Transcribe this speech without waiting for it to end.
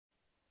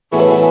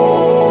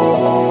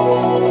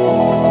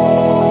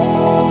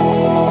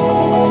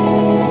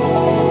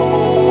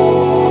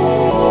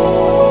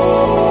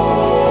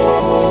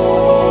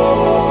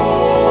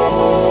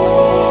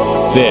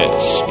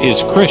This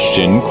is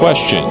Christian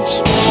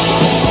Questions.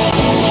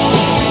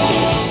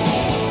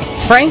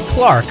 Frank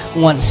Clark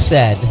once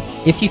said,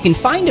 if you can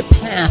find a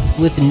path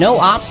with no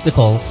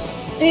obstacles,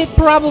 it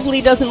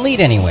probably doesn't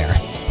lead anywhere.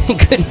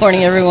 Good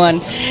morning,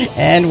 everyone,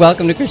 and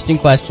welcome to Christian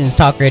Questions,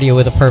 talk radio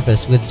with a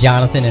purpose with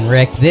Jonathan and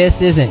Rick.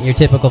 This isn't your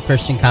typical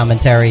Christian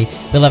commentary.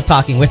 We love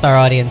talking with our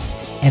audience,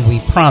 and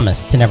we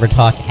promise to never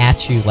talk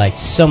at you like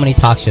so many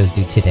talk shows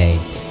do today.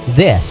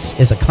 This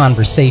is a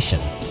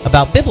conversation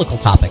about biblical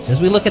topics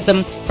as we look at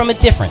them from a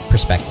different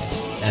perspective.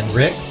 And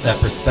Rick, that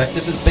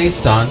perspective is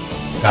based on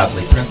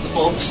godly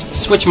principles.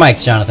 Switch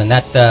mics, Jonathan.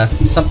 That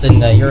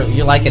something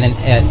you're like in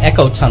an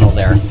echo tunnel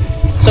there.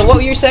 So what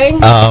were you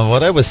saying?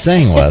 What I was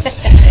saying was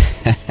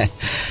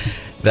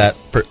that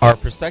our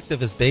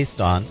perspective is based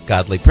on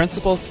godly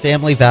principles,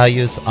 family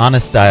values,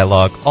 honest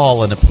dialogue,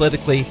 all in a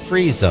politically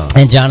free zone.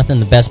 And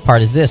Jonathan, the best part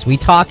is this: we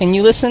talk and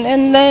you listen,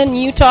 and then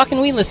you talk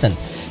and we listen.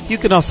 You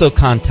can also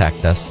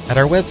contact us at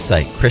our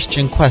website,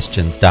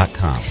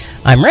 ChristianQuestions.com.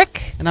 I'm Rick.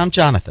 And I'm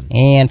Jonathan.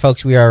 And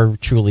folks, we are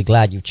truly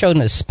glad you've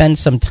chosen to spend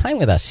some time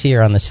with us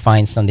here on this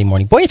fine Sunday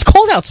morning. Boy, it's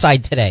cold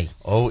outside today.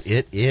 Oh,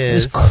 it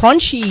is. There's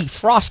crunchy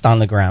frost on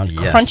the ground.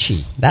 Yes.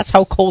 Crunchy. That's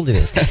how cold it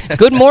is.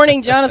 Good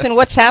morning, Jonathan.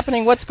 What's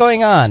happening? What's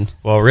going on?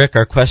 Well, Rick,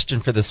 our question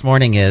for this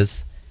morning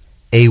is,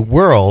 a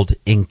world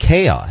in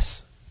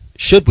chaos.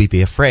 Should we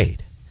be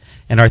afraid?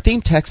 And our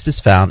theme text is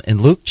found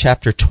in Luke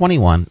chapter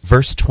 21,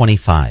 verse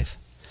 25.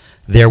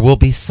 There will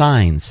be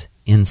signs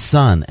in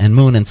sun and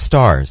moon and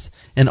stars,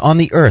 and on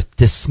the earth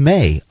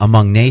dismay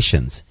among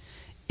nations,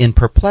 in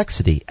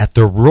perplexity at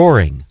the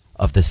roaring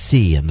of the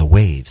sea and the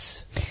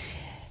waves.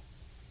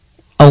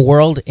 A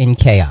world in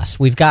chaos.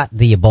 We've got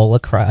the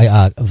Ebola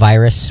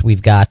virus.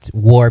 We've got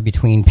war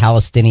between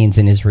Palestinians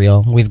and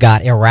Israel. We've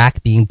got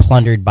Iraq being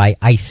plundered by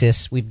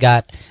ISIS. We've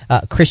got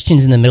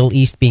Christians in the Middle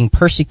East being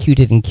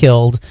persecuted and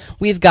killed.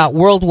 We've got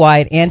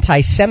worldwide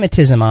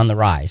anti-Semitism on the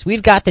rise.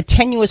 We've got the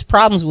tenuous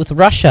problems with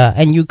Russia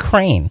and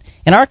Ukraine.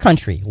 In our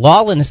country,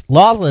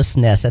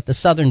 lawlessness at the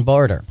southern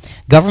border,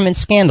 government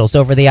scandals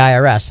over the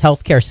IRS,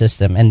 healthcare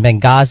system, and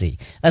Benghazi,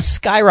 a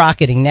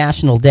skyrocketing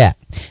national debt.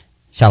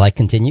 Shall I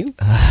continue?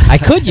 I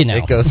could, you know.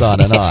 It goes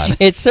on and on.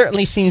 It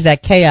certainly seems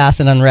that chaos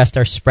and unrest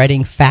are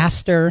spreading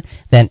faster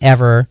than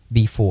ever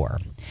before.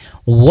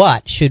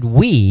 What should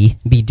we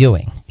be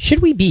doing?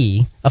 Should we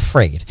be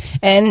afraid?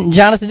 And,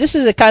 Jonathan, this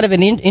is a kind of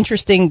an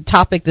interesting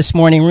topic this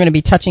morning. We're going to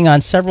be touching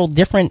on several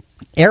different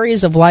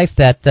areas of life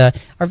that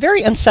are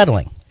very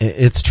unsettling.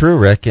 It's true,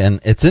 Rick, and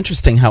it's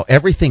interesting how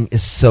everything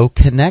is so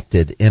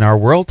connected in our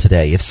world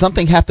today. If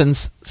something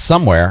happens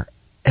somewhere,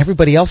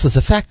 everybody else is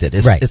affected.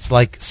 It's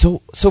like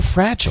so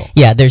fragile.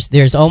 Yeah,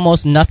 there's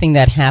almost nothing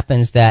that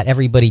happens that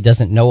everybody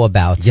doesn't know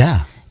about.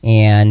 Yeah.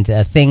 And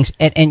things,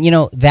 and you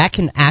know, that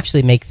can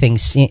actually make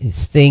things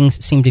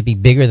seem to be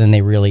bigger than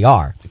they really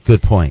are.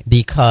 Good point.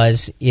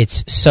 Because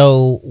it's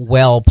so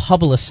well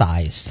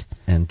publicized.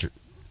 And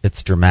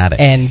it's dramatic.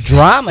 And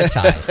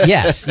dramatized.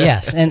 yes.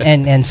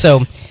 And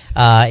so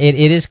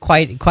it is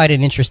quite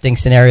an interesting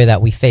scenario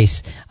that we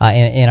face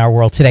in our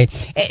world today.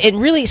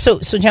 And really, so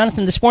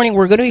Jonathan, this morning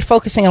we're going to be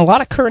focusing on a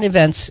lot of current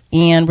events,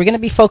 and we're going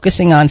to be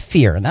focusing on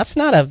fear. And that's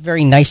not a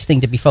very nice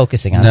thing to be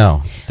focusing on.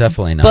 No,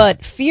 definitely not. But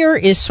fear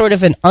is sort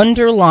of an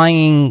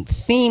underlying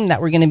theme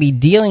that we're going to be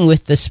dealing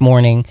with this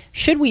morning.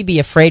 Should we be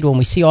afraid when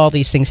we see all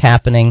these things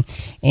happening?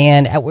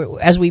 And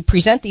as we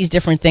present these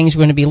different things,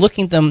 we're going to be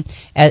looking at them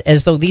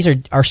as though these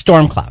are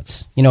storm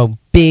clouds. You know,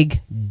 big,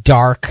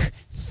 dark,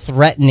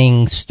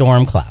 threatening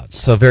storm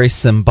clouds. So very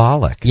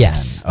symbolic.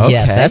 Yes. Okay.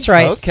 Yes, that's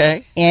right.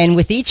 Okay. And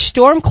with each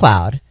storm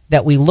cloud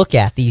that we look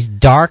at, these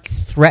dark,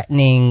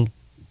 threatening,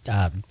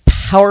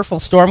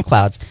 powerful storm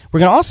clouds, we're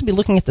going to also be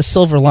looking at the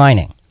silver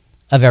lining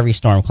of every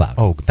storm cloud.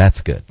 Oh,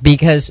 that's good.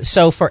 Because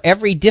so for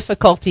every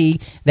difficulty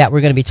that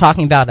we're going to be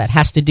talking about that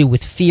has to do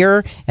with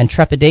fear and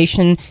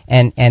trepidation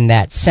and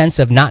that sense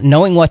of not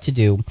knowing what to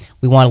do,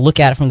 we want to look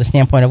at it from the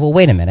standpoint of, well,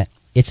 wait a minute.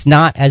 It's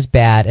not as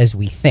bad as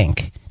we think.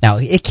 Now,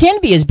 it can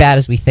be as bad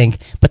as we think,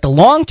 but the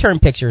long-term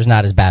picture is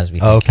not as bad as we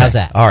think. Okay. How's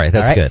that? All right,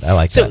 that's good. I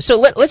like that. So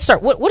let's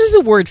start. What does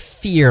the word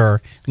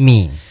fear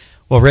mean?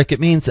 Well, Rick, it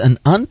means an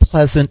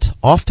unpleasant,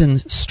 often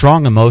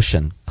strong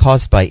emotion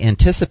caused by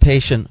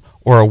anticipation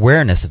or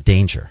awareness of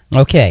danger.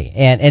 Okay,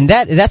 and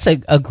that's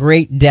a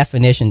great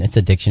definition. It's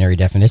a dictionary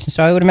definition,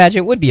 so I would imagine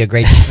it would be a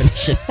great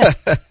definition.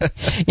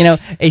 You know,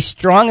 a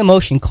strong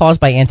emotion caused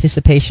by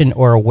anticipation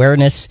or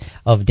awareness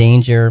of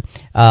danger.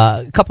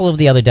 A couple of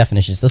the other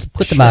definitions. Let's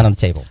put them out on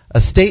the table.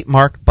 A state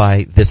marked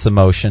by this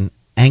emotion,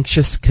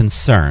 anxious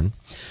concern,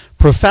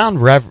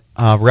 profound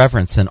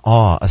reverence and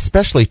awe,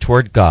 especially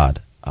toward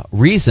God,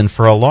 reason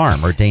for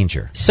alarm or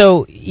danger.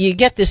 So you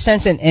get this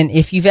sense, and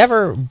if you've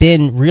ever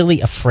been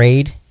really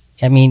afraid,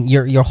 I mean,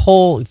 your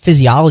whole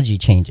physiology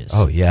changes.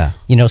 Oh, yeah.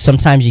 You know,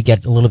 sometimes you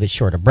get a little bit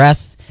short of breath.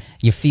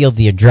 You feel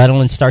the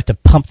adrenaline start to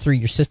pump through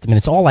your system, and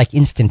it's all like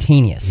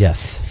instantaneous.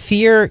 Yes.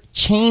 Fear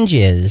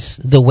changes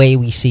the way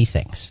we see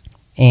things.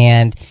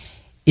 And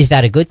is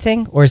that a good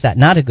thing, or is that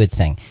not a good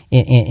thing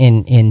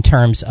in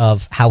terms of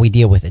how we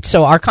deal with it?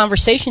 So our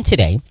conversation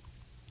today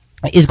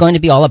is going to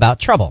be all about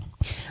trouble.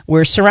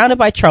 We're surrounded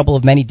by trouble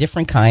of many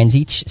different kinds.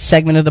 Each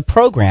segment of the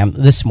program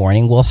this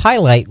morning will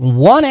highlight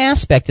one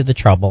aspect of the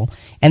trouble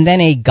and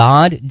then a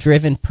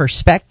God-driven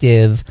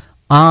perspective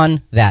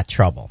on that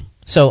trouble.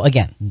 So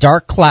again,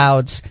 dark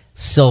clouds,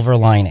 silver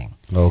lining.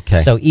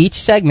 Okay. So each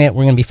segment,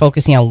 we're going to be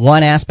focusing on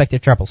one aspect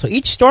of trouble. So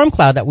each storm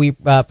cloud that we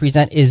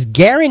present is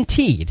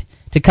guaranteed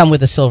to come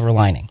with a silver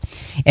lining.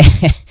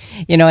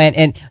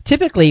 And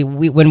typically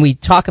when we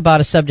talk about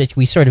a subject,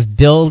 we sort of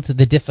build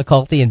the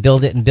difficulty and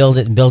build it and build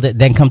it and build it,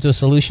 then come to a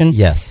solution.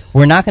 Yes.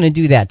 We're not going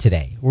to do that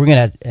today. We're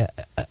going to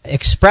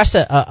express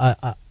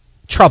a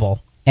trouble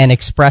and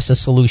express a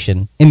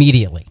solution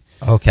immediately.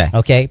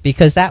 Okay,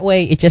 because that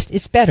way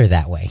it's better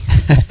that way.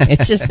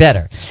 It's just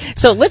better.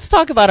 So let's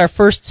talk about our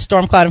first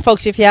storm cloud. And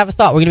folks, if you have a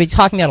thought, we're going to be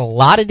talking about a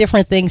lot of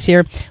different things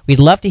here. We'd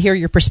love to hear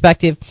your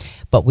perspective,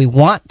 but we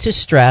want to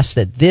stress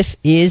that this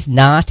is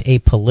not a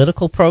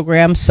political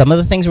program. Some of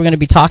the things we're going to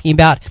be talking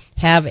about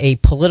have a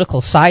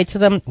political side to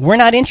them. We're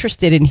not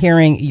interested in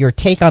hearing your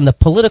take on the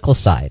political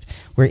side.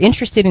 We're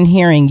interested in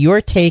hearing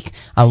your take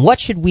on what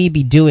should we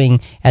be doing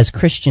as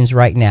Christians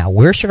right now.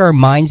 Where should our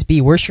minds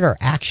be? Where should our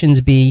actions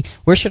be?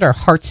 Where should our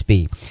hearts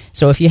be?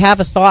 So if you have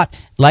a thought,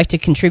 like to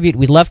contribute,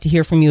 we'd love to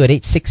hear from you at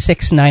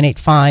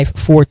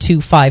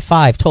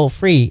 866-985-4255. Toll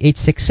free,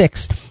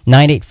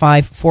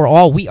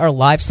 866-985-4ALL. We are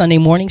live Sunday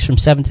mornings from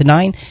 7 to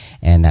 9,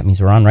 and that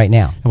means we're on right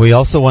now. And we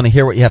also want to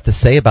hear what you have to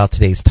say about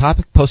today's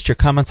topic. Post your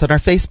comments on our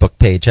Facebook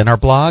page and our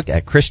blog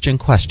at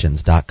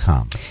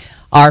ChristianQuestions.com.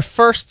 Our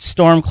first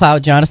storm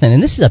cloud, Jonathan,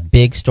 and this is a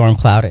big storm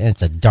cloud, and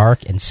it's a dark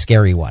and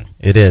scary one.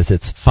 It is.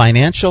 It's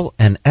financial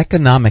and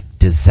economic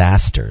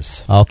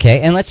disasters. Okay,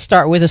 and let's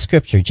start with a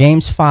scripture,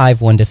 James 5,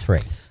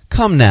 1-3.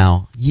 Come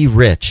now, ye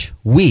rich,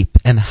 weep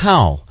and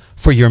howl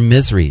for your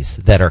miseries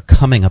that are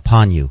coming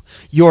upon you.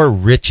 Your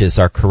riches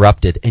are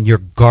corrupted, and your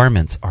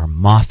garments are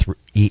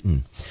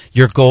moth-eaten.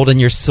 Your gold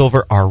and your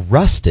silver are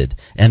rusted,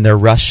 and their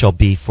rust shall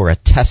be for a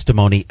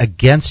testimony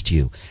against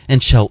you,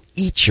 and shall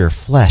eat your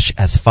flesh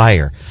as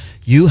fire.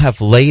 You have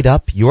laid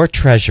up your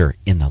treasure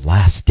in the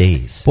last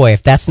days. Boy,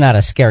 if that's not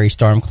a scary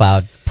storm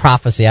cloud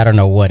prophecy, I don't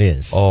know what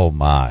is. Oh,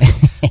 my.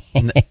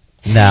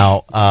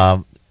 Now,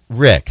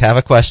 Rick, I have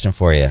a question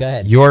for you. Go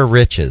ahead. Your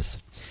riches.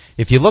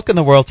 If you look in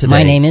the world today...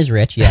 My name is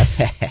Rich, yes.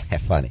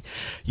 Funny.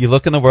 You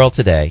look in the world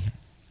today,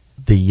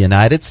 the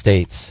United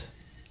States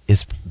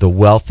is the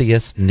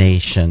wealthiest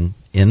nation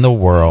in the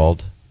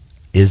world.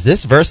 Is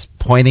this verse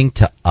pointing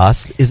to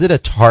us? Is it a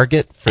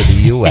target for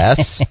the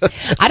U.S.?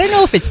 I don't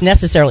know if it's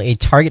necessarily a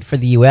target for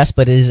the U.S.,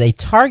 but it is a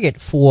target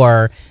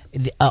for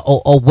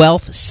a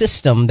wealth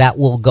system that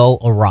will go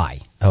awry.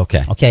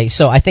 Okay,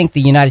 so I think the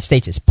United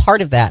States is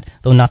part of that,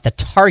 though not the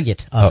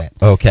target of it.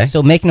 Okay.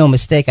 So make no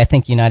mistake, I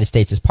think the United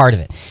States is part of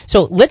it.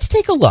 So let's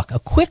take a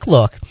quick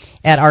look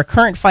at our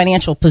current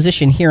financial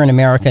position here in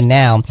America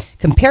now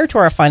compared to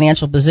our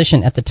financial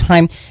position at the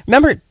time.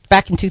 Remember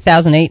back in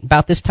 2008,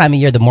 about this time of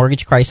year, the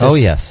mortgage crisis? Oh,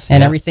 yes.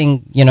 And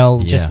everything,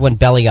 just went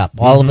belly up.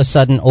 All of a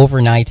sudden,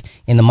 overnight,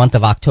 in the month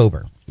of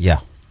October. Yeah.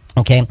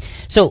 Okay,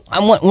 so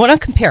I want to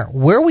compare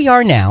where we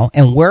are now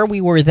and where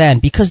we were then,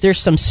 because there's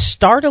some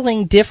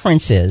startling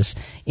differences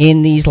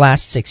in these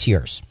last 6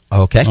 years.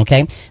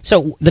 Okay.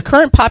 So the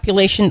current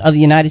population of the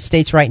United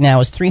States right now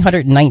is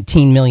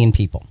 319 million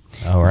people.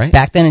 All right.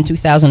 Back then in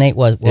 2008,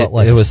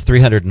 it was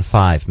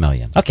 305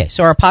 million. Okay,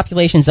 so our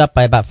population's up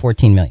by about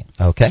 14 million.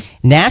 Okay.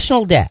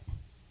 National debt.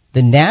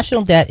 The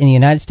national debt in the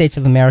United States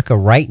of America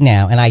right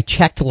now, and I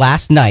checked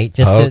last night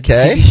just to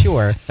be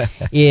sure,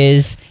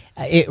 is...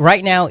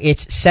 right now,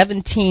 it's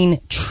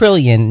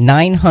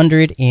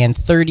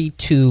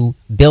 $17,932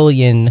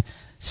 billion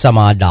some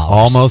odd dollars.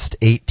 Almost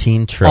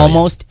 $18 trillion.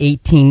 Almost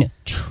 $18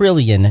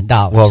 trillion.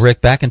 Well,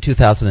 Rick, back in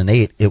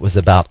 2008, it was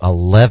about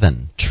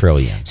 $11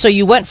 trillion. So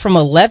you went from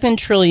 $11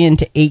 trillion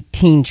to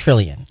 $18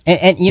 trillion.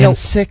 And in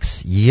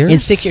 6 years? In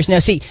 6 years. Now,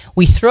 see,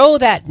 we throw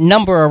that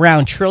number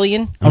around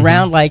trillion,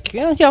 around like,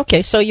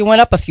 okay, so you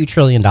went up a few $1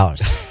 trillion.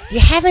 Do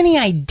you have any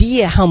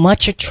idea how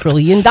much $1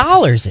 trillion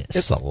is?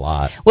 It's a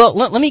lot. Well,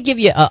 let me give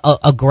you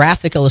a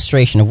graphic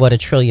illustration of what $1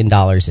 trillion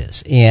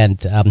is.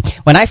 And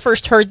when I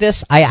first heard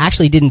this, I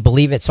actually didn't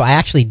believe it, so I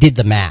actually did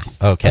the math.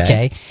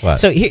 Okay. What?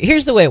 So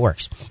here's the way it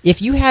works.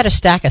 If you had a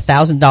stack of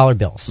 $1,000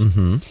 bills,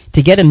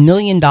 to get $1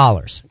 million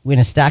in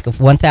a stack of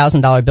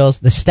 $1,000 bills,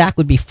 the stack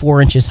would be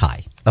 4 inches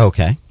high.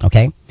 Okay.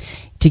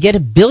 To get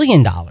 $1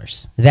 billion,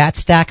 that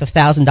stack of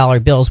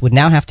 $1,000 bills would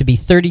now have to be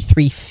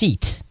 33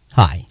 feet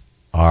high.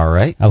 All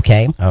right.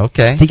 Okay.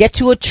 To get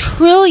to $1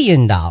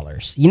 trillion,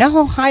 you know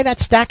how high that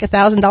stack of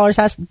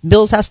 $1,000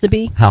 bills has to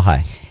be? How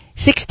high?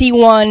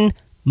 61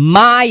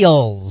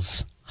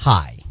 miles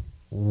high.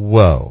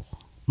 Whoa.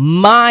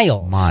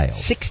 Miles.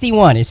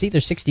 61. It's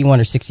either 61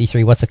 or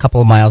 63. What's a couple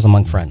of miles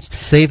among friends?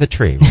 Save a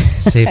tree.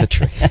 Save a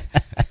tree.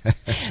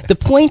 The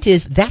point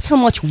is, that's how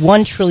much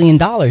 $1 trillion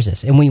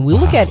is. And when we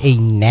look at a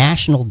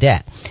national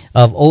debt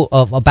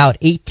of about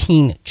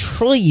 $18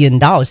 trillion,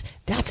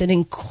 that's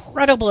an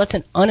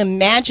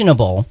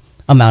unimaginable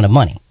amount of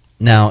money.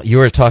 Now, you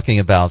were talking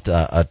about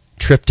a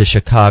trip to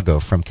Chicago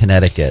from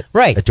Connecticut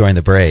right. During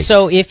the break.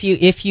 So if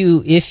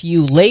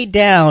you laid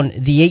down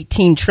the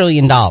 $18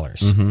 trillion,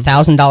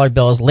 $1,000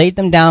 bills, laid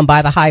them down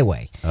by the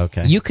highway,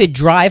 okay. you could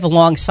drive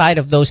alongside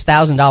of those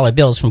 $1,000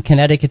 bills from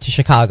Connecticut to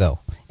Chicago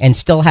and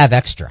still have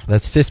extra.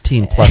 That's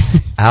 15 plus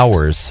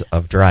hours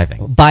of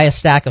driving. Buy a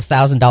stack of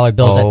 $1,000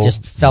 bills that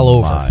just fell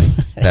over.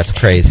 That's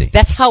crazy.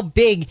 That's how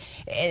big.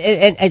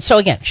 And so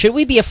again, should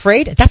we be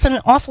afraid? That's an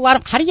awful lot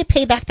of. How do you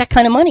pay back that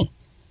kind of money?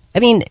 I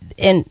mean,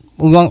 and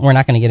we're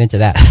not going to get into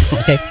that.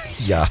 Okay.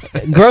 Yeah.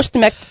 Gross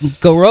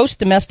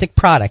domestic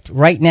product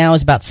right now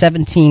is about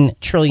 $17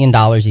 trillion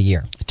a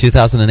year.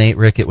 2008,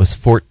 Rick, it was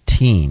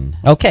 14.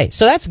 Okay,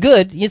 so that's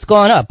good. It's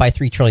gone up by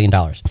 $3 trillion.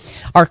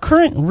 Our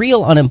current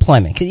real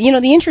unemployment.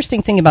 The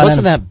interesting thing about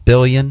wasn't that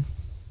billion?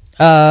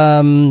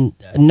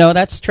 No,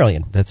 that's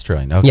trillion. That's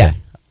trillion. Okay. Yeah.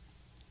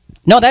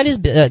 No, that is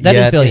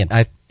billion.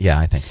 I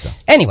think so.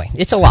 Anyway,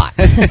 it's a lot.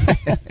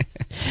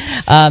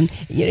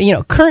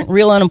 Current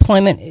real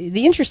unemployment,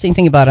 the interesting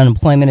thing about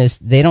unemployment is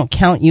they don't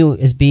count you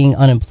as being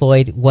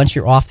unemployed once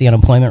you're off the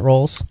unemployment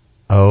rolls.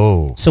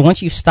 Oh. So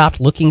once you've stopped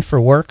looking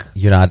for work,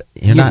 you're not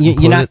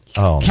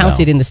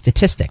counted in the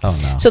statistic. Oh,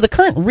 no. So the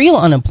current real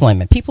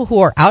unemployment, people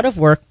who are out of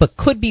work but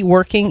could be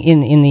working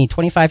in the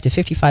 25 to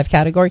 55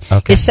 category,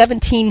 is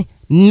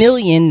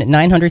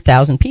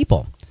 17,900,000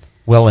 people.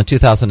 Well, in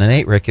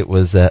 2008, Rick, it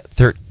was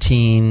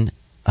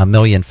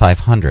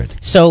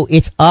 13,500,000. So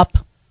it's up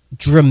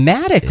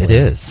dramatically. It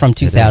is. From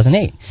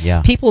 2008.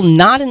 Yeah. People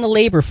not in the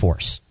labor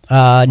force,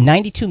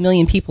 92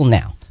 million people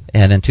now.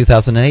 And in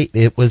 2008,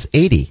 it was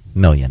 80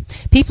 million.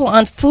 People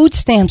on food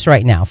stamps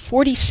right now,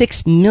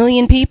 46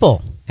 million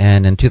people.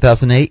 And in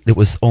 2008, it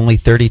was only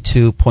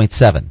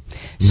 32.7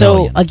 So,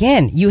 million.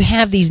 Again, you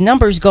have these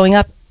numbers going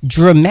up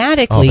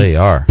dramatically. Oh, they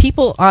are.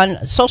 People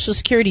on Social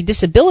Security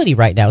disability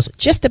right now is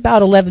just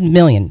about 11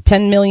 million,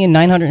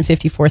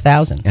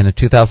 10,954,000. And in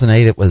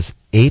 2008, it was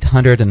 8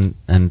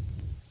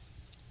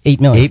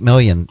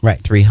 million, right.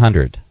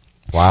 300.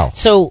 Wow.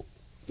 So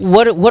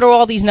what do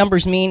all these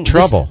numbers mean?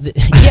 Trouble.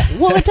 Yeah,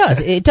 well, it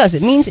does. It does.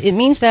 It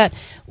means that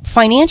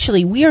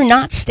financially we are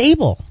not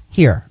stable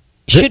here.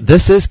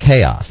 This is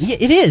chaos. Yeah,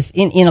 it is.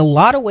 In a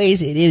lot of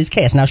ways, it is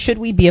chaos. Now, should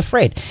we be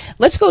afraid?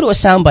 Let's go to a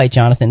soundbite,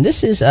 Jonathan.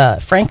 This is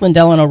Franklin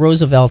Delano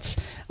Roosevelt's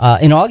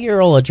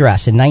inaugural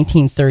address in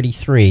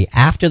 1933,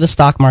 after the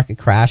stock market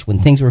crash, when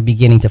things were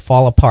beginning to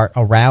fall apart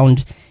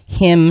around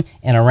him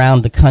and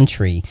around the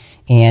country.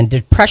 And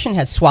depression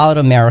had swallowed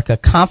America.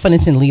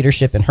 Confidence in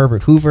leadership in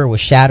Herbert Hoover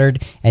was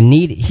shattered, and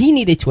he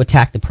needed to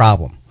attack the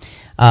problem.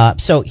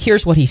 So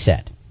here's what he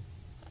said.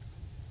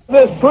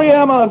 This is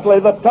preeminently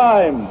the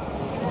time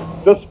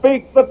to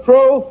speak the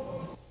truth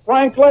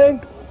frankly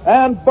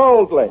and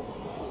boldly.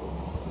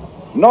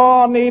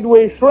 Nor need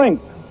we shrink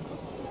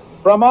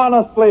from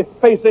honestly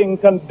facing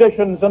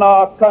conditions in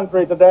our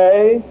country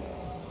today.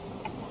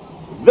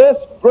 This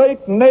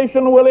great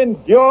nation will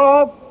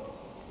endure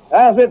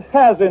as it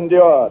has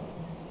endured,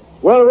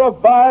 will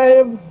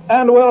revive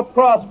and will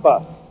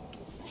prosper.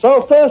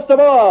 So first of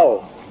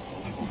all,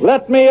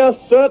 let me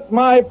assert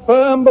my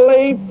firm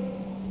belief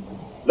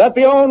that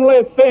the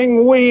only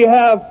thing we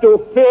have to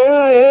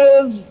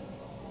fear is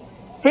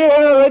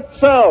fear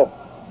itself.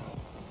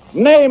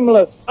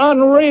 Nameless,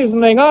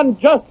 unreasoning,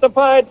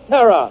 unjustified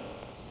terror,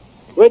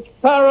 which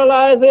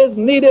paralyzes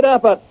needed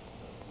effort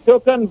to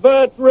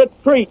convert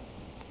retreat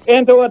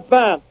into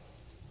advance.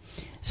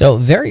 So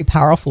very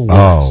powerful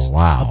words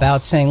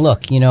about saying,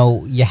 look,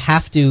 you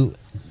have to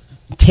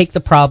take the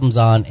problems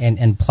on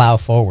and plow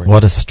forward.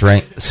 What a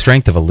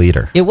strength of a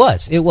leader. It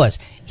was.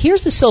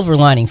 Here's the silver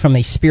lining from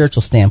a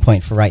spiritual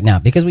standpoint for right now,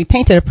 because we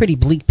painted a pretty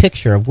bleak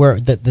picture of where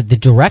the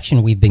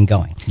direction we've been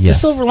going. Yes. The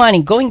silver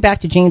lining, going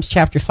back to James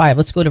chapter 5,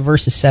 let's go to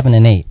verses 7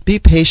 and 8. Be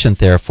patient,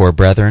 therefore,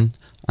 brethren,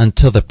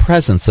 until the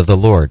presence of the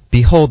Lord.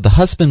 Behold, the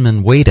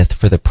husbandman waiteth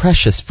for the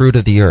precious fruit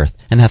of the earth,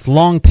 and hath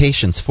long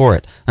patience for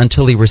it,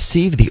 until he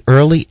receive the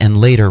early and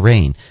later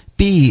rain.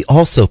 Be ye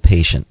also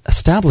patient.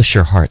 Establish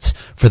your hearts,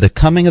 for the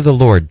coming of the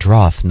Lord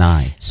draweth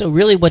nigh. So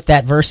really what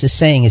that verse is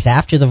saying is,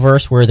 after the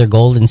verse where their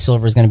gold and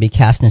silver is going to be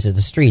cast into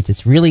the streets,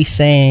 it's really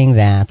saying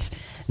that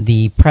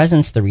the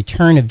presence, the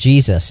return of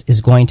Jesus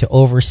is going to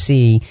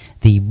oversee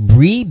the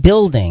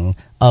rebuilding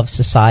of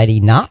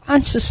society, not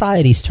on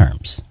society's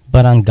terms,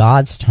 but on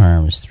God's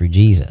terms through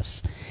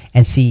Jesus.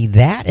 And see,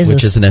 that is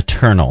which is an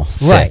eternal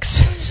fix.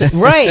 So,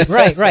 right.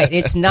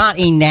 It's not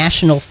a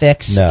national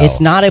fix. No. It's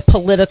not a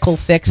political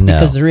fix,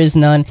 because there is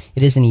none.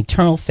 It is an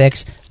eternal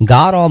fix.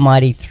 God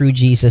Almighty through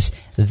Jesus.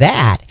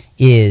 That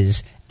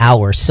is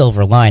our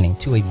silver lining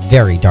to a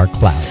very dark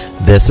cloud.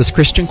 This is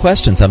Christian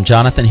Questions. I'm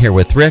Jonathan here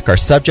with Rick. Our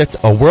subject,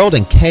 a world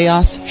in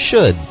chaos.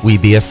 Should we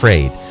be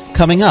afraid?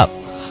 Coming up,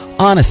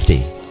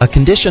 honesty, a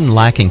condition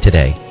lacking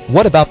today.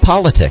 What about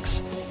politics?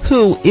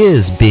 Who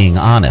is being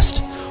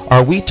honest?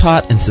 Are we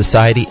taught in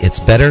society it's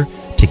better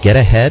to get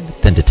ahead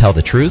than to tell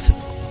the truth?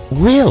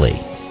 Really?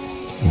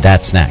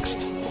 That's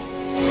next.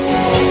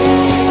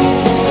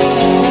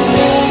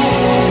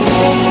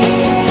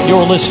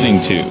 You're listening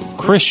to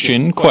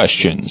Christian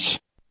Questions.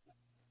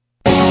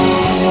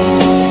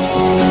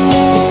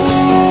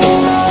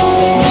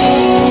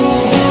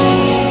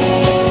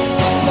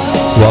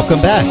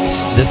 Welcome back.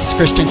 This is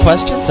Christian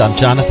Questions. I'm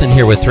Jonathan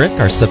here with Rick.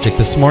 Our subject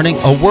this morning,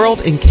 a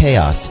world in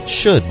chaos.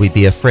 Should we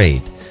be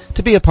afraid?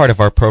 To be a part of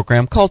our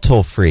program, call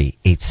toll-free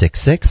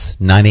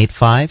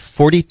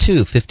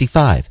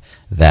 866-985-4255.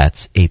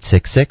 That's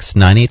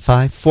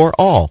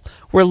 866-985-4ALL.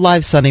 We're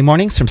live Sunday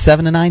mornings from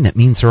 7 to 9. That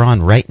means we're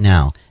on right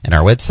now. And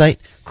our website,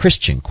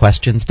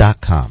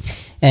 ChristianQuestions.com.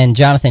 And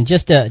Jonathan,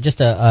 just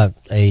a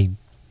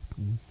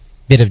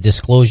bit of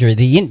disclosure.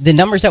 The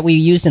numbers that we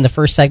used in the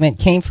first segment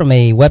came from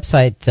a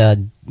website,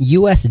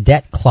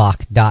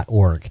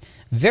 usdebtclock.org.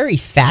 Very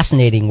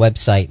fascinating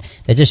website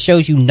that just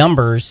shows you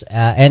numbers,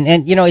 and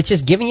it's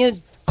just giving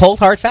you cold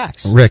hard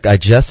facts. Rick, I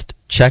just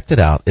checked it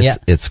out.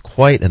 It's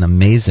quite an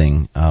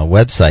amazing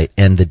website,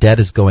 and the debt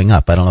is going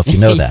up. I don't know if you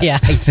know that. Yeah,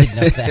 I did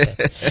know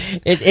that.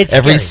 It's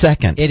every scary.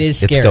 second. It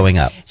is scary. It's going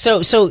up.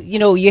 So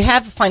you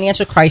have a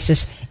financial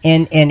crisis,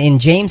 and in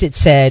James it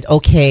said,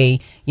 okay,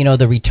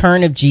 the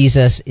return of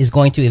Jesus is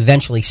going to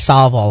eventually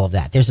solve all of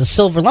that. There's a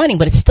silver lining,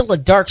 but it's still a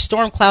dark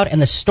storm cloud,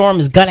 and the storm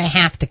is going to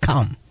have to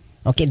come.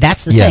 Okay,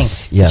 that's the thing.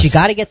 Yes. But you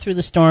got to get through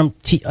the storm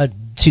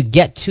to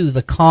get to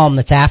the calm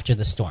that's after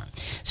the storm.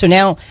 So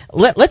now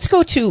let's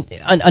go to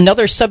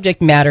another subject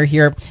matter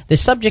here, the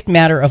subject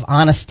matter of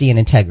honesty and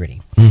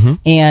integrity. Mm-hmm.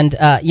 And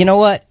you know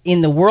what?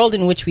 In the world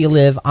in which we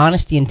live,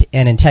 honesty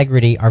and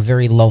integrity are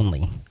very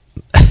lonely.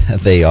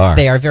 They are.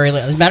 They are very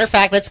lonely. As a matter of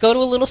fact, let's go to a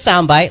little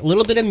soundbite, a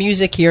little bit of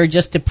music here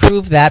just to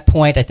prove that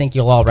point. I think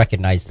you'll all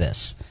recognize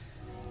this.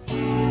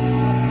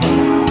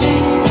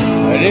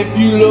 And if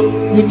you look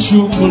for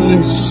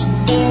truthfulness,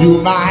 you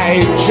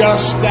might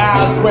just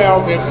as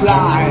well be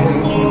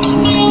blind.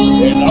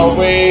 It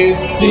always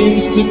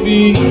seems to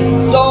be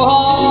so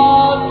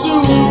hard to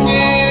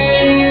give.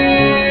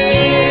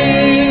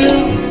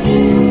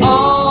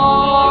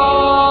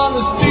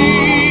 Honesty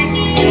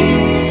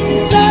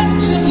is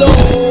such a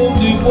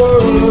lonely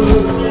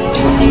word.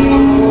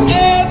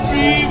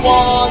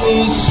 Everyone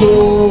is so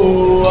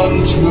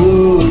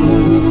untrue.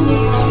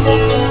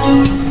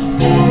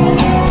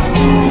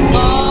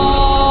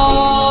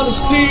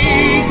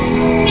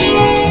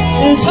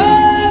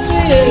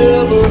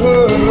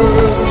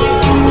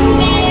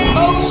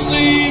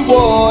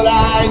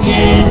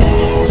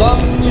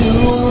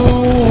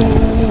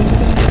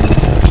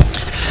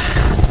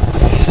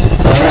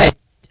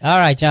 All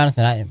right,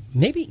 Jonathan.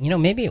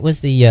 Maybe it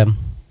was the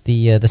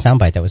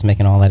soundbite that was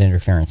making all that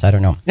interference. I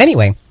don't know.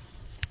 Anyway,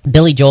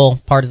 Billy Joel,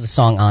 part of the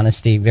song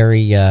 "Honesty,"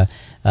 very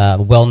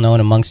well known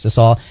amongst us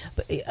all.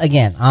 But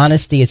again,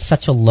 honesty is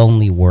such a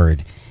lonely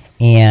word.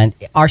 And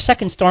our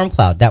second storm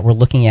cloud that we're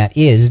looking at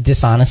is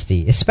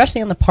dishonesty,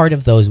 especially on the part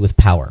of those with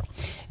power.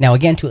 Now,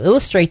 again, to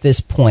illustrate this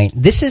point,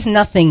 this is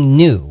nothing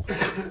new.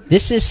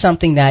 This is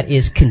something that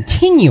is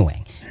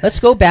continuing. Let's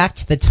go back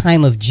to the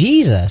time of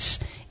Jesus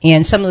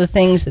and some of the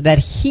things that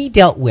he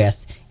dealt with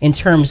in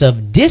terms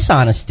of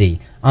dishonesty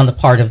on the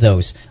part of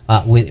those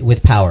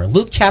with power.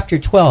 Luke chapter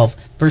 12,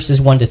 verses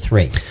 1 to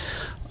 3.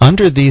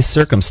 Under these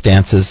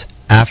circumstances,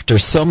 after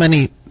so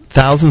many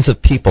thousands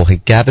of people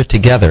had gathered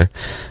together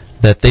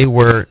that they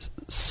were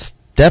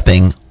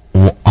stepping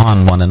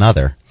on one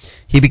another,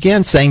 he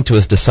began saying to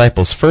his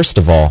disciples, first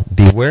of all,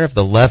 beware of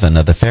the leaven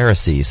of the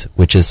Pharisees,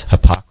 which is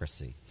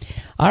hypocrisy.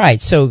 All right,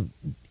 so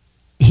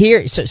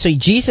here, so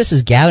Jesus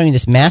is gathering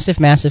this massive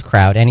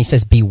crowd, and he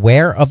says,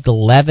 beware of the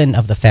leaven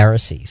of the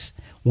Pharisees,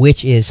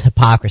 which is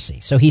hypocrisy.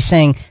 So he's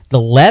saying the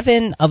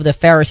leaven of the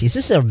Pharisees.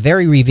 This is a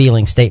very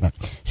revealing statement.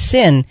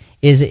 Sin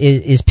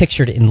is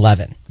pictured in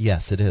leaven.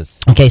 Yes, it is.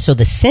 Okay, so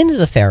the sin of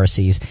the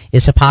Pharisees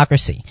is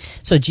hypocrisy.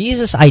 So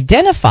Jesus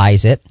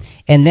identifies it,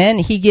 and then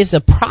he gives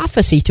a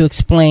prophecy to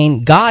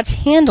explain God's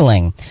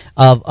handling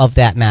of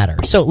that matter.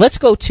 So let's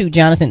go to,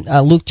 Jonathan,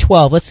 Luke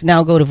 12. Let's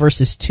now go to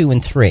verses 2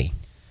 and 3.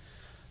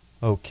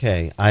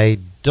 Okay, I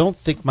don't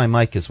think my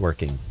mic is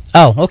working.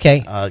 Oh,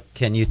 okay.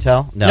 Can you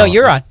tell? No,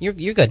 you're on.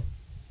 You're good.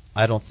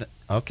 I don't think...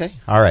 Okay,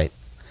 all right.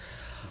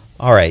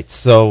 All right,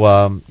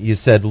 so you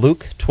said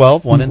Luke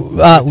 12, 1 and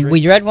 3?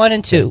 We read 1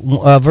 and 2,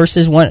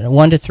 verses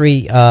 1 to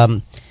 3.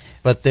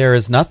 But there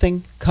is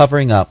nothing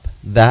covering up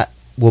that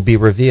will be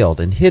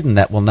revealed, and hidden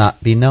that will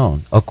not be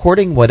known.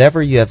 According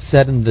whatever you have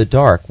said in the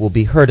dark will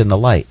be heard in the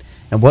light,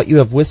 and what you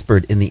have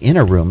whispered in the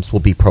inner rooms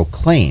will be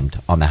proclaimed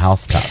on the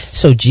housetops.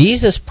 So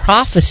Jesus'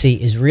 prophecy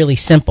is really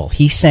simple.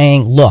 He's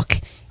saying, look,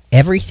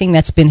 everything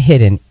that's been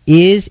hidden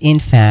is,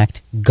 in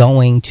fact,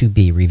 going to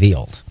be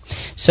revealed.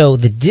 So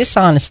the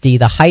dishonesty,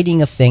 the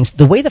hiding of things,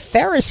 the way the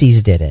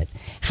Pharisees did it,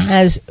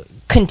 has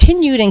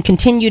continued and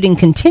continued and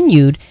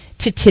continued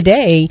to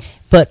today,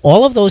 but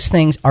all of those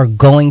things are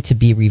going to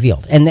be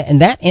revealed. And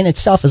that in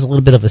itself is a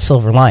little bit of a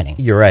silver lining.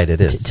 You're right, it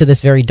is. To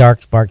this very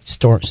dark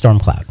storm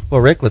cloud.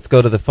 Well, Rick, let's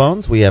go to the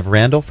phones. We have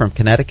Randall from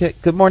Connecticut.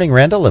 Good morning,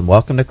 Randall, and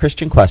welcome to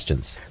Christian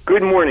Questions.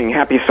 Good morning.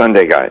 Happy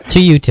Sunday, guys.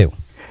 To you, too.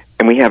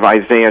 And we have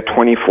Isaiah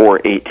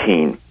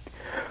 24:18.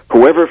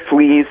 Whoever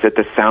flees at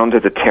the sound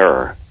of the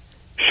terror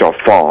shall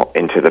fall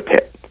into the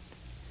pit.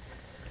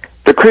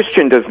 The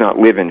Christian does not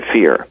live in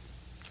fear,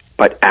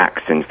 but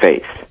acts in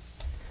faith.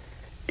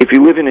 If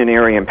you live in an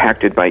area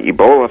impacted by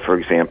Ebola, for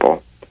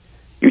example,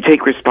 you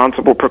take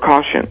responsible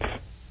precautions.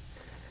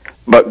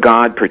 But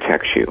God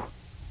protects you,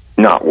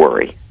 not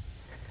worry.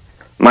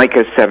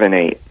 Micah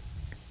 7:8.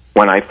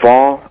 When I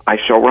fall, I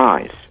shall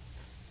rise.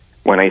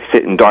 When I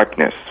sit in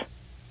darkness,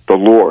 the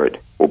Lord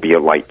will be a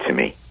light to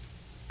me.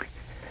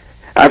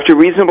 After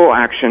reasonable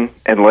action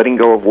and letting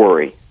go of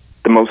worry,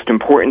 the most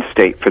important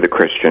state for the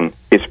Christian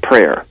is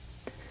prayer.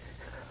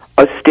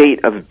 A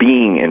state of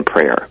being in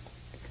prayer.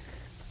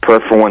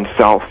 Prayer for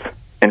oneself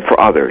and for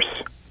others.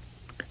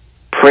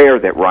 Prayer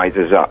that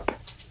rises up.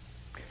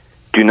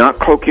 Do not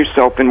cloak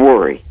yourself in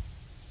worry,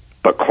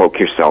 but cloak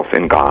yourself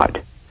in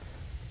God.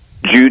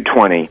 Jude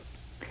 20.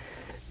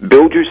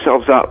 Build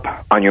yourselves up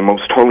on your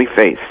most holy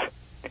faith.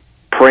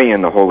 Pray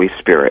in the Holy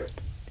Spirit.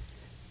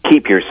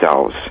 Keep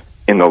yourselves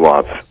in the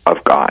love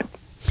of God.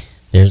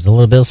 There's a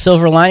little bit of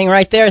silver lining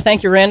right there.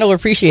 Thank you, Randall. We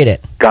appreciate it.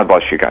 God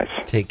bless you guys.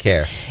 Take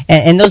care.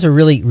 And those are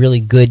really,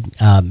 really good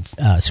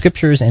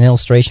scriptures and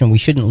illustration. We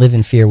shouldn't live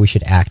in fear. We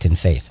should act in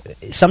faith.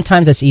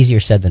 Sometimes that's easier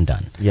said than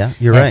done. Yeah,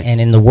 you're right. And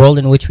in the world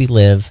in which we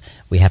live,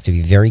 we have to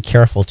be very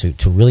careful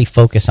to really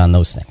focus on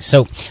those things.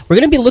 So we're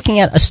going to be looking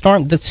at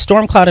the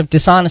storm cloud of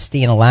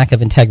dishonesty and a lack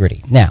of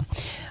integrity. Now,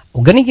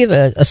 we're going to give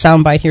a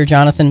soundbite here,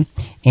 Jonathan,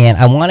 and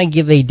I want to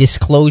give a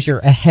disclosure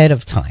ahead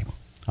of time.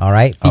 All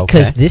right?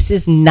 Because this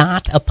is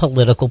not a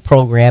political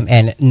program,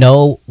 and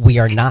no, we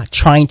are not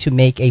trying to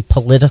make a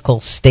political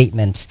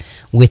statement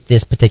with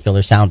this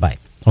particular soundbite.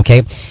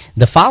 Okay?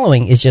 The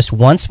following is just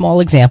one small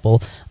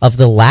example of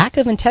the lack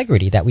of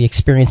integrity that we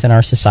experience in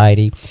our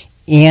society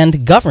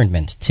and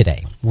government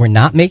today. We're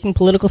not making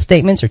political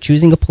statements or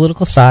choosing a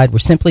political side. We're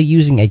simply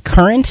using a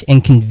current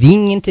and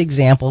convenient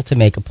example to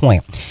make a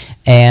point.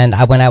 And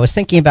when I was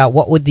thinking about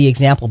what would the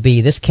example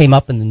be, this came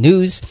up in the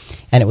news,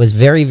 and it was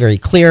very, very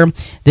clear.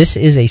 This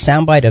is a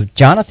soundbite of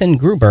Jonathan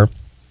Gruber.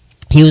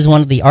 He was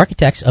one of the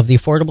architects of the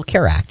Affordable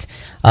Care Act,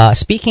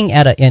 speaking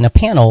in a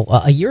panel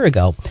a year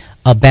ago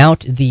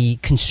about the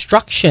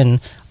construction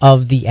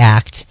of the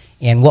act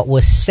and what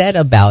was said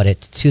about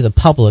it to the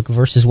public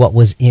versus what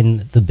was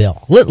in the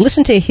bill.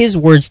 Listen to his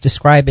words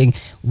describing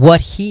what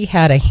he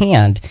had a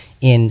hand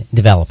in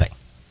developing.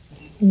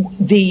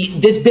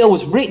 This bill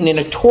was written in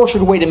a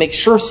tortured way to make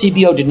sure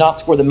CBO did not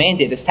score the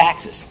mandate as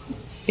taxes.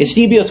 If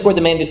CBO scored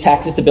the mandate as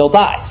taxes, the bill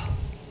dies.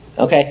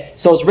 Okay,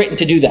 so it's written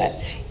to do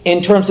that.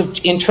 In terms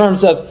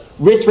of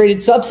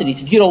risk-rated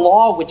subsidies, if you had a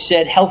law which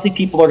said healthy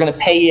people are going to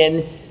pay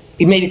in,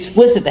 it made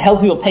explicit that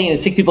healthy people pay in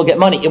and sick people get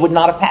money, it would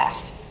not have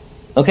passed.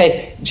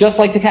 Okay, just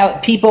like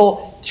lack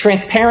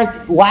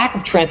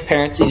of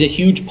transparency is a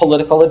huge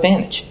political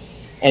advantage.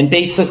 And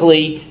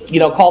basically,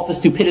 call it the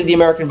stupidity of the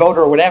American voter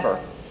or whatever.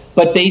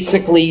 But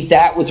basically,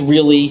 that was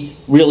really,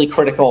 really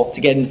critical to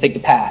get anything to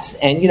pass.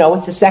 And,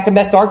 it's the second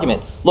best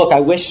argument. Look,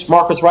 I wish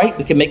Mark was right.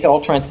 We could make it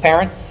all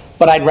transparent.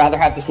 But I'd rather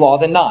have this law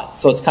than not.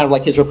 So it's kind of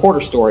like his reporter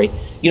story.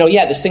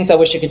 There's things I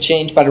wish I could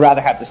change, but I'd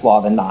rather have this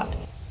law than not.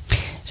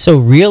 So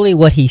really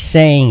what he's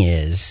saying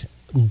is,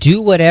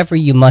 do whatever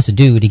you must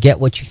do to get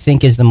what you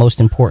think is the most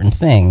important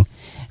thing.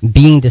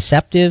 Being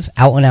deceptive,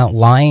 out-and-out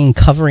lying,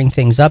 covering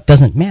things up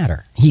doesn't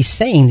matter. He's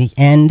saying the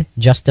end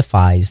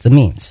justifies the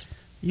means.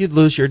 You'd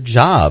lose your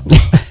job.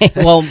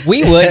 Well,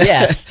 we would,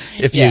 yes.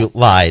 If you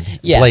lied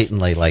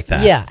blatantly like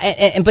that.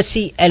 Yeah, but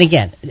see, and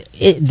again,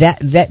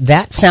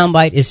 that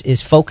soundbite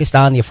is focused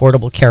on the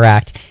Affordable Care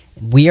Act.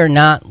 We are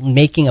not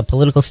making a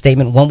political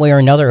statement one way or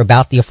another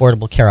about the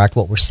Affordable Care Act.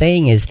 What we're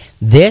saying is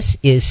this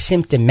is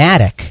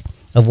symptomatic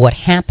of what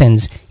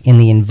happens in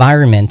the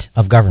environment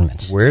of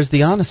government. Where's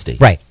the honesty?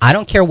 Right. I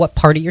don't care what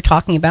party you're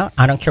talking about.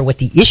 I don't care what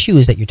the issue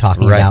is that you're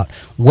talking about.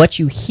 What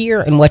you hear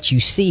and what you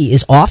see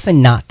is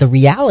often not the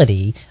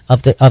reality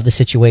of the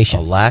situation.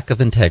 A lack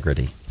of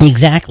integrity.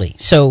 Exactly.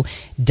 So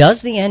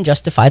does the end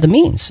justify the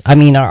means? I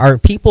mean, are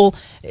people...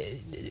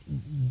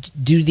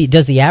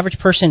 Does the average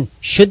person,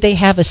 should they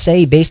have a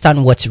say based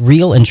on what's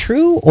real and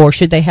true, or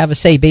should they have a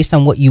say based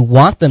on what you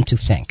want them to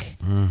think?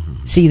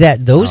 Mm-hmm. See,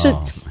 that those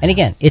are, and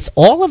again, it's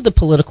all of the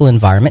political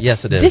environment.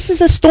 Yes, it is. This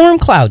is a storm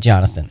cloud,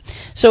 Jonathan.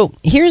 So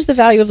here's the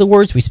value of the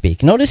words we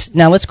speak. Notice,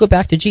 now let's go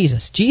back to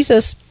Jesus.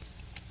 Jesus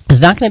is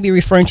not going to be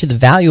referring to the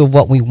value of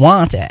what we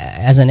want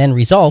as an end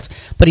result,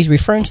 but he's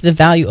referring to the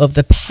value of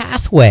the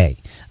pathway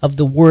of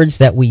the words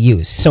that we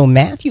use. So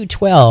Matthew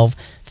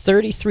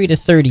 12:33 to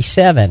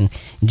 37,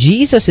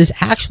 Jesus is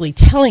actually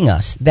telling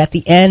us that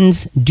the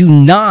ends do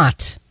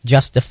not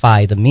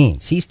justify the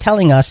means. He's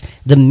telling us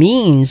the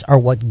means are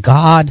what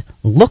God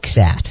looks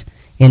at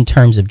in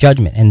terms of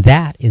judgment, and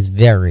that is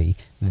very,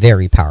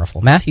 very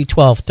powerful. Matthew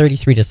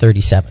 12:33 to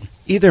 37.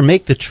 Either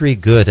make the tree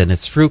good and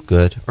its fruit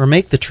good, or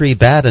make the tree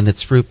bad and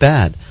its fruit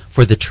bad,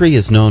 for the tree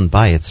is known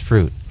by its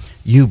fruit.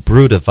 You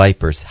brood of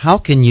vipers, how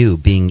can you,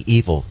 being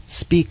evil,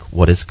 speak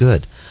what is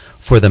good?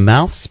 For the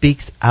mouth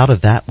speaks out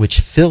of that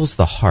which fills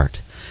the heart.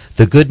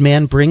 The good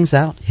man brings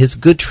out his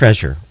good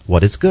treasure,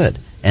 what is good,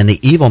 and the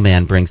evil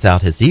man brings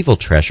out his evil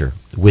treasure,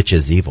 which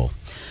is evil.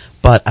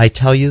 But I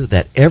tell you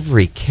that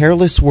every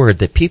careless word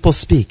that people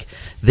speak,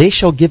 they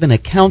shall give an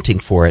accounting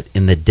for it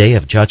in the day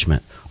of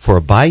judgment.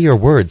 For by your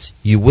words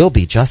you will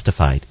be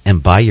justified,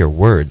 and by your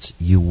words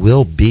you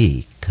will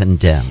be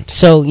condemned.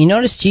 So you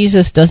notice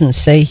Jesus doesn't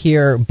say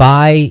here,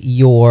 by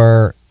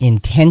your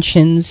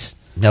intentions,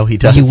 No, he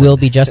doesn't. you will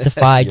be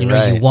justified. You're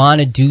right. You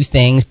want to do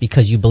things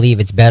because you believe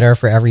it's better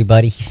for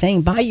everybody. He's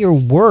saying by your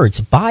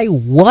words, by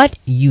what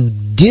you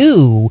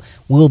do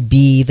will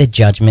be the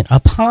judgment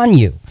upon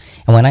you.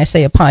 And when I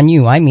say upon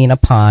you, I mean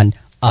upon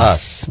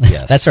us.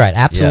 Yes. That's right.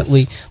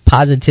 Absolutely, Yes.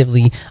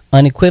 positively,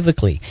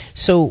 unequivocally.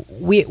 So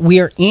we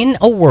are in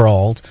a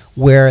world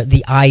where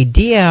the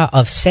idea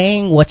of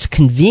saying what's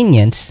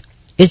convenient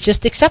is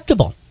just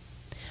acceptable,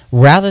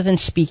 rather than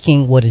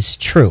speaking what is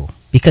true.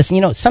 Because,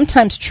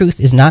 sometimes truth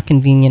is not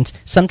convenient,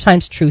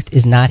 sometimes truth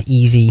is not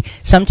easy,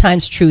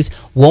 sometimes truth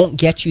won't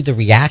get you the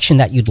reaction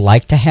that you'd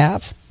like to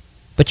have,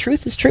 but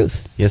truth is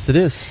truth. Yes, it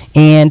is.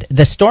 And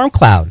the storm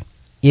cloud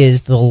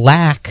is the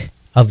lack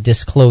of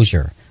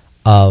disclosure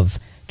of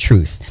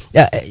truth.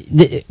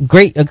 A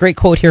great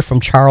quote here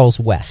from Charles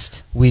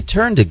West. We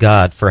turn to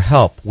God for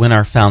help when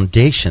our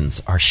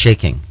foundations are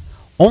shaking,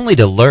 only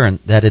to learn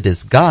that it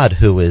is God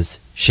who is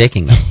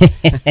shaking them.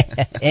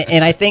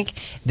 And I think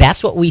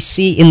that's what we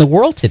see in the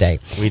world today.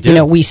 We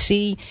do. We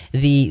see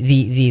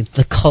the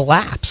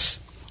collapse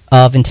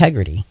of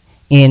integrity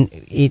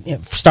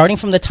starting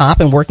from the top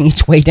and working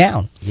its way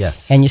down.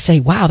 Yes. And you say,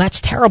 wow, that's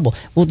terrible.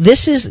 Well,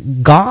 this is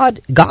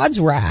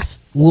God's wrath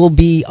will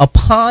be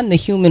upon the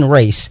human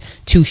race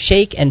to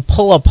shake and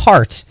pull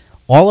apart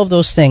all of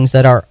those things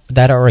that are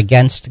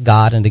against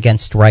God and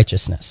against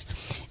righteousness.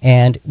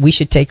 And we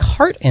should take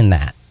heart in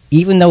that,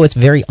 even though it's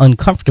very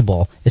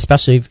uncomfortable,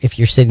 especially if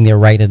you're sitting there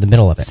right in the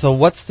middle of it. So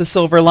what's the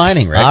silver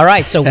lining, right? All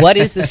right, so what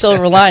is the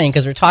silver lining?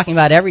 Because we're talking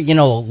about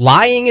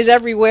lying is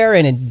everywhere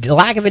and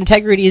lack of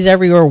integrity is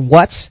everywhere.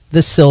 What's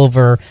the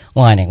silver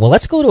lining? Well,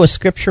 let's go to a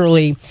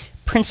scripturally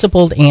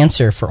principled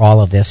answer for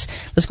all of this.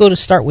 Let's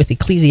start with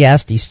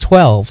Ecclesiastes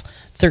 12,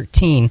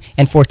 13,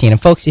 and 14.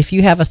 And folks, if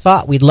you have a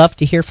thought, we'd love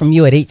to hear from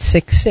you at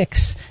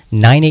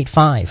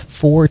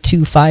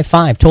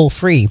 866-985-4255. Toll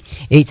free,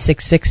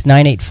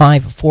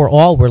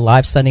 866-985-4ALL. We're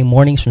live Sunday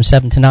mornings from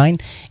 7 to 9,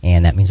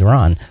 and that means we're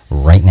on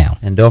right now.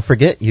 And don't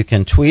forget, you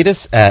can tweet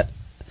us at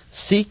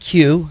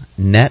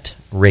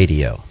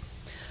CQNetRadio.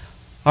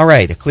 All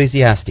right,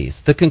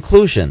 Ecclesiastes. The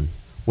conclusion,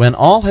 when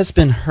all has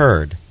been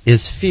heard,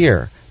 is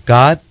fear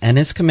God and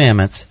His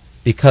commandments,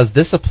 because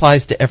this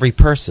applies to every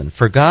person.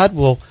 For God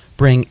will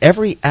bring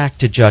every act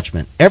to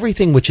judgment,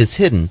 everything which is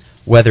hidden,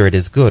 whether it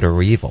is good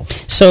or evil.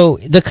 So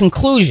the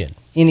conclusion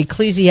in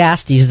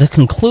Ecclesiastes, the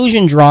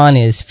conclusion drawn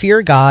is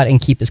fear God and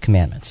keep His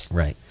commandments.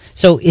 Right.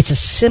 So it's a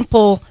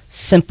simple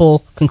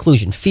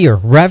conclusion. Fear,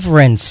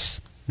 reverence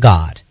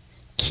God,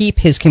 keep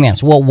His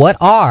commandments. Well, what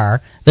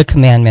are the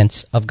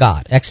commandments of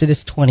God?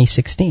 Exodus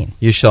 20:16.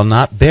 You shall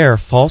not bear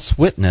false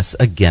witness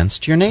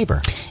against your neighbor.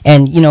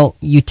 And,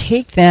 you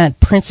take that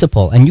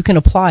principle and you can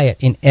apply it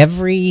in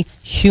every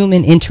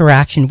human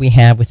interaction we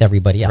have with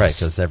everybody else. Right,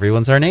 because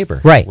everyone's our neighbor.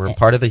 Right. We're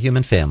part of the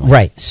human family.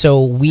 Right.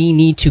 So we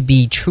need to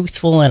be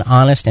truthful and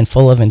honest and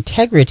full of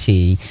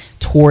integrity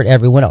toward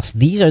everyone else.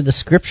 These are the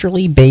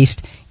scripturally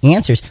based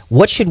answers.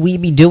 What should we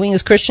be doing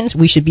as Christians?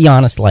 We should be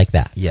honest like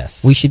that.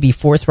 Yes. We should be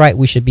forthright.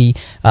 We should be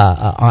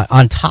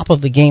on top of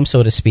the game,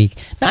 so to speak,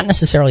 not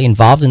necessarily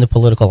involved in the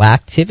political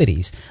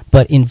activities,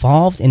 but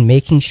involved in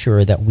making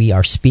sure that we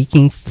are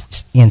speaking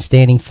and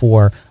standing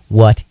for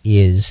what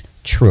is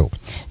true.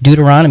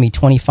 Deuteronomy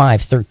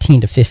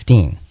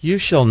 25:13-15. You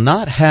shall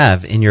not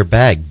have in your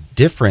bag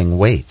differing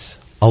weights,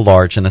 a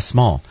large and a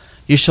small.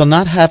 You shall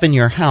not have in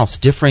your house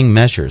differing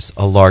measures,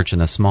 a large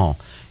and a small.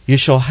 You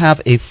shall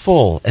have a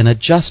full and a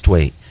just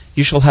weight.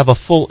 You shall have a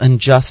full and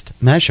just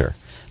measure,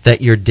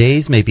 that your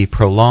days may be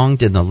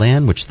prolonged in the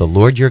land which the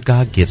Lord your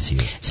God gives you.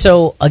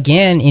 So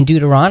again, in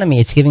Deuteronomy,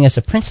 it's giving us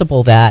a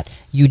principle that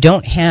you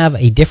don't have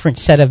a different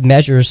set of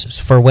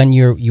measures for when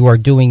you are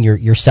doing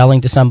your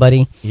selling to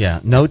somebody.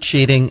 Yeah, no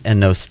cheating and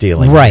no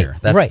stealing Right, here.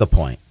 That's right. the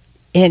point.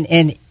 And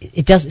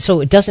it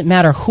doesn't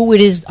matter who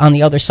it is on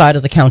the other side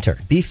of the counter.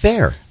 Be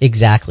fair.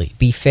 Exactly.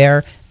 Be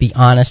fair, be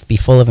honest, be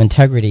full of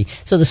integrity.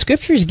 So the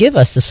scriptures give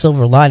us the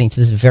silver lining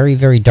to this very,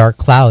 very dark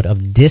cloud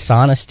of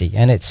dishonesty.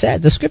 And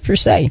the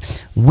scriptures say,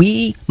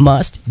 we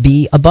must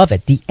be above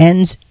it. The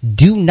ends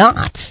do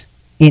not,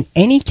 in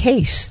any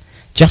case,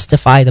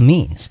 justify the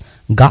means.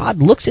 God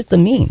looks at the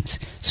means.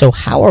 So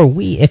how are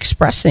we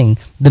expressing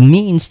the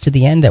means to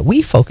the end that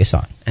we focus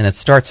on? And it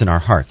starts in our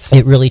hearts.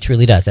 It really,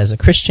 truly does. As a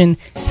Christian,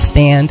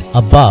 stand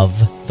above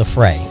the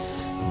fray.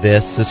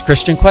 This is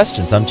Christian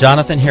Questions. I'm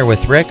Jonathan here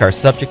with Rick. Our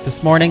subject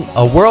this morning,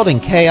 a world in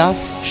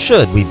chaos,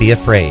 should we be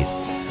afraid?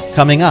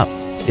 Coming up,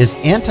 is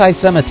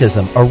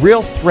anti-Semitism a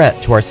real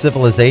threat to our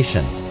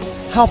civilization?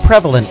 How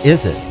prevalent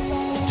is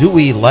it? Do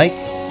we like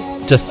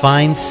to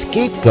find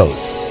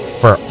scapegoats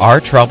for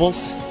our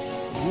troubles?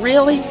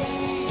 Really?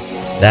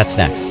 That's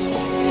next.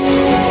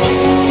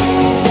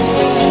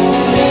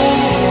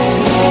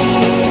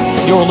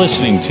 You're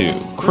listening to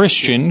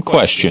Christian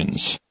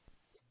Questions.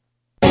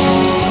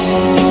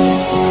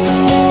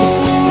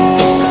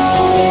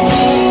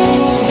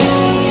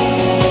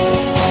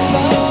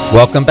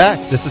 Welcome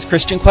back. This is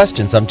Christian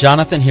Questions. I'm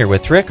Jonathan here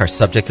with Rick. Our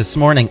subject this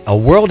morning, a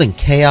world in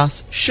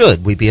chaos.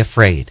 Should we be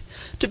afraid?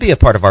 To be a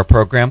part of our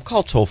program,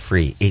 call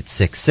toll-free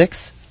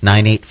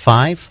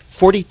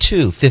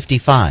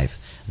 866-985-4255.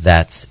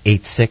 That's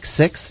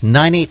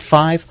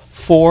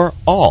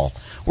 866-985-4ALL.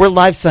 We're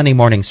live Sunday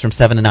mornings from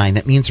 7 to 9.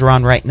 That means we're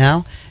on right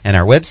now. And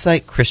our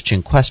website,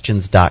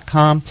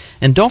 ChristianQuestions.com.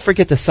 And don't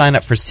forget to sign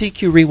up for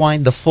CQ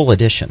Rewind, the full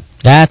edition.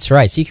 That's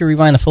right. CQ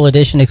Rewind, the full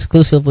edition,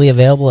 exclusively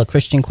available at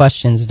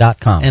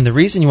ChristianQuestions.com. And the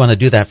reason you want to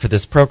do that for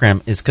this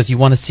program is because you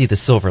want to see the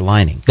silver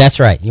lining. That's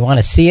right. You want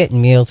to see it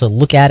and be able to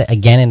look at it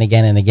again and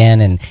again and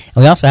again. And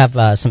we also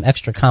have some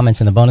extra comments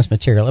in the bonus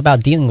material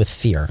about dealing with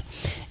fear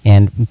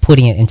and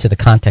putting it into the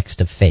context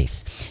of faith.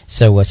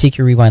 So CQ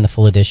Rewind, the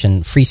full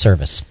edition, free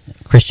service,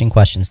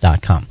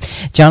 ChristianQuestions.com.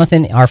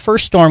 Jonathan, our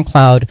first storm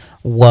cloud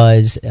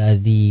was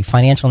the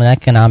financial and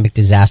economic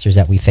disasters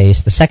that we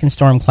faced. The second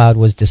storm cloud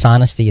was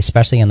dishonesty,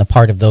 especially on the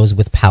part of those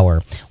with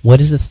power. What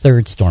is the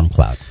third storm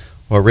cloud?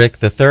 Well, Rick,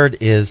 the third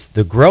is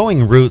the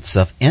growing roots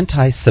of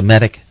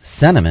anti-Semitic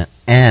sentiment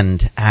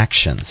and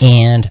actions.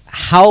 And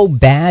how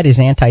bad is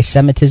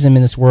anti-Semitism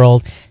in this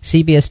world?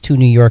 CBS 2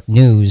 New York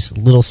News,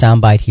 little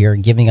soundbite here,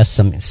 giving us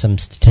some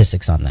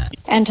statistics on that.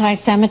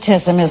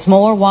 Anti-Semitism is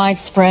more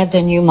widespread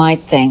than you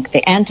might think.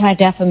 The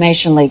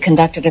Anti-Defamation League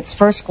conducted its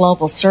first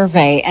global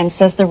survey and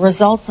says the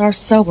results are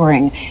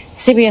sobering.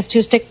 CBS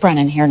 2's Dick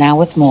Brennan here now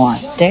with more.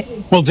 Dick?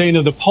 Well,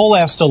 Dana, the poll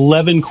asked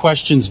 11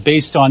 questions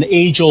based on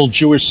age-old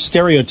Jewish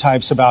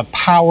stereotypes about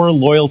power,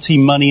 loyalty,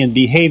 money, and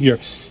behavior.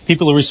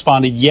 People who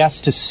responded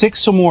yes to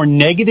 6 or more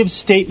negative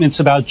statements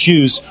about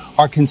Jews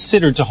are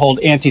considered to hold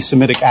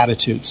anti-Semitic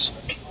attitudes.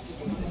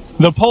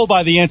 The poll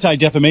by the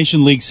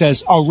Anti-Defamation League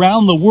says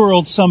around the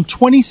world, some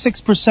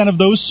 26% of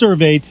those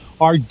surveyed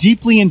are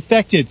deeply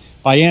infected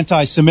by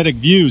anti-Semitic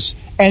views,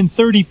 and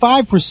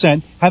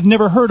 35% have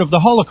never heard of the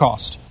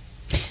Holocaust.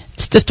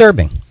 It's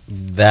disturbing.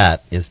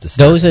 That is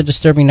disturbing. Those are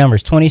disturbing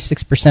numbers.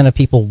 26% of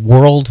people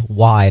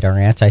worldwide are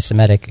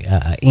anti-Semitic,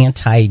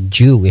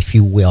 anti-Jew, if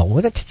you will.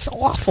 It's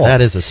awful.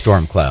 That is a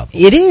storm cloud.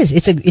 It is.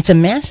 It's a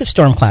massive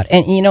storm cloud.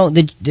 And, you know,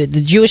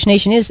 the Jewish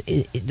nation is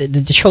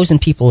the chosen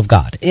people of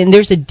God. And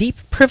there's a deep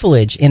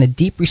privilege and a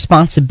deep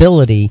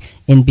responsibility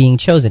in being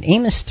chosen.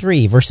 Amos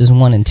 3, verses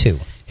 1 and 2.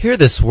 Hear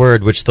this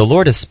word which the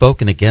Lord has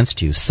spoken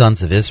against you,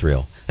 sons of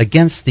Israel,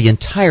 against the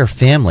entire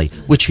family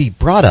which he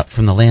brought up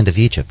from the land of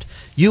Egypt.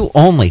 You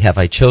only have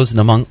I chosen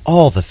among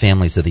all the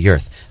families of the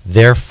earth.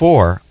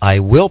 Therefore, I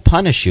will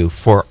punish you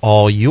for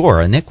all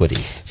your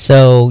iniquities.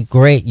 So,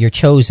 great, you're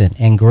chosen,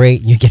 and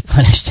great, you get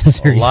punished as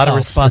a result. A lot of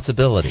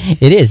responsibility.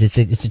 It is.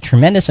 It's a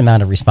tremendous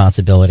amount of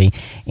responsibility,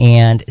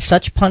 and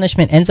such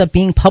punishment ends up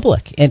being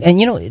public. And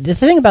you know, the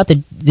thing about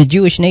the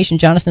Jewish nation,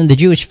 Jonathan, the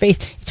Jewish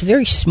faith, it's a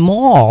very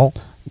small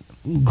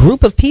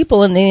group of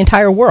people in the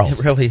entire world. It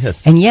really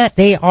is. And yet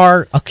they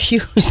are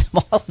accused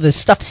of all of this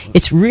stuff.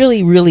 It's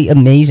really, really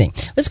amazing.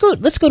 Let's go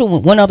to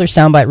one other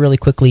soundbite really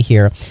quickly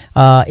here.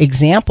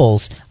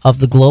 Examples of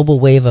the global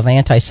wave of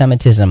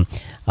anti-Semitism.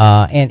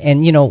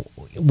 And you know,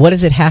 what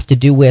does it have to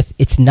do with?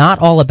 It's not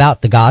all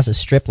about the Gaza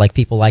Strip like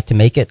people like to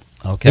make it.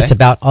 Okay. It's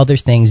about other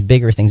things,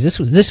 bigger things.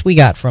 This we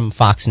got from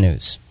Fox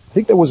News. I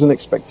think there was an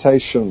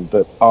expectation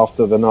that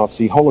after the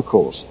Nazi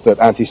Holocaust that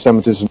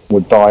anti-Semitism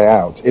would die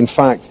out. In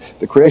fact,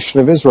 the creation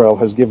of Israel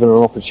has given an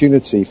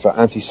opportunity for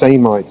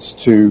anti-Semites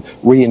to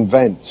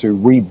reinvent, to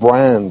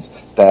rebrand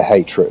their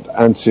hatred,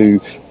 and to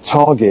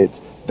target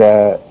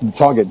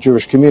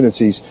Jewish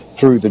communities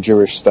through the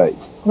Jewish state.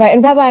 Right,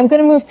 and Rabbi, I'm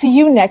going to move to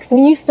you next. I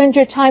mean, you spend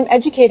your time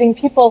educating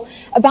people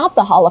about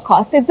the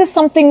Holocaust. Is this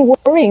something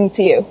worrying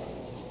to you?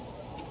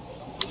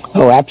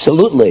 Oh,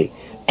 absolutely.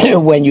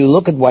 When you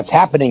look at what's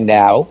happening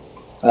now,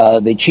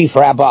 the chief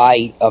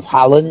rabbi of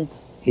Holland,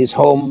 his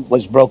home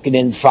was broken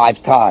in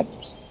 5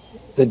 times.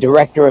 The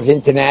director of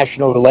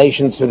international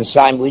relations for the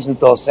Chaim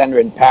Wiesenthal Center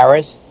in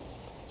Paris,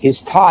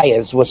 his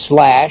tires were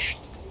slashed,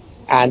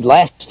 and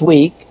last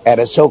week at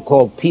a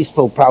so-called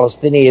peaceful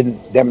Palestinian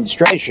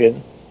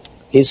demonstration,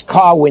 his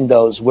car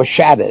windows were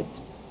shattered.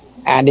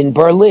 And in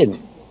Berlin,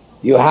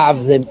 you have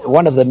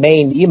one of the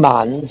main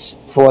imams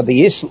for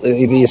the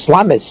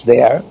Islamists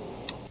there.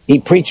 He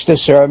preached a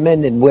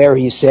sermon in where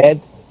he said,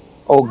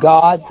 "Oh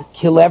God,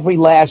 kill every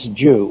last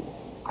Jew."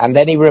 And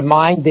then he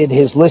reminded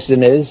his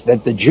listeners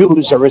that the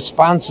Jews are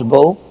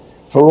responsible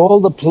for all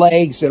the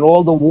plagues and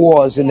all the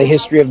wars in the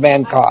history of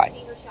mankind.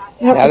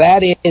 Now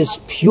that is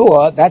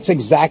pure. That's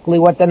exactly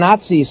what the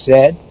Nazis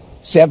said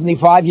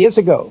 75 years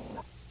ago.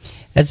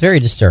 That's very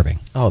disturbing.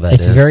 Oh,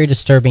 It's very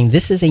disturbing.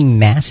 This is a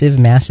massive,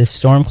 massive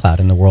storm cloud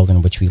in the world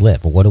in which we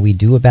live. But what do we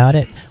do about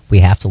it? We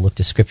have to look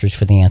to scriptures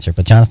for the answer.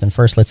 But Jonathan,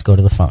 first, let's go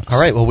to the phones.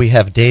 All right, well, we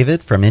have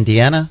David from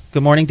Indiana.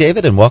 Good morning,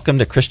 David, and welcome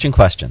to Christian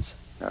Questions.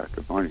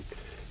 Good morning.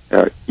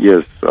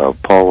 Yes,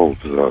 Paul's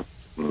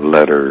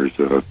letters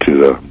to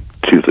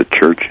the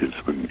churches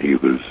when he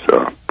was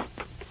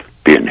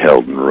being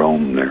held in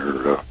Rome,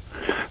 they're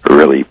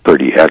really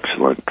pretty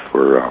excellent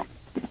for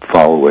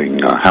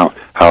following how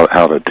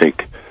to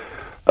take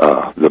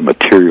the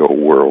material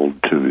world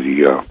to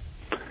the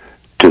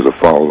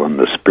fall in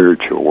the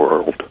spiritual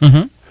world.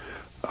 Mm-hmm.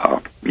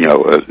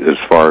 as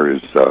far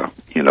as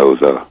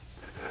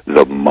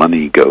the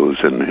money goes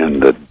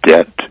and the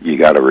debt, you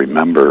got to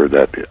remember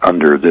that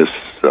under this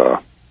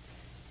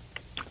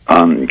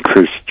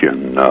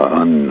unchristian,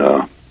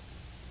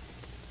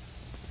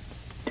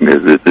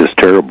 this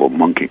terrible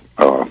monkey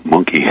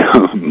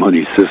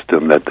money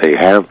system that they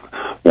have,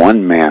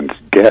 one man's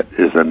debt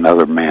is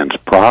another man's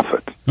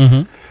profit.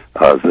 Mm-hmm.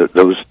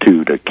 Those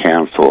two to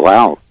cancel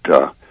out.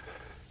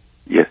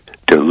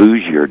 To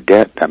lose your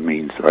debt, that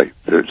means like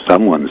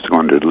someone's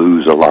going to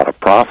lose a lot of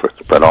profits.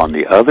 But on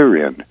the other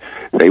end,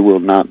 they will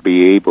not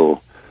be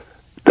able.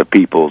 The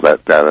people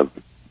that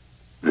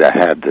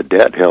had the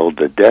debt, held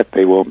the debt,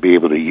 they won't be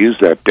able to use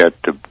that debt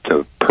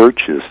to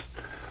purchase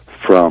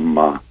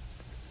from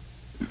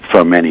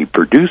any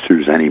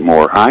producers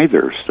anymore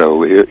either.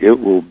 So it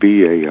will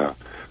be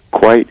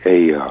quite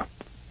a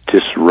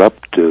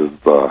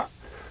disruptive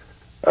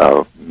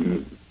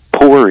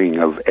pouring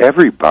of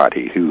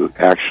everybody who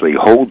actually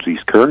holds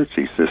these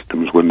currency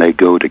systems when they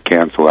go to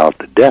cancel out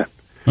the debt.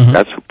 Mm-hmm.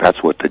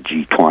 That's what the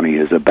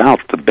G20 is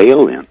about, the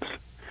bail-ins.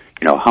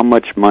 How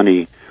much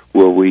money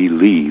will we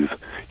leave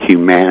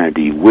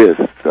humanity with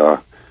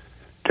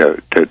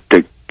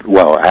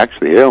well,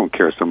 actually, they don't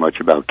care so much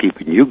about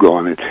keeping you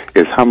going.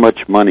 It's how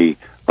much money,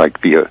 like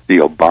the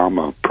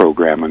Obama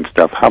program and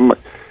stuff, how much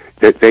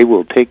that they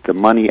will take the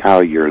money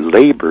out of your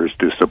labors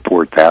to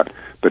support that,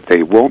 but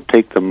they won't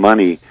take the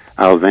money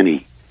out of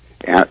any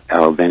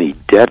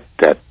debt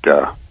that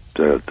the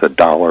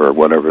dollar or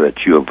whatever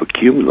that you have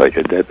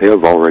accumulated. That they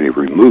have already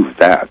removed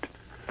that.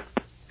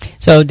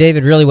 So,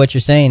 David, really what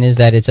you're saying is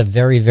that it's a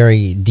very,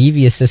 very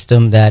devious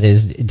system that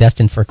is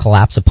destined for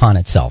collapse upon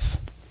itself.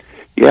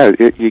 Yeah,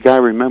 you got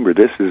to remember,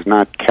 this is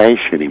not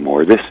cash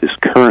anymore. This is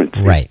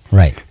currency. Right. All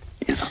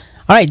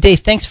right, Dave,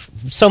 thanks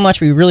so much.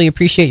 We really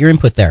appreciate your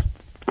input there.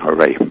 All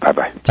right,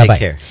 bye-bye. Take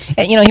care.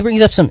 And, he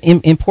brings up some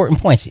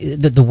important points.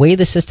 The way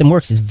the system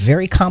works is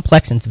very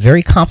complex and it's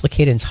very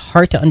complicated and it's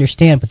hard to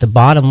understand, but the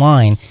bottom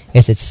line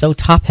is it's so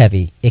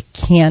top-heavy, it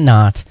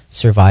cannot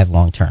survive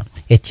long-term.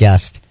 It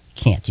just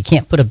can't. You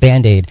can't put a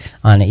Band-Aid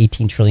on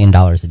 $18 trillion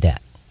of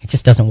debt. It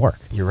just doesn't work.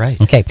 You're right.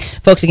 Okay.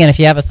 Folks, again, if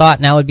you have a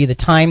thought, now would be the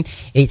time.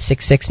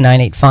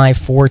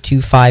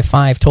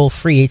 866-985-4255. Toll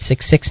free,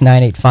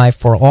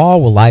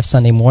 866-985-4ALL. We're live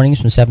Sunday mornings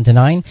from 7 to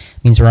 9.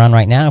 Means we're on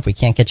right now. If we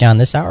can't get you on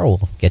this hour,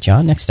 we'll get you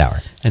on next hour.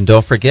 And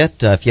don't forget,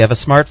 if you have a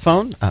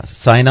smartphone,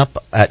 sign up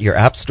at your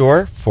app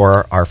store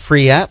for our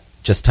free app.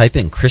 Just type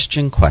in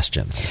Christian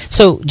Questions.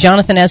 So,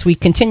 Jonathan, as we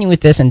continue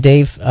with this, and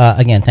Dave,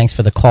 again, thanks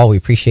for the call. We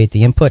appreciate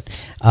the input.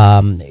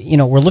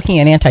 We're looking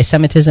at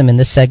anti-Semitism in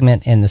this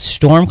segment, and the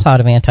storm cloud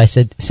of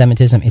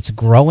anti-Semitism, it's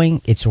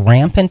growing, it's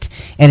rampant,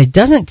 and it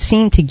doesn't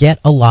seem to get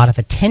a lot of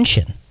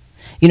attention.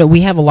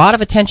 We have a lot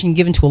of attention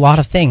given to a lot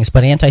of things,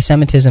 but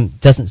anti-Semitism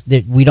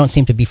we don't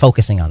seem to be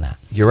focusing on that.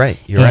 You're right.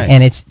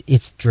 And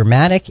it's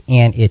dramatic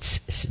and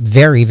it's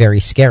very, very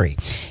scary.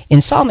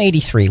 In Psalm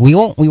 83, we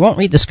won't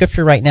read the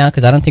scripture right now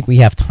because I don't think we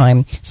have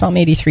time. Psalm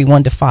 83,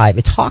 1-5,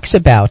 it talks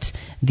about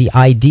the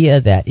idea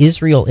that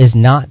Israel is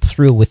not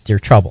through with their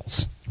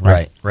troubles.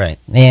 Right.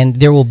 And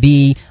there will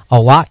be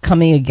a lot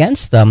coming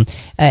against them,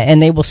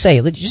 and they will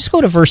say, just go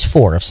to verse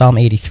 4 of Psalm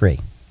 83.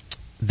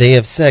 They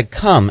have said,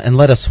 "Come and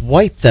let us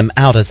wipe them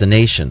out as a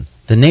nation.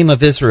 The name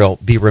of Israel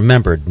be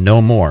remembered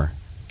no more.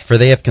 For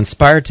they have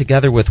conspired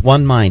together with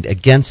one mind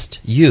against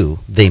you.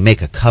 They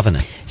make a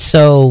covenant."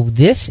 So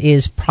this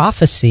is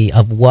prophecy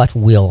of what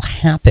will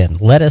happen.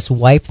 Let us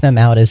wipe them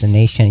out as a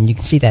nation. And you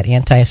can see that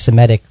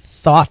anti-Semitic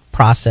thought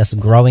process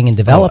growing and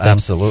developing. Oh,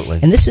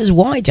 absolutely. And this is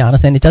why,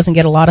 Jonathan, it doesn't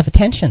get a lot of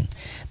attention.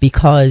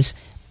 Because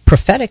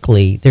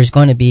prophetically, there's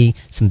going to be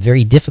some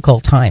very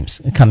difficult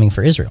times coming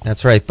for Israel.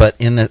 That's right, but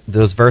in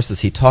those verses,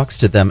 he talks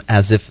to them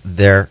as if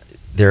they're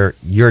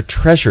your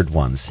treasured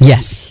ones.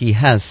 Yes. He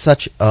has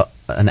such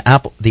an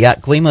apple. The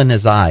gleam in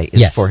his eye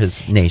is for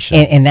his nation.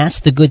 And that's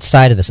the good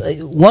side of this.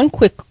 One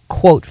quick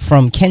quote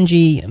from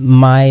Kenji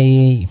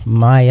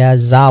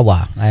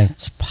Miyazawa. I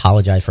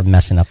apologize for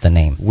messing up the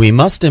name. "We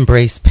must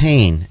embrace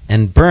pain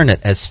and burn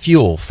it as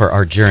fuel for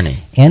our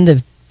journey." And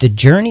the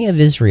journey of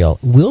Israel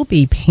will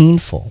be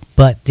painful,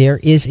 but there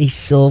is a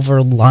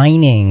silver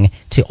lining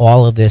to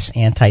all of this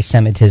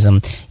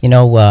anti-Semitism.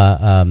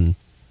 What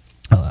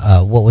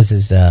was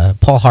his?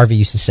 Paul Harvey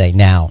used to say,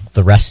 "Now,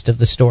 the rest of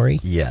the story."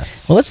 Yes.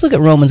 Well, let's look at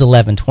Romans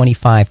 11,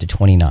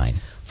 25-29.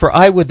 "For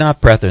I would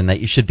not, brethren, that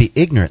you should be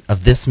ignorant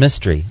of this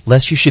mystery,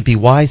 lest you should be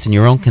wise in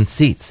your own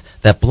conceits,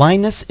 that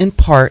blindness in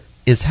part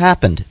is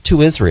happened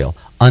to Israel,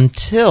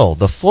 until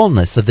the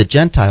fullness of the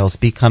Gentiles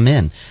be come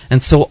in.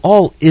 And so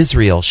all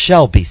Israel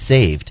shall be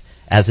saved.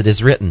 As it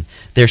is written,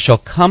 there shall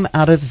come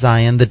out of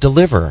Zion the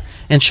deliverer,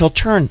 and shall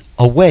turn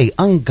away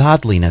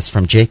ungodliness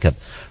from Jacob.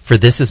 For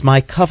this is my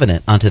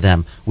covenant unto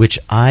them, which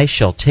I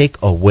shall take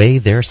away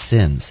their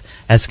sins.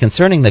 As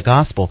concerning the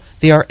gospel,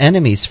 they are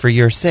enemies for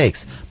your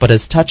sakes, but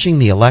as touching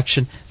the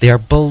election, they are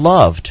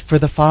beloved for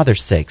the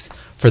Father's sakes.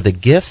 For the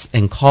gifts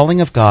and calling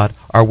of God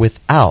are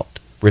without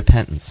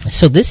repentance."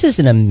 So this is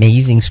an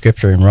amazing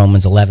scripture in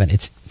Romans 11.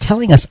 It's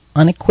telling us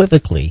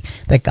unequivocally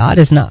that God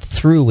is not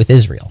through with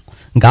Israel.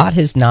 God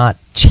has not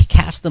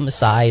cast them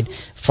aside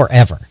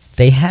forever.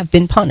 They have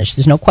been punished.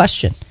 There's no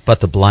question. But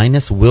the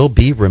blindness will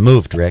be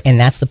removed, Rick. And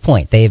that's the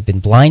point. They have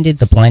been blinded.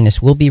 The blindness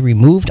will be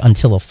removed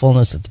until the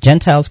fullness of the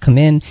Gentiles come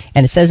in.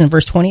 And it says in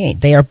verse 28,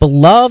 they are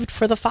beloved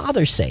for the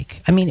Father's sake.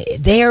 I mean,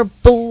 they are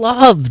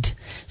beloved.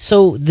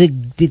 So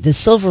the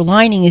silver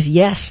lining is,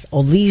 yes,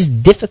 all these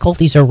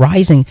difficulties are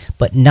rising,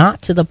 but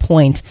not to the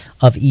point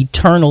of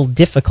eternal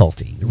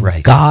difficulty.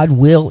 Right. God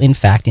will, in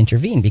fact,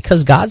 intervene.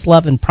 Because God's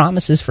love and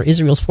promises for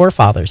Israel's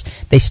forefathers,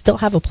 they still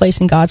have a place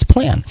in God's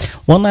plan.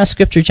 One last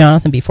scripture,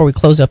 Jonathan, before we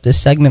close up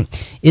this segment.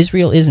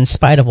 Israel is, in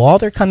spite of all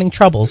their coming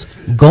troubles,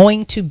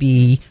 going to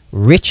be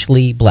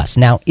richly blessed.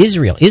 Now,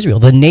 Israel,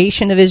 the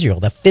nation of Israel,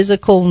 the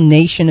physical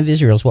nation of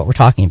Israel is what we're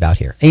talking about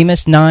here.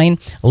 Amos 9,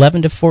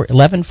 11,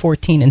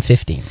 14, and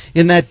 15.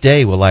 In that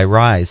day will I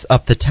rise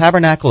up the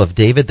tabernacle of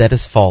David that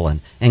is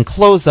fallen, and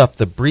close up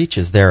the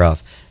breaches thereof,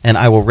 and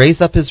I will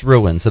raise up his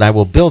ruins, and I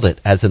will build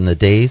it as in the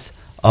days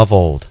of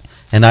old.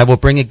 And I will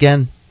bring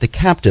again the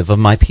captive of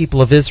my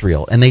people of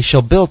Israel, and they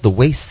shall build the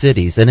waste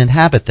cities and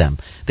inhabit them.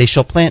 They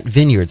shall plant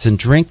vineyards and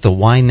drink the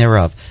wine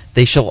thereof.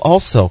 They shall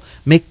also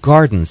make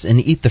gardens and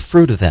eat the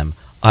fruit of them.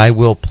 I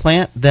will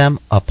plant them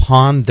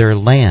upon their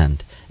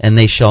land, and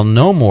they shall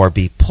no more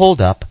be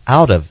pulled up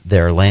out of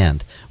their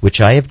land,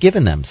 which I have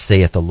given them,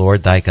 saith the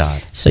Lord thy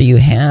God. So you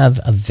have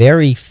a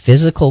very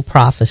physical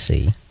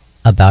prophecy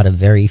about a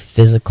very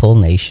physical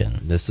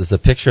nation. This is a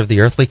picture of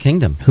the earthly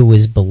kingdom. Who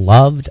is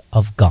beloved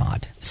of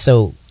God.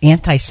 So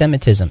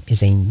anti-Semitism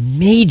is a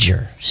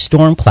major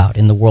storm cloud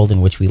in the world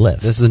in which we live.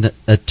 This is an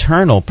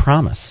eternal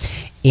promise.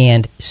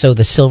 And so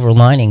the silver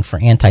lining for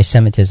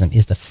anti-Semitism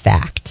is the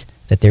fact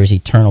that there's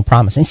eternal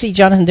promise. And see,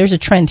 Jonathan, there's a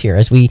trend here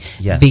as we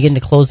begin to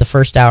close the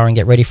first hour and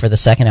get ready for the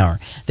second hour.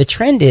 The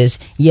trend is,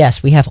 yes,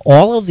 we have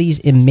all of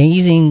these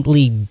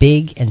amazingly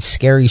big and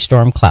scary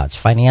storm clouds: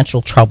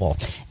 financial trouble,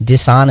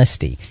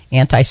 dishonesty,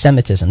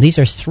 anti-Semitism. These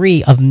are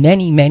three of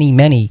many, many,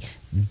 many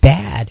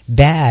bad,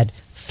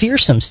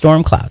 fearsome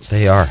storm clouds.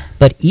 They are.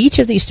 But each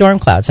of these storm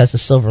clouds has a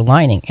silver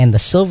lining, and the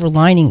silver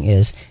lining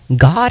is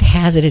God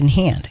has it in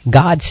hand.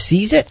 God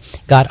sees it.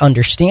 God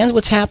understands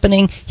what's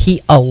happening.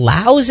 He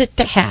allows it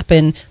to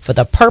happen for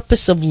the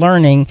purpose of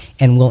learning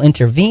and will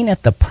intervene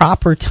at the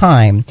proper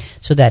time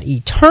so that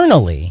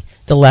eternally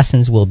the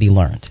lessons will be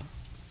learned.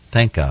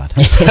 Thank God.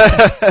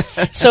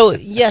 So,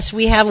 yes,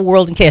 we have a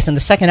world in chaos. In the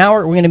second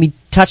hour, we're going to be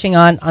touching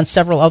on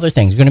several other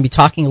things. We're going to be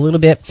talking a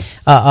little bit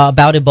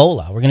about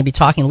Ebola. We're going to be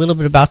talking a little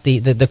bit about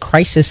the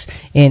crisis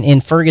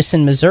in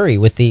Ferguson, Missouri,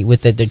 with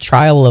the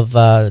trial of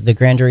the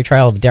grand jury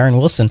trial of Darren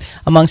Wilson,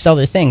 amongst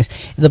other things.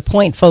 The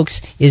point, folks,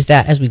 is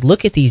that as we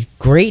look at these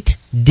great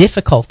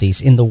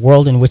difficulties in the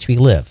world in which we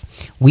live,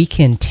 we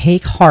can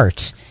take heart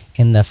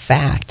in the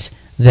fact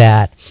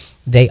that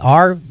they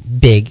are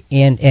big,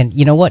 and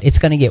you know what? It's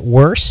going to get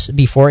worse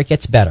before it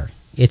gets better.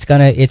 It's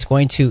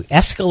going to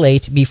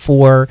escalate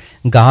before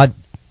God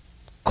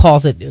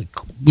calls it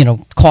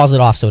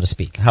off, so to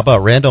speak. How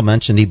about Randall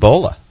mentioned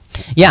Ebola?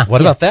 Yeah.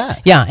 What about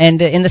that? Yeah,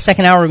 and in the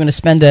second hour, we're going to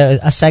spend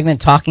a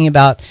segment talking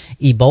about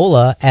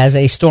Ebola as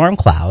a storm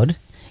cloud,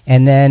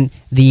 and then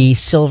the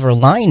silver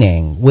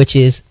lining, which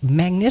is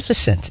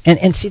magnificent.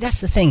 And see, that's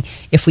the thing.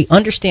 If we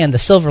understand the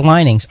silver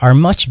linings are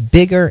much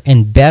bigger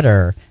and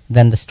better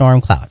than the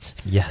storm clouds.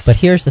 Yes. But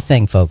here's the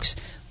thing, folks.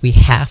 We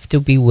have to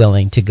be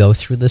willing to go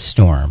through the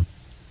storm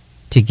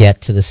to get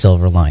to the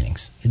silver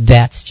linings.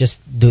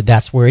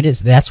 That's where it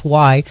is. That's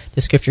why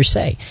the scriptures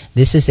say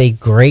this is a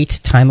great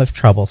time of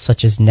trouble,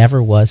 such as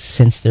never was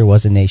since there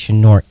was a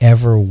nation, nor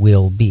ever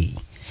will be.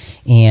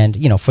 And,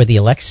 for the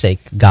elect's sake,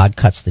 God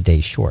cuts the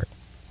days short.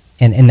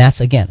 And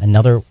that's, again,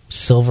 another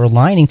silver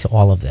lining to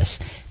all of this.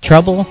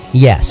 Trouble,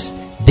 yes.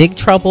 Big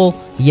trouble,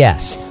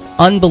 yes.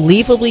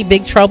 Unbelievably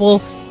big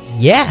trouble,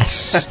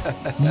 yes.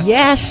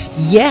 yes,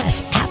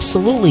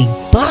 absolutely.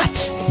 But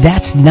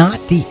that's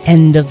not the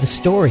end of the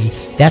story.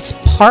 That's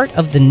part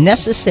of the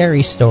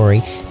necessary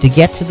story to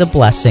get to the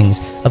blessings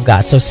of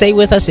God. So stay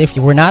with us. If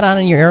you were not on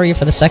in your area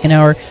for the second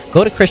hour,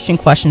 go to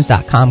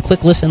ChristianQuestions.com,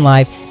 click Listen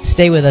Live,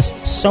 stay with us.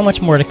 So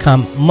much more to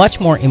come, much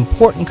more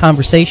important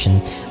conversation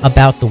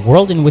about the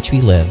world in which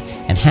we live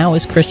and how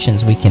as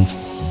Christians we can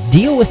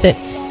deal with it,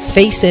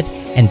 face it,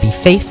 and be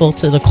faithful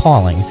to the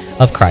calling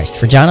of Christ.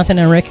 For Jonathan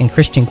and Rick and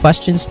Christian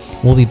Questions,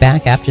 we'll be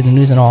back after the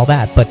news and all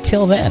that. But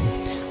till then,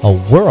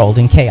 a world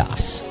in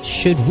chaos.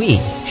 Should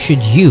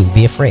you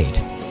be afraid?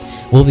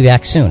 We'll be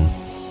back soon.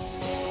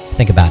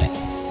 Think about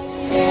it.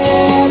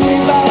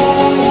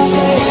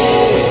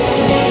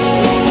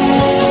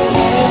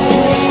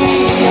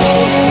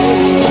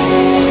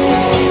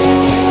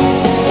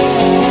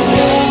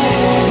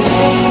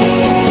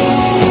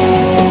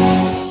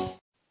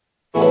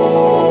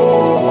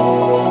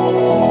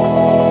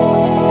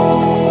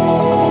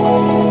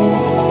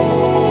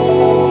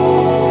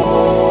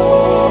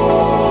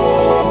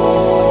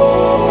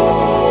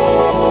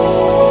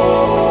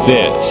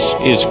 This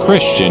is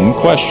Christian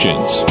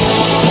Questions.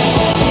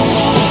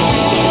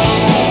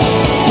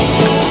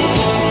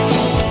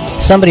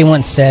 Somebody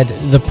once said,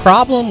 the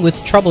problem with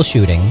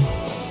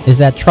troubleshooting is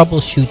that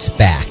trouble shoots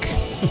back.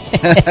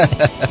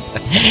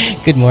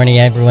 Good morning,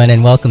 everyone,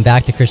 and welcome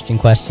back to Christian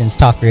Questions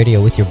Talk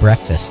Radio with your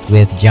breakfast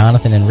with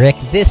Jonathan and Rick.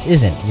 This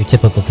isn't your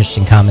typical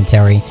Christian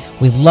commentary.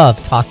 We love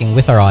talking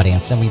with our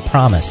audience, and we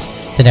promise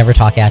to never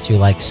talk at you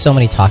like so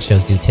many talk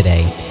shows do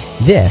today.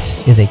 This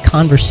is a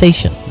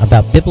conversation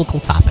about biblical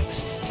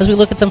topics as we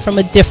look at them from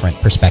a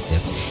different perspective.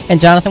 And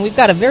Jonathan, we've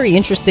got a very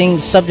interesting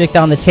subject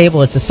on the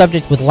table. It's a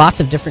subject with lots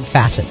of different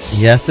facets.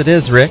 Yes, it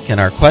is, Rick, and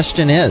our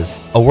question is,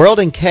 a world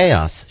in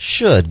chaos,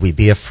 should we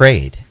be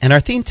afraid? And our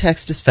theme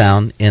text is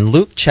found in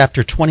Luke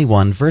chapter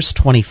 21, verse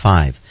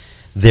 25.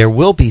 There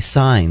will be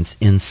signs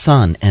in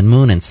sun and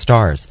moon and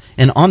stars,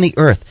 and on the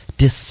earth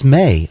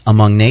dismay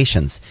among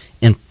nations,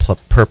 in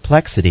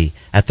perplexity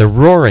at the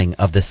roaring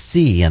of the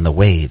sea and the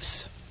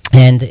waves.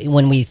 And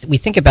when we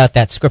think about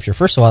that scripture,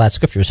 first of all, that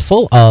scripture is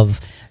full of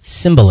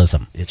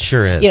symbolism. It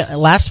sure is. Yeah,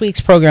 last week's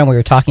program we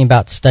were talking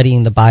about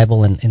studying the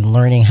Bible and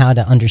learning how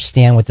to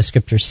understand what the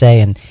scriptures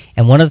say, and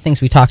one of the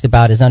things we talked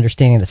about is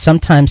understanding that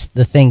sometimes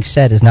the thing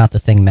said is not the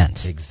thing meant.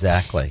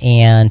 Exactly.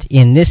 And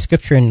in this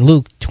scripture in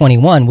Luke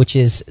 21, which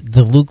is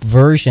the Luke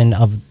version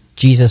of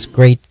Jesus'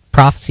 great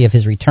prophecy of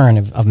his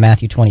return of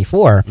Matthew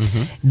 24,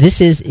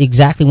 this is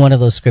exactly one of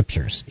those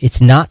scriptures.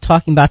 It's not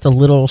talking about the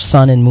little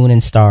sun and moon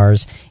and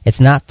stars. It's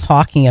not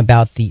talking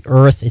about the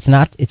earth. It's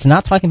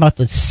not talking about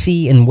the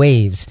sea and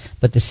waves,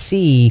 but the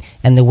sea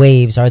and the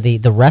waves are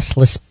the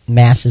restless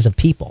masses of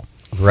people.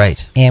 Right.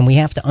 And we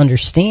have to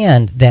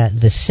understand that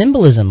the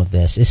symbolism of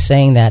this is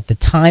saying that the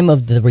time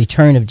of the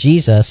return of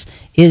Jesus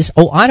is,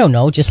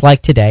 just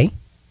like today.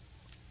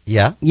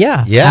 Yeah,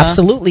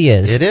 absolutely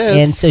is. It is.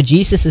 And so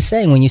Jesus is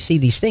saying, when you see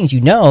these things,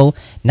 not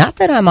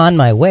that I'm on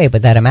my way,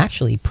 but that I'm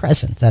actually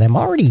present, that I'm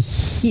already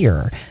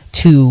here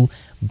to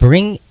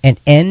bring an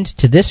end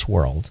to this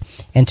world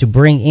and to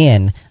bring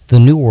in the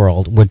new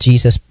world, what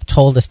Jesus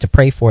told us to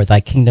pray for, thy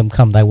kingdom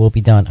come, thy will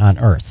be done on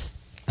earth.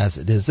 As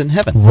it is in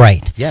heaven.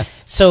 Right.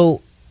 Yes.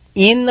 So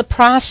in the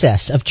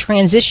process of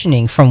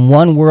transitioning from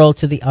one world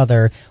to the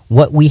other,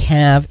 what we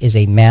have is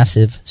a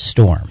massive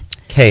storm.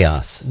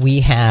 Chaos. We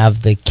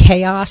have the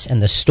chaos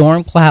and the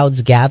storm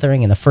clouds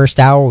gathering. In the first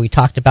hour, we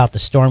talked about the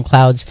storm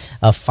clouds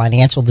of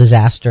financial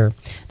disaster,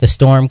 the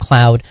storm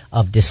cloud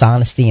of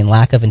dishonesty and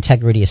lack of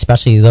integrity,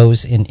 especially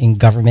those in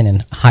government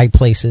and high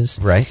places.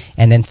 Right.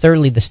 And then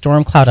thirdly, the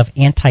storm cloud of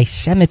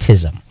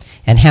anti-Semitism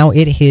and how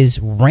it is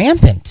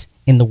rampant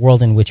in the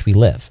world in which we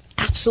live.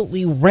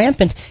 Absolutely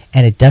rampant,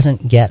 and it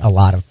doesn't get a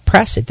lot of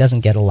press. It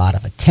doesn't get a lot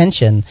of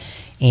attention.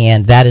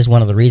 And that is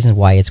one of the reasons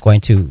why it's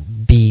going to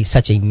be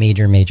such a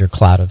major, major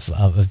cloud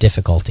of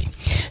difficulty.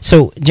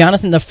 So,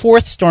 Jonathan, the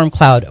fourth storm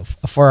cloud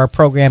for our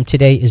program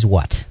today is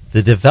what?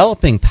 The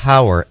developing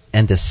power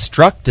and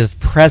destructive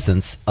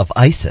presence of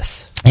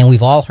ISIS. And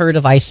we've all heard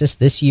of ISIS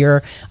this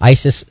year.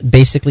 ISIS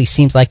basically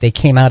seems like they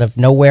came out of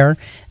nowhere.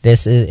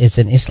 It's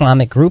an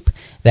Islamic group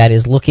that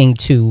is looking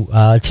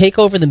to take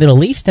over the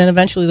Middle East and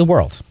eventually the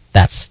world.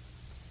 That's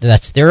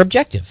their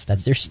objective.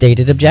 That's their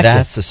stated objective.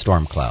 That's a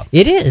storm cloud.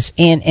 It is.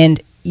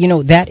 And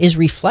that is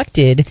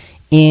reflected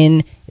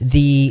in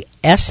the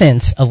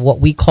essence of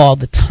what we call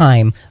the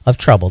time of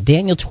trouble.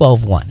 Daniel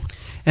 12:1.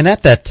 And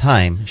at that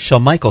time shall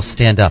Michael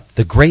stand up,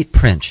 the great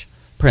prince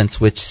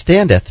which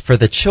standeth for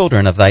the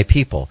children of thy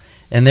people.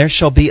 And there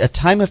shall be a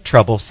time of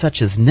trouble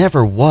such as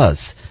never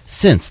was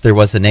since there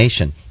was a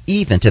nation,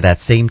 even to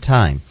that same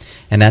time.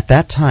 And at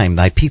that time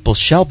thy people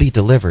shall be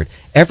delivered,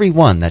 every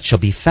one that shall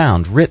be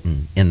found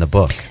written in the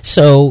book.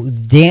 So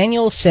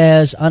Daniel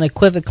says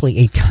unequivocally,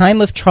 a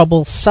time of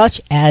trouble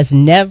such as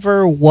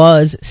never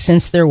was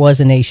since there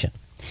was a nation.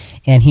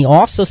 And he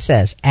also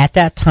says, at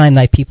that time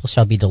thy people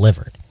shall be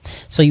delivered.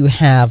 So you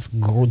have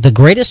the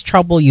greatest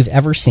trouble you've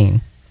ever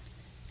seen,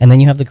 and then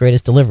you have the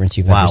greatest deliverance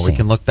you've ever seen. Wow, we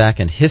can look back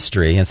in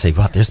history and say,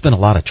 wow, there's been a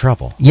lot of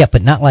trouble. Yeah,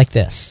 but not like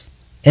this.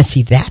 And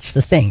see, that's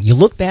the thing. You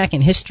look back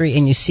in history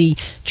and you see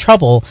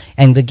trouble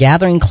and the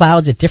gathering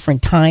clouds at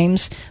different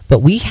times,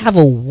 but we have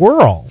a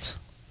world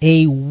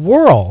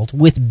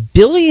with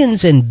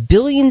billions and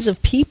billions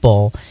of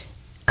people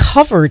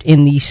covered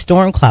in these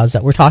storm clouds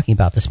that we're talking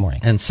about this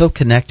morning. And so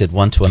connected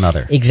one to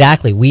another.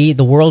 Exactly.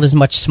 The world is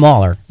much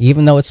smaller,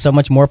 even though it's so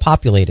much more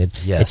populated.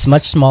 Yes. It's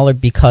much smaller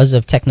because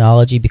of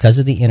technology, because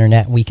of the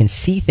internet. We can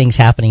see things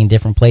happening in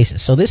different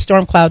places. So this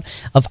storm cloud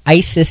of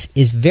ISIS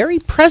is very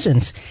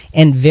present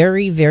and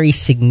very, very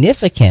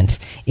significant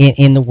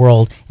in the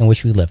world in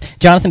which we live.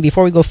 Jonathan,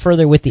 before we go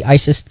further with the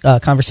ISIS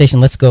conversation,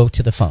 let's go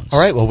to the phones. All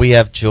right. Well, we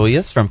have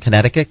Julius from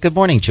Connecticut. Good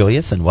morning,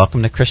 Julius, and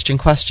welcome to Christian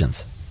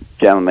Questions.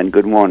 Gentlemen,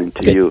 good morning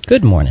to you.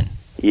 Good morning.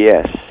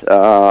 Yes.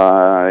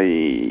 I'm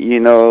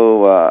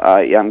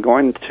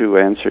going to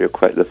answer the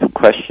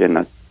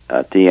question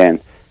at the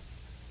end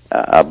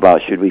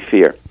about should we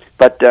fear.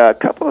 But a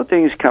couple of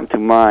things come to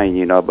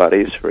mind, about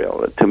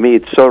Israel. To me,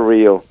 it's so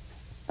real,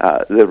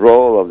 the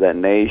role of that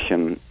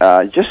nation.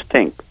 Just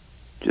think.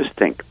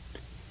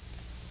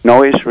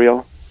 No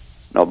Israel,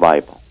 no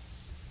Bible.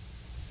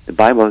 The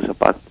Bible is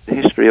about the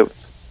history of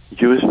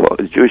Jewish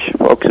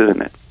folks,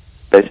 isn't it?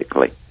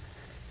 Basically.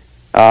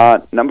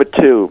 Number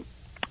two,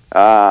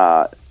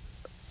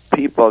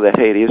 people that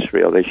hate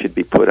Israel, they should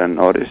be put on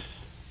notice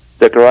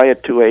Zechariah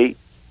 2:8,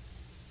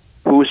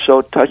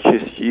 whoso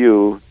touches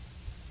you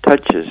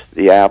touches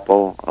the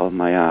apple of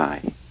my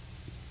eye.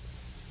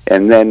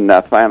 And then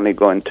finally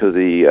going to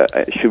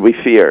the, should we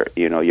fear,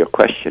 your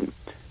question.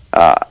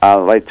 I'd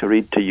like to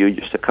read to you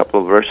just a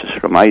couple of verses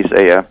from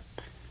Isaiah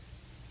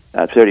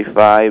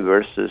 35,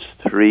 verses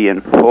 3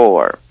 and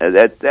 4.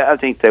 I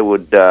think that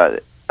would,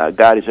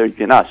 God is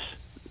urging us,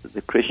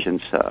 the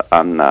Christians,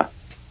 on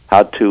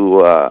how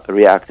to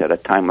react at a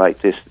time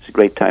like this. It's a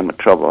great time of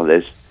trouble.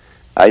 There's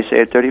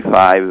Isaiah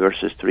 35,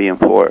 verses 3 and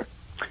 4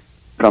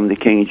 from the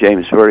King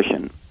James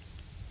Version.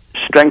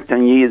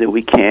 Strengthen ye the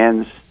weak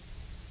hands,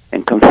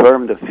 and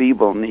confirm the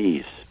feeble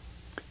knees.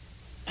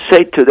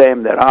 Say to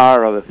them that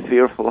are of a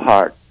fearful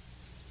heart,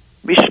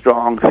 be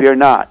strong, fear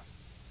not.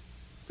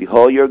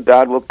 Behold, your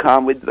God will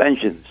come with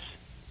vengeance,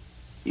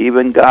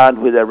 even God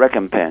with a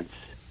recompense.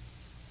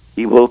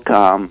 He will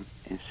come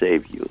and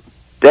save you.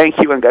 Thank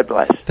you, and God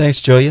bless.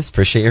 Thanks, Julius.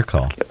 Appreciate your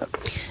call.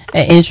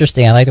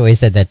 Interesting. I like the way he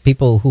said that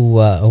people who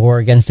are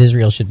against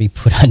Israel should be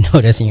put on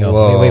notice. And you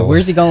go, wait,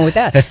 where's he going with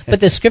that? But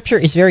the scripture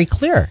is very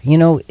clear.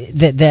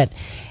 That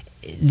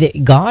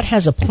God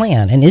has a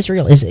plan, and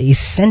Israel is a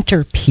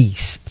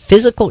centerpiece.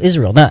 Physical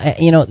Israel. Now,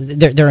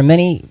 there are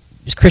many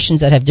Christians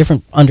that have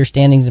different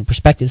understandings and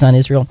perspectives on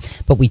Israel,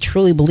 but we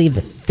truly believe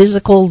that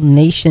physical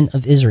nation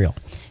of Israel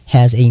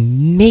has a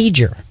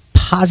major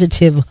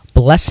positive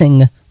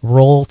blessing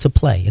role to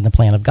play in the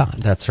plan of God.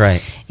 That's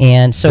right.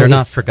 And so they're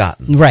not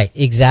forgotten. Right,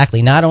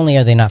 exactly. Not only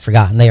are they not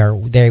forgotten, they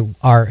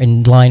are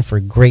in line for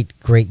great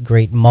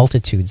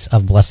multitudes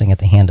of blessing at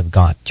the hand of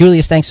God.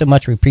 Julius, thanks so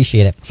much. We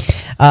appreciate it.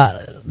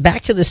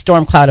 Back to the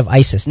storm cloud of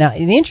ISIS. Now,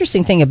 the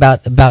interesting thing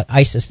about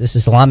ISIS, this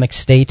Islamic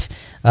State,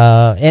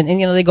 and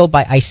they go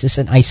by ISIS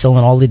and ISIL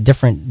and all the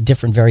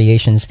different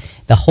variations.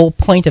 The whole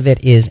point of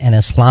it is an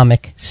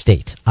Islamic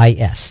State,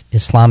 IS,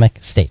 Islamic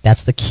State.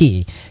 That's the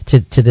key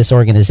to this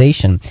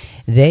organization.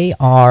 They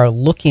are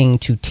looking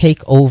to take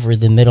over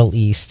the Middle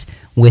East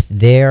with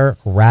their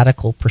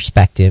radical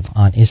perspective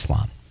on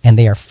Islam. And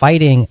they are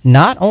fighting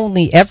not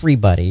only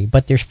everybody,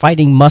 but they're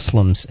fighting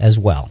Muslims as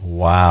well.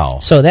 Wow.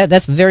 So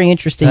that's a very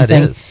interesting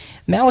thing. Is.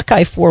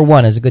 Malachi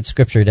 4:1 is a good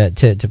scripture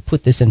to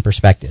put this in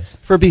perspective.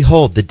 For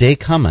behold, the day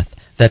cometh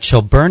that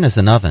shall burn as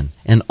an oven,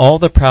 and all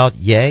the proud,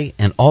 yea,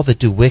 and all that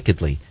do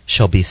wickedly,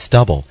 shall be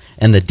stubble.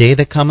 And the day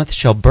that cometh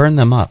shall burn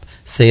them up,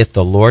 saith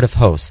the Lord of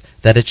hosts,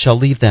 that it shall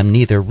leave them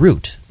neither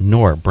root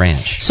nor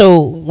branch. So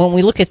when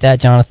we look at that,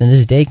 Jonathan,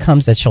 this day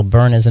comes that shall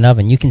burn as an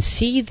oven. You can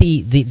see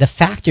the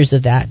factors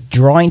of that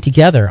drawing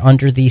together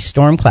under these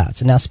storm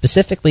clouds. And now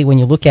specifically when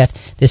you look at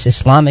this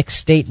Islamic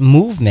State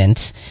movement,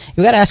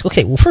 you've got to ask,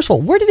 okay, well, first of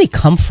all, where did they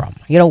come from?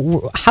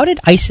 How did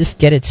ISIS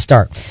get its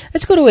start?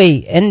 Let's go to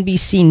a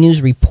NBC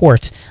News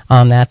report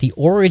on that, the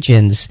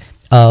origins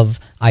of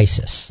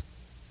ISIS.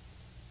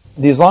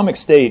 The Islamic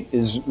State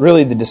is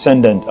really the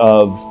descendant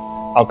of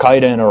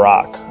Al-Qaeda in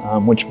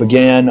Iraq, which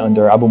began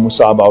under Abu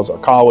Musab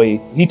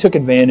al-Zarqawi. He took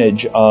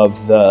advantage of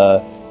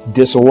the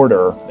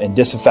disorder and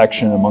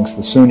disaffection amongst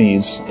the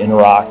Sunnis in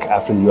Iraq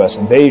after the U.S.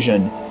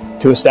 invasion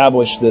to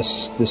establish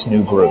this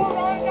new group.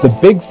 The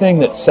big thing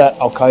that set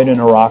Al-Qaeda in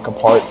Iraq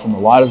apart from a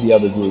lot of the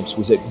other groups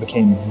was it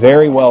became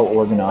very well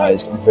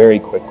organized very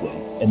quickly.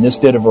 And this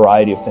did a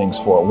variety of things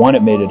for it. One,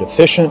 it made it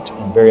efficient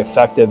and very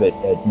effective at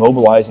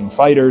mobilizing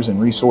fighters and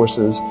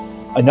resources.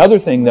 Another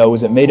thing, though,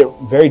 is it made it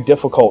very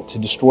difficult to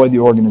destroy the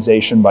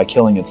organization by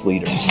killing its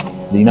leaders.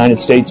 The United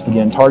States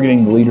began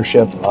targeting the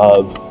leadership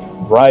of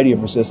a variety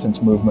of resistance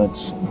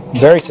movements,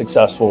 very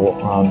successful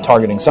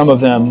targeting some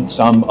of them.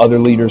 Some other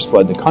leaders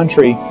fled the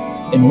country.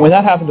 And when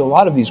that happened to a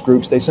lot of these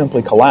groups, they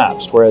simply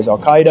collapsed, whereas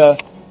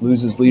Al-Qaeda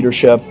loses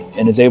leadership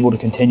and is able to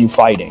continue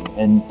fighting.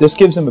 And this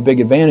gives them a big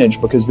advantage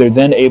because they're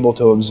then able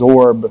to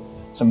absorb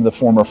some of the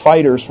former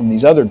fighters from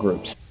these other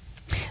groups.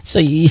 So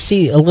you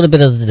see a little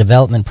bit of the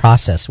development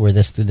process where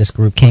this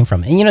group came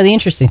from. And the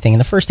interesting thing, in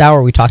the first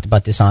hour we talked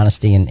about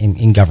dishonesty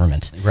in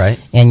government. Right.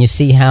 And you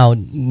see how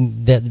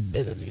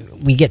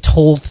we get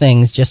told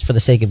things just for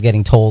the sake of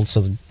getting told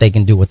so that they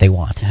can do what they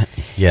want.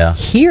 Yeah.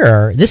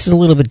 Here, this is a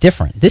little bit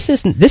different. This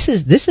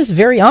is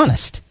very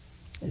honest.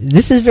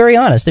 This is very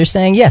honest. They're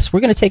saying, yes, we're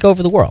going to take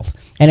over the world.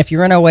 And if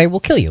you're in our way, we'll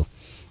kill you.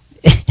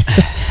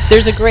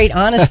 There's a great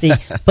honesty,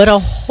 but a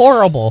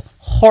horrible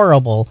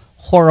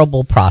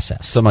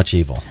process. So much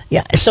evil.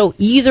 Yeah. So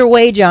either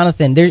way,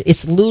 Jonathan,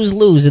 it's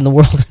lose-lose in the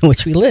world in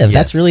which we live. Yes.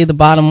 That's really the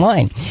bottom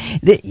line.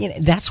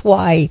 That's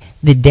why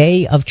the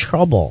day of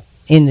trouble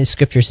in the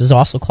scriptures is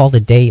also called a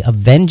day of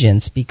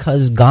vengeance,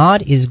 because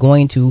God is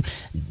going to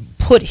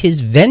put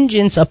his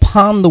vengeance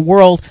upon the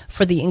world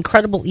for the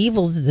incredible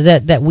evil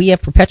that we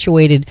have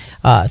perpetuated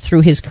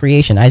through his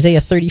creation.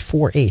 Isaiah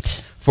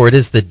 34:8. For it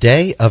is the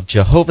day of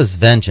Jehovah's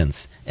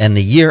vengeance, and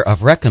the year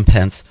of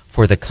recompense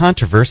for the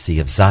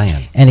controversy of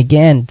Zion. And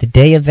again, the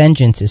day of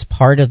vengeance is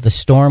part of the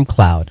storm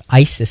cloud.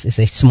 ISIS is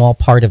a small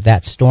part of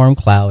that storm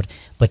cloud,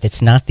 but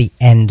it's not the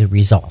end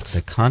result.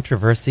 The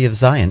controversy of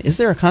Zion. Is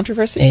there a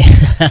controversy?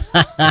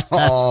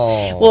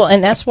 Well,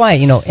 and that's why,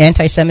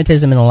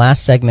 anti-Semitism in the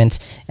last segment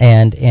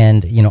and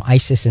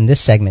ISIS in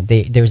this segment,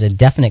 there's a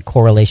definite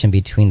correlation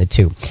between the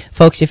two.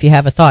 Folks, if you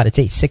have a thought, it's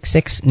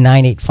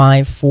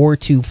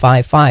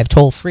 866-985-4255,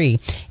 toll free,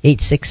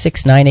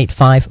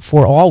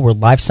 866-985-4ALL. We're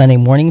live Sunday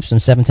mornings from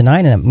 7 to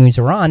 9, and that means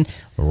we're on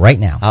right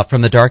now. Out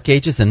from the dark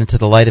ages and into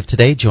the light of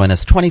today, join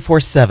us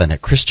 24/7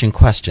 at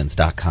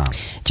ChristianQuestions.com.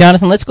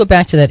 Jonathan, let's go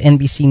back to that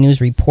NBC News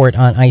report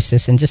on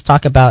ISIS and just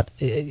talk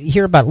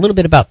hear a little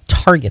bit about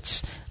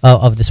targets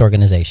of this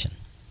organization.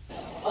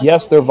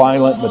 Yes, they're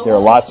violent, but there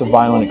are lots of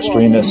violent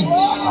extremists.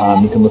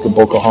 You can look at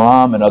Boko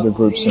Haram and other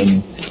groups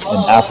in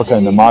Africa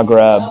and the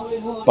Maghreb.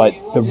 But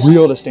the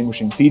real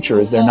distinguishing feature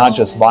is they're not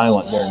just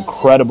violent, they're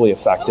incredibly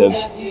effective.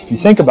 If you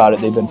think about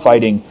it, they've been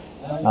fighting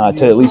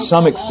to at least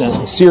some extent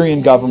the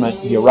Syrian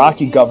government, the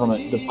Iraqi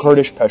government, the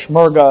Kurdish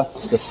Peshmerga,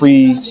 the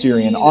Free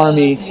Syrian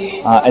Army,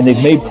 and they've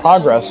made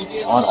progress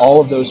on all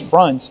of those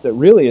fronts that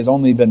really has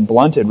only been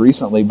blunted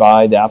recently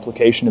by the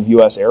application of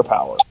U.S. air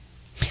power.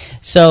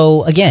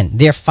 So again,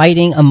 they're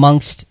fighting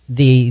amongst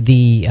the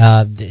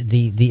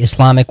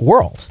Islamic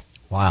world.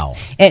 Wow.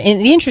 And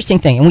the interesting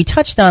thing, and we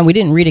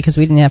didn't read it because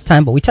we didn't have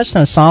time, but we touched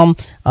on Psalm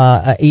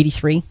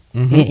 83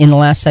 in the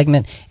last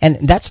segment,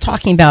 and that's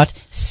talking about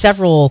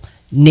several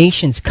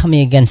nations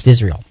coming against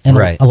Israel. And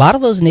a lot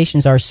of those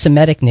nations are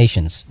Semitic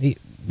nations,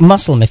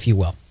 Muslim, if you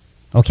will.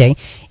 Okay?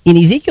 In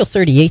Ezekiel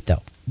 38,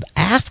 though,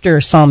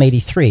 after Psalm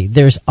 83,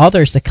 there's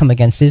others that come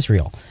against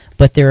Israel,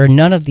 but there are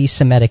none of these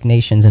Semitic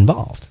nations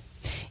involved.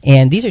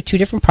 And these are two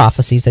different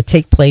prophecies that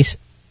take place,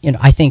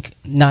 I think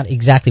not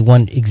exactly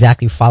one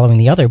exactly following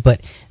the other,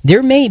 but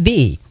there may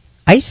be,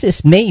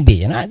 ISIS may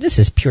be, and this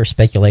is pure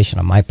speculation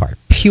on my part,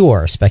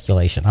 pure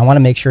speculation. I want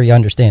to make sure you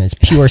understand it's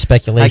pure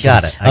speculation.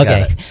 I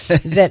got it.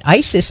 That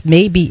ISIS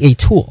may be a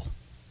tool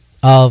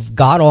of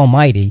God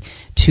Almighty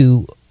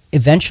to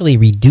eventually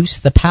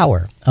reduce the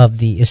power of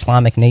the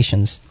Islamic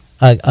nations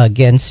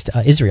against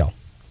Israel.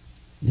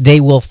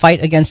 They will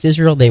fight against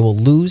Israel, they will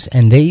lose,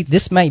 and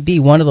this might be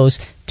one of those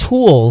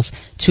tools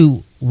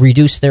to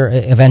reduce their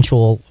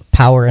eventual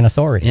power and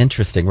authority.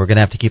 Interesting. We're going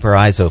to have to keep our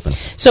eyes open.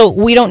 So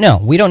we don't know.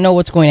 We don't know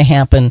what's going to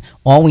happen.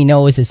 All we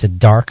know is it's a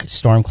dark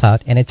storm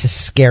cloud, and it's a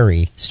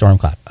scary storm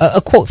cloud.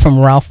 A quote from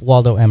Ralph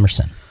Waldo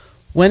Emerson.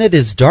 When it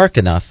is dark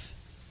enough,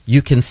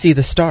 you can see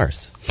the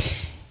stars.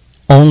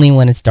 Only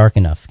when it's dark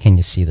enough can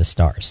you see the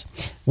stars.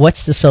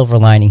 What's the silver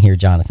lining here,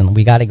 Jonathan?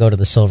 We got to go to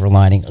the silver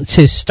lining.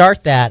 To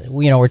start that,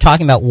 we're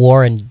talking about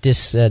war and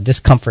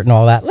discomfort and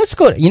all that. Let's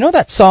go to,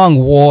 that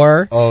song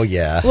War? Oh,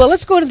 yeah. Well,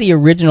 let's go to the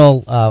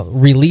original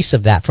release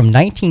of that from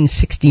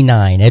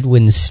 1969,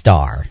 Edwin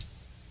Starr.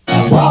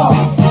 Absolutely.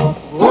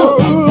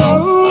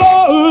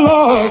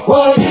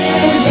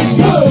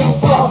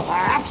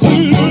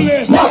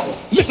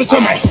 Listen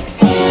to me.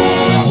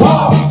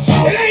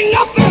 It ain't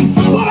nothing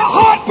but a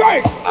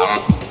heartbreak.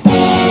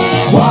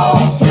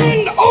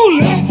 Friend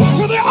only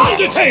to the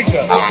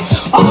Undertaker.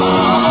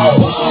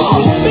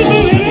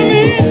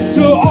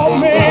 To all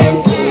men.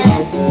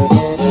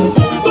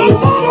 The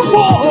thought of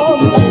war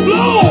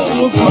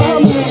blows my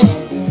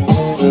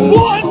mind.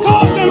 War is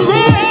causing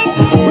rest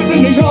within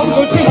the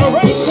younger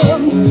generation.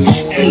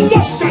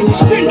 Induction,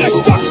 then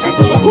destruction.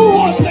 Who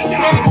wants to die?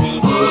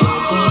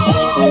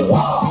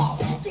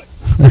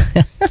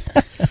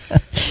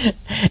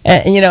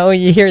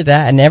 You hear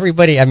that, and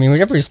everybody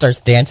starts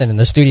dancing in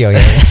the studio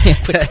here.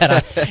 Put that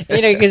on,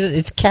 because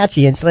it's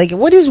catchy. It's like,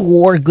 what is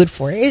war good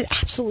for? It's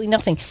absolutely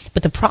nothing.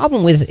 But the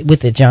problem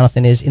with it,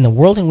 Jonathan, is in the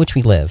world in which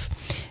we live,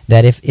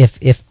 that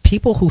if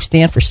people who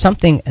stand for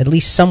something at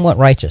least somewhat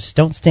righteous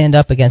don't stand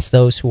up against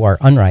those who are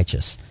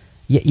unrighteous,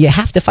 you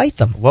have to fight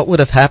them. What would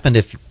have happened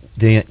if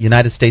the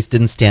United States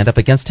didn't stand up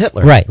against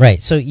Hitler?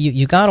 Right. So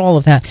you got all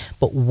of that.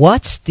 But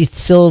what's the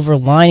silver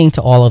lining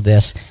to all of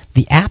this?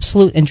 The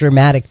absolute and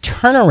dramatic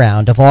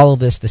turnaround of all of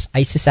this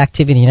ISIS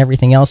activity and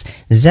everything else,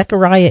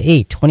 Zechariah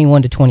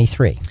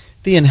 8:21-23.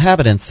 The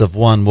inhabitants of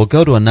one will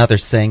go to another,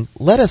 saying,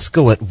 Let us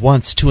go at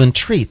once to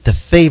entreat the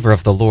favor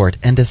of the Lord,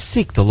 and to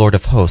seek the Lord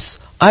of hosts.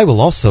 I will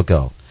also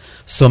go.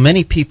 So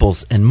many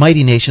peoples and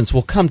mighty nations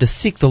will come to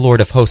seek the Lord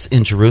of hosts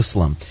in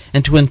Jerusalem,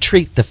 and to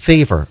entreat the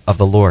favor of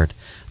the Lord.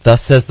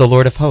 Thus says the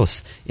Lord of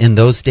hosts, in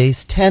those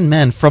days 10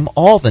 men from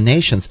all the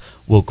nations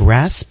will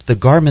grasp the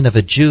garment of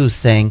a Jew,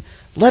 saying,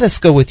 Let us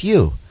go with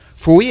you,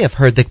 for we have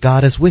heard that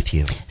God is with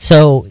you.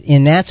 So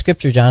in that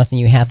scripture, Jonathan,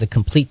 you have the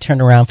complete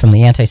turnaround from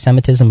the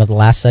anti-Semitism of the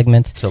last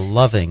segment to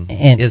loving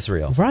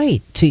Israel.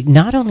 Right, to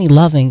not only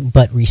loving,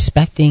 but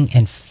respecting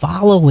and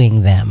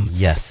following them.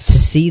 Yes. To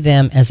see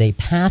them as a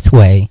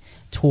pathway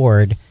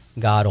toward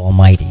God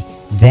Almighty.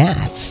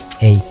 That's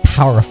a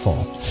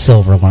powerful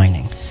silver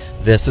lining.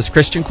 This is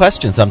Christian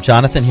Questions. I'm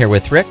Jonathan here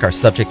with Rick. Our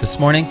subject this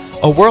morning,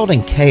 a world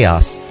in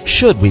chaos.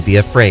 Should we be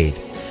afraid?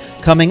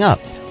 Coming up,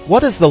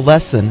 what is the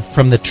lesson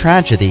from the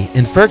tragedy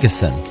in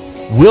Ferguson?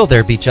 Will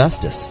there be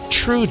justice,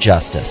 true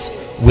justice,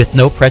 with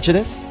no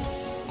prejudice?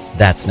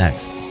 That's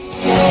next.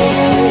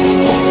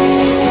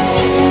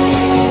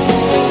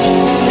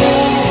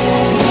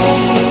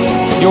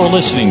 You're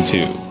listening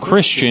to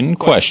Christian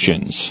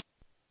Questions.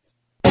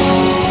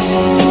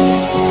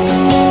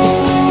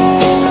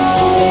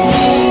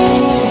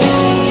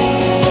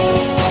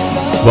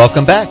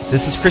 Welcome back.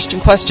 This is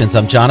Christian Questions.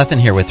 I'm Jonathan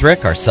here with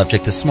Rick. Our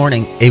subject this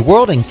morning, a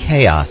world in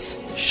chaos.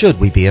 Should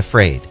we be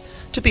afraid?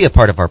 To be a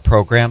part of our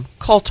program,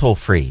 call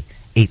toll-free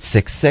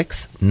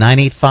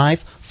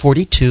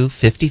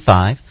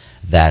 866-985-4255.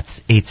 That's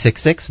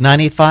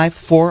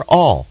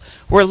 866-985-4ALL.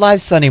 We're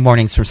live Sunday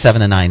mornings from 7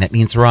 to 9. That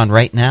means we're on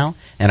right now.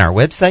 And our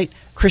website,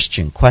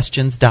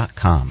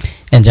 ChristianQuestions.com.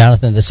 And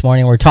Jonathan, this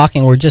morning we're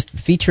just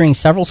featuring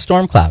several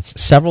storm clouds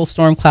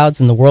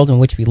in the world in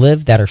which we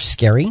live that are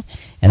scary.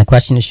 And the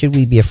question is, should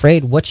we be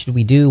afraid? What should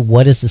we do?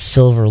 What is the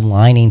silver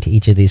lining to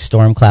each of these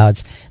storm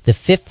clouds? The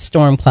fifth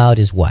storm cloud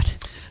is what?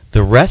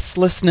 The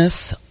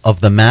restlessness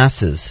of the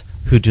masses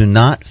who do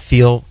not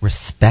feel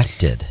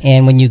respected.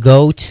 And when you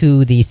go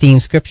to the theme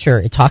scripture,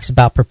 it talks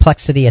about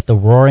perplexity at the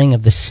roaring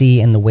of the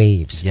sea and the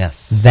waves.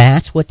 Yes.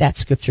 That's what that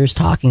scripture is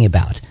talking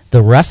about.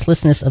 The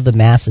restlessness of the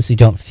masses who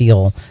don't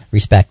feel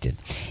respected.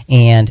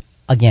 And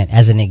again,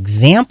 as an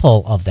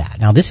example of that,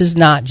 now this is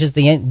not just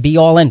the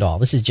be-all, end-all.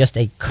 This is just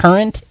a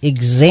current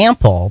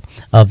example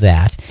of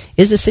that,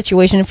 is the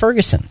situation in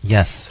Ferguson.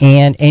 Yes.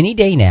 And any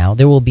day now,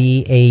 there will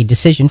be a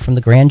decision from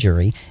the grand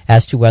jury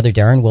as to whether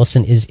Darren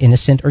Wilson is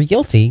innocent or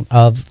guilty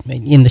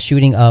in the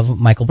shooting of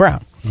Michael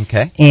Brown.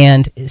 Okay.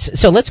 And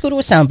so let's go to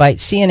a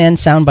soundbite,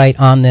 CNN soundbite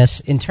on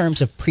this in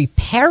terms of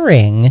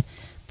preparing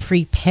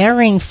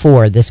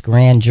for this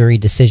grand jury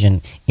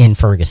decision in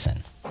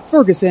Ferguson.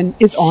 Ferguson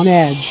is on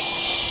edge.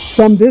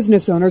 Some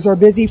business owners are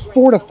busy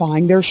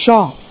fortifying their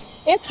shops.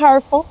 It's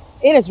hurtful.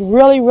 It is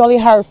really, really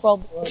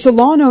hurtful.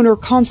 Salon owner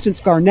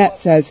Constance Garnett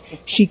says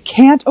she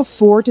can't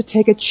afford to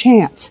take a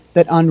chance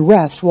that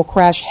unrest will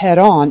crash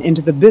head-on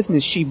into the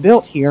business she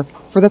built here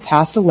for the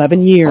past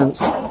 11 years.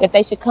 If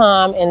they should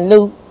come and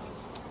loot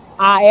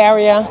our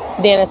area,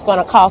 then it's going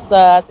to cost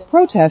us.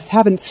 Protests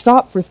haven't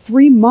stopped for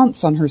 3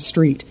 months on her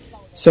street.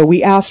 So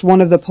we asked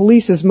one of the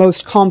police's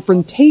most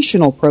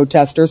confrontational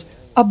protesters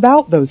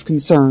about those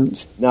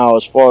concerns. Now,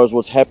 as far as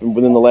what's happened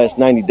within the last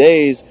 90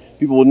 days,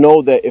 people will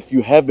know that if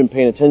you have been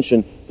paying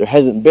attention, there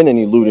hasn't been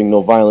any looting,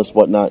 no violence,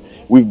 whatnot.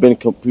 We've been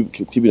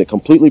keeping it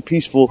completely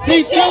peaceful.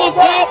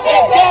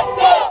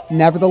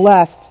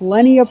 Nevertheless,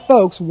 plenty of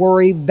folks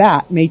worry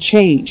that may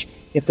change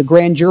if the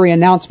grand jury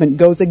announcement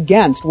goes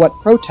against what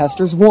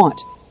protesters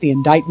want, the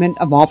indictment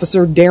of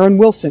Officer Darren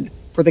Wilson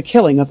for the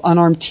killing of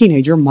unarmed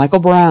teenager Michael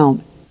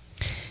Brown.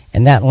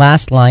 And that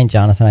last line,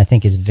 Jonathan, I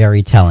think is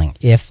very telling.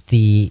 If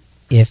the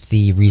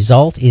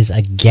result is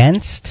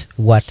against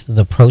what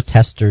the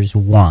protesters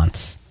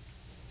want.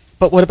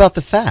 But what about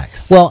the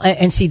facts? Well,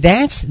 and see,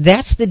 that's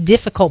the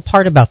difficult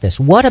part about this.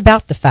 What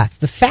about the facts?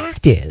 The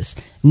fact is,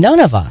 none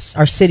of us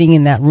are sitting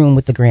in that room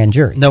with the grand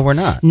jury. No, we're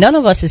not. None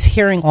of us is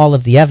hearing all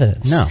of the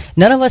evidence. No.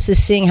 None of us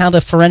is seeing how the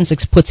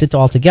forensics puts it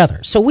all together.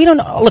 So we don't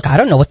know. Look, I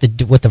don't know what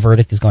the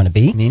verdict is going to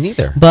be. Me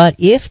neither. But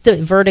if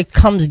the verdict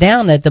comes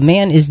down that the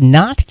man is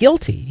not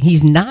guilty,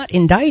 he's not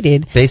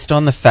indicted. Based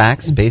on the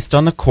facts, based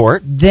on the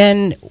court.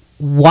 Then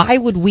why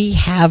would we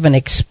have an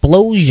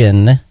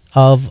explosion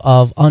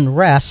of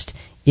unrest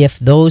if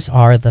those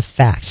are the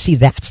facts? See,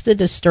 that's the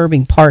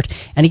disturbing part.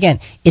 And again,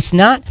 it's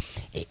not...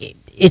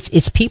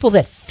 It's people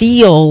that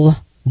feel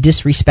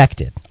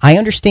disrespected. I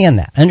understand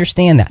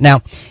that.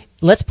 Now,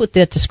 let's put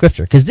that to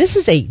Scripture, because this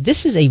is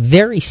a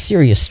very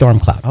serious storm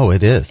cloud. Oh,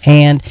 it is.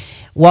 And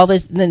while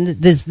the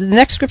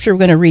next Scripture we're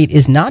going to read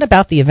is not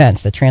about the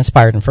events that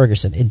transpired in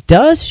Ferguson, it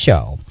does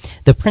show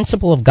the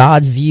principle of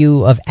God's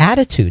view of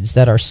attitudes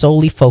that are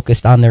solely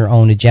focused on their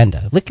own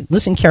agenda.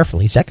 Listen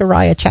carefully.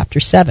 Zechariah chapter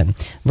 7,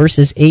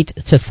 verses 8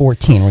 to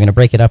 14. We're going to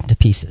break it up into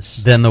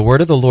pieces. Then the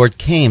word of the Lord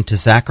came to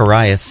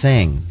Zechariah,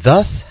 saying,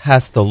 Thus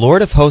hath the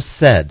Lord of hosts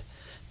said,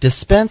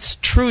 Dispense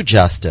true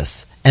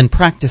justice, and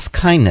practice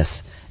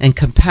kindness, and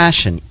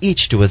compassion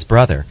each to his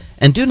brother,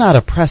 and do not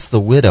oppress the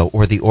widow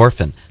or the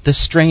orphan, the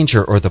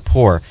stranger or the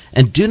poor,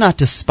 and do not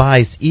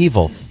despise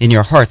evil in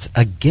your hearts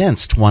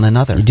against one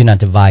another. You do not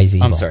devise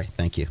evil. I'm sorry,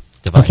 thank you.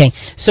 Devise. Okay,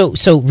 so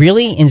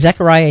really in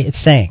Zechariah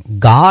it's saying,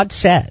 God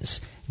says,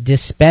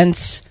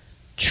 dispense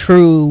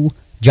true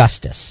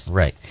justice.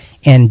 Right.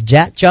 And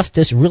that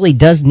justice really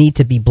does need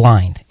to be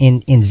blind.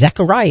 In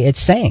Zechariah,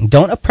 it's saying,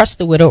 don't oppress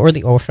the widow or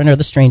the orphan or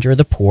the stranger or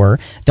the poor.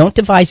 Don't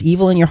devise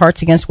evil in your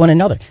hearts against one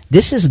another.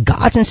 This is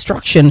God's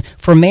instruction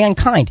for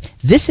mankind.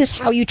 This is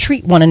how you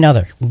treat one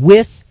another,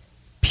 with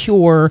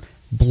pure,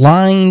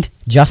 blind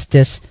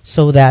justice,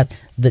 so that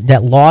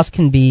that laws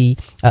can be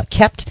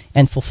kept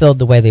and fulfilled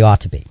the way they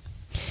ought to be.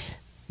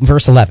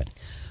 Verse 11.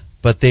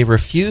 But they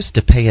refused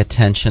to pay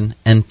attention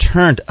and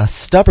turned a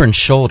stubborn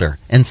shoulder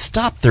and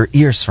stopped their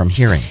ears from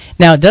hearing.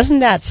 Now, doesn't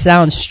that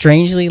sound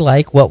strangely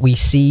like what we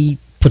see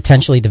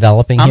potentially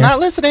developing here? I'm not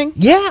listening.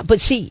 Yeah,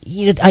 but see,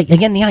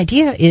 again, the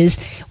idea is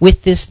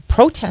with this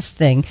protest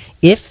thing,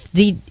 if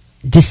the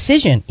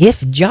decision. If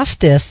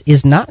justice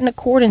is not in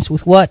accordance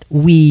with what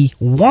we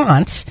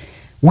want,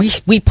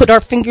 we put our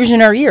fingers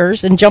in our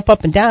ears and jump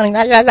up and down and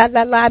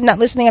I'm not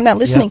listening. Yep.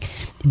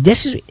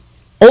 This is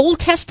Old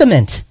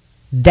Testament.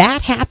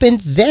 That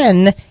happened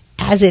then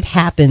as it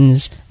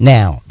happens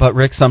now. But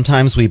Rick,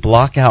 sometimes we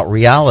block out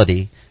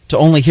reality to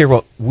only hear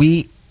what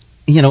we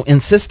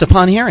insist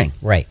upon hearing.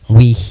 Right.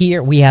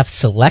 We have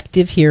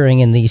selective hearing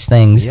in these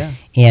things,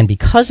 and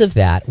because of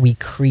that, we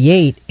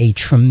create a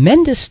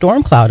tremendous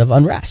storm cloud of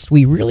unrest.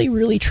 We really,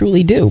 really,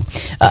 truly do.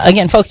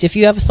 Again, folks, if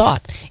you have a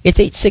thought, it's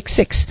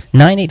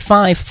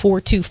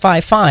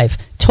 866-985-4255,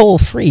 toll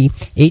free,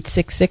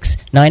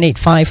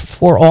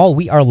 866-985-4ALL.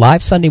 We are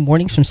live Sunday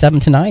mornings from 7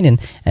 to 9,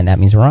 and that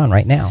means we're on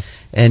right now.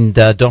 And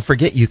don't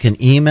forget, you can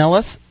email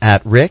us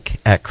at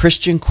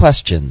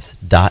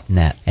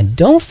rick@christianquestions.net. And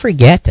don't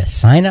forget to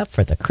sign up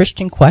for the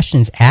Christian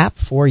Questions app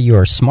for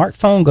your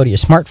smartphone. Go to your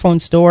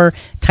smartphone store,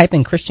 type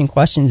in Christian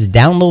Questions,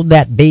 download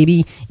that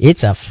baby.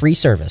 It's a free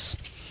service.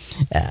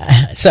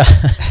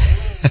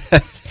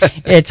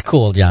 It's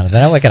cool,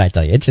 Jonathan. What can I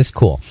tell you? It's just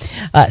cool.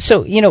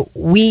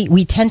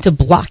 We tend to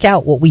block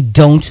out what we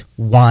don't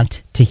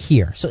want to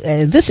hear. So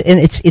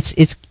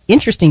it's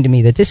interesting to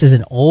me that this is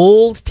an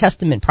Old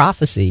Testament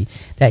prophecy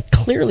that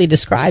clearly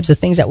describes the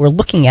things that we're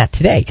looking at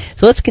today.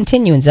 So let's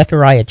continue in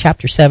Zechariah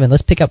chapter 7.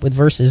 Let's pick up with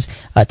verses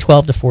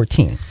 12 to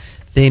 14.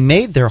 They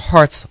made their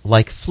hearts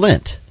like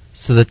flint,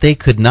 so that they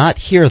could not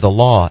hear the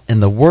law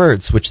and the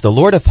words which the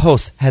Lord of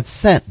hosts had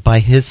sent by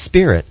his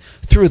Spirit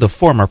through the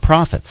former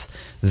prophets.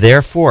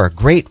 Therefore,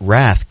 great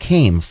wrath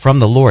came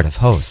from the Lord of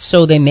hosts.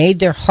 So they made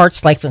their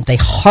hearts like flint. They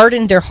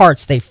hardened their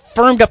hearts. They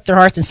firmed up their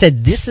hearts and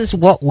said, this is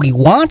what we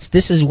want.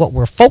 This is what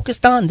we're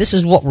focused on. This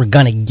is what we're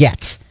going to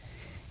get.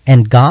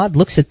 And God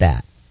looks at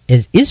that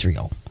as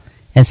Israel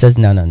and says,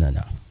 no.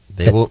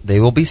 They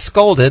will be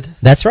scolded.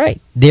 That's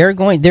right.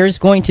 There's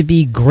going to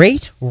be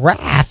great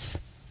wrath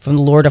from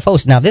the Lord of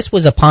hosts. Now, this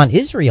was upon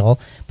Israel,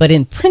 but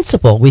in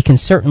principle, we can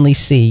certainly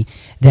see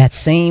that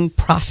same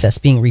process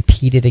being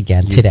repeated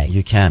again today.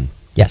 You can.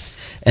 Yes.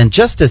 And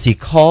just as he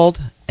called,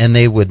 and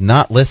they would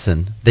not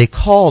listen, they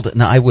called,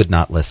 and I would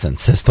not listen,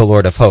 says the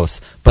Lord of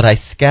hosts. But I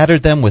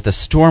scattered them with a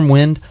storm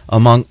wind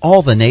among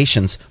all the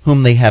nations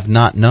whom they have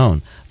not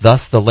known.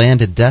 Thus the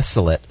land is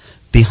desolate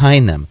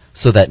behind them,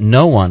 so that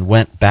no one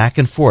went back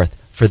and forth,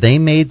 for they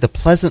made the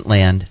pleasant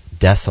land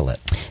desolate.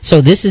 So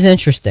this is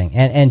interesting.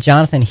 And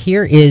Jonathan,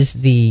 here is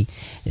the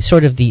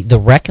sort of the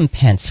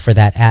recompense for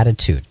that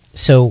attitude.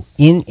 So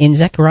in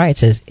Zechariah it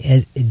says,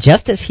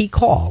 just as he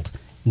called,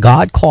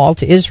 God called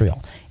to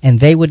Israel, and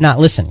they would not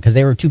listen because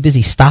they were too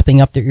busy stopping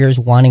up their ears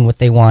wanting what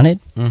they wanted.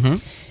 Mm-hmm.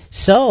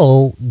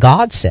 So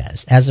God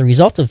says, as a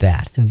result of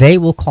that, they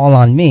will call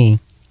on me,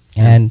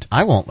 and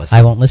I won't listen.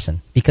 I won't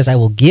listen, because I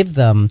will give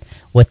them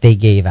what they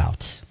gave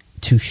out,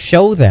 to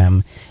show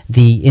them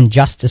the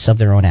injustice of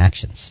their own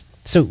actions.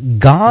 So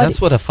God... That's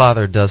what a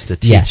father does to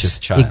teach his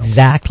child.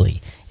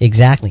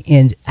 Exactly.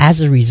 And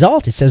as a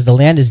result, it says the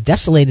land is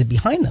desolated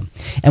behind them.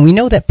 And we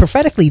know that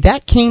prophetically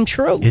that came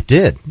true. It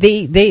did.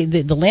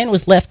 The land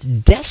was left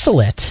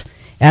desolate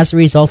as a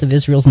result of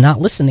Israel's not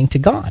listening to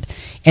God.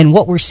 And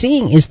what we're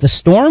seeing is the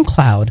storm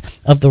cloud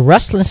of the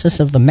restlessness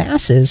of the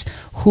masses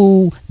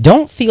who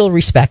don't feel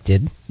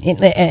respected.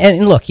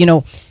 And look,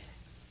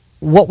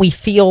 what we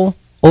feel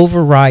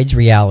overrides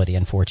reality,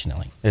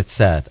 unfortunately. It's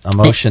sad.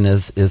 Emotion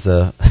is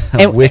a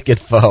wicked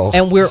foe.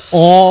 And we're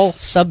all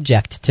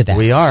subject to that.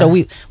 We are. So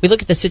we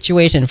look at the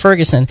situation in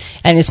Ferguson,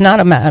 and it's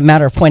not a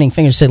matter of pointing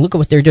fingers and say, look at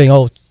what they're doing,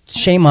 oh,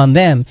 shame on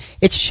them.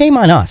 It's shame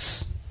on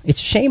us. It's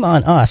shame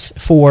on us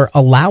for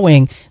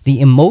allowing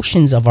the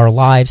emotions of our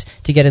lives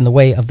to get in the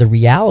way of the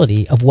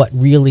reality of what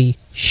really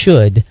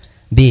should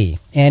be.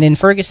 And in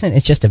Ferguson,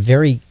 it's just a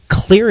very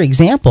clear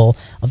example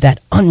of that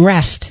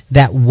unrest,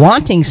 that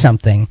wanting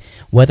something,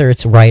 whether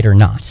it's right or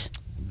not.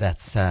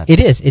 That's sad. It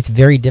is. It's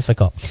very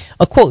difficult.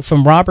 A quote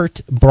from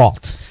Robert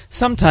Brault.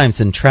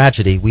 Sometimes in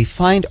tragedy, we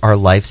find our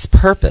life's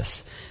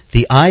purpose.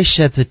 The eye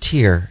sheds a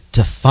tear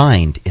to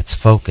find its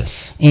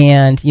focus.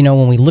 And,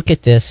 when we look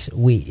at this,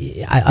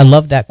 I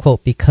love that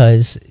quote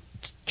because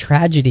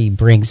tragedy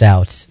brings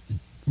out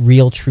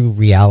real, true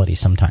reality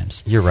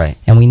sometimes. You're right.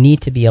 And we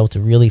need to be able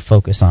to really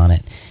focus on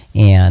it,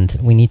 and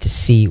we need to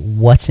see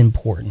what's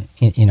important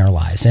in our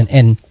lives.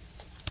 And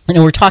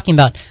we're talking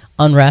about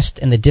unrest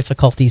and the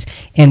difficulties.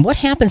 And what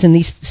happens in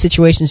these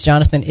situations,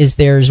 Jonathan, is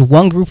there's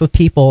one group of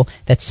people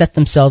that set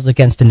themselves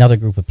against another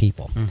group of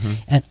people. Mm-hmm.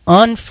 And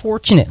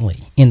unfortunately,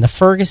 in the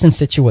Ferguson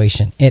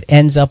situation, it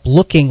ends up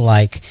looking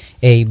like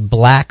a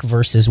black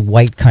versus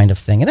white kind of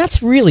thing. And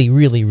that's really,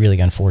 really, really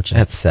unfortunate.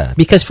 That's sad.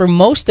 Because for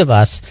most of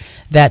us,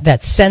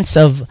 that sense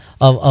of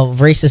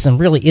racism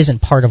really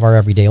isn't part of our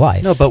everyday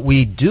life. No, but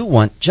we do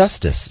want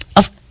justice.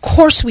 Of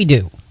course we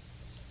do.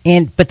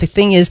 But the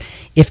thing is,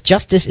 if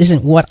justice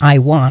isn't what I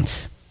want,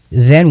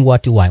 then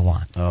what do I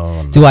want?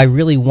 Oh, no. Do I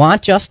really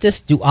want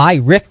justice? Do I,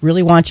 Rick,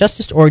 really want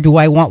justice? Or do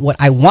I want what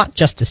I want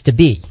justice to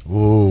be?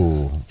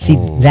 Ooh. See,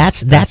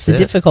 that's the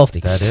difficulty.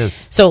 That is.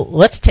 So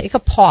let's take a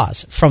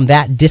pause from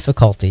that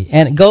difficulty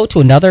and go to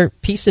another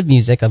piece of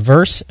music, a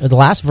verse, the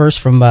last verse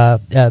from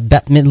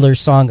Bette Midler's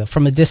song,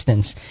 From a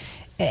Distance.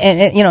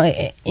 And, you know,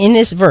 in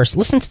this verse,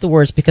 listen to the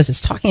words because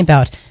it's talking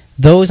about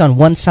those on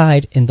one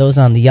side and those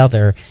on the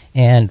other,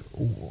 and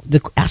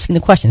asking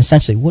the question,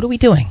 essentially, what are we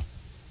doing?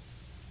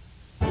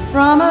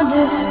 From a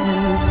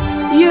distance,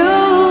 you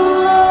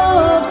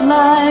look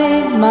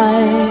like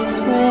my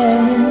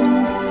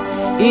friend,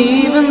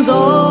 even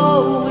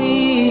though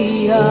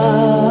we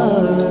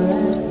are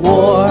at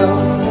war.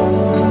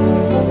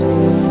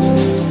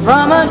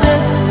 From a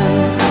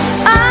distance,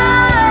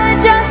 I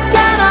just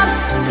cannot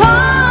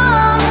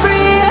comprehend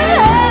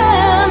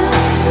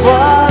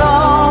what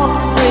all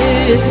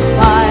this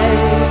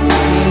fighting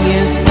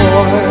is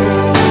for.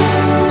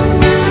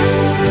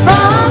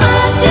 From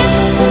a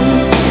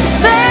distance,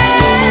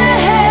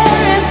 there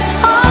is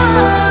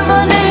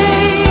harmony,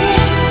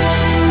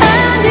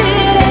 and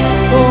it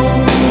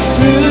echoes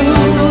through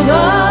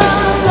the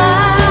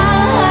land.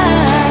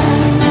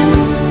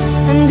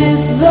 And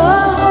it's the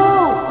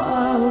hope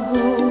of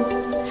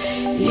hopes,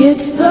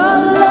 it's the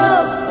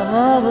love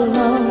of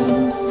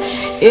loves,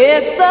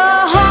 it's the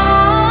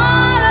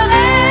heart of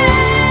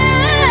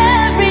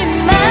every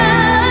man.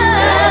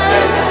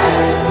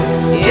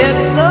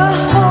 It's the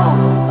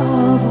hope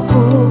of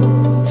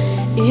hopes,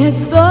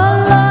 it's the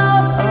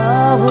love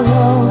of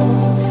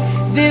loves.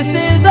 This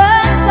is the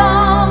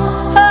song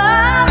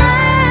of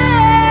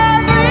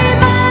every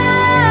man.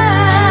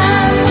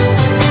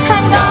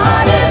 And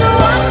God is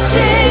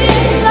watching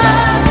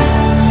us.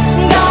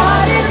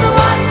 God is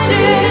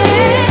watching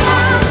us.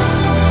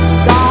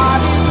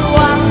 God is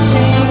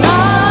watching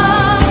us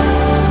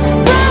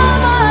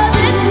from a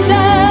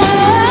distance.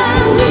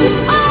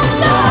 Oh,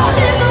 God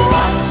is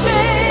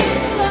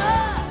watching us.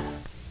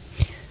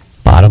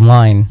 Bottom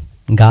line,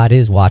 God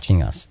is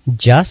watching us.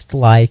 Just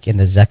like in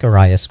the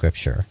Zechariah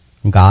scripture,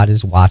 God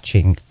is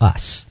watching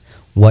us.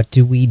 What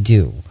do we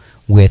do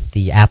with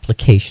the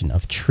application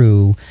of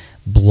true,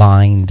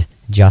 blind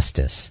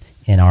justice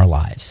in our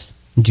lives?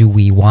 Do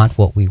we want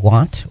what we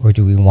want, or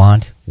do we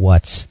want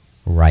what's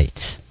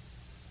right?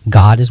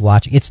 God is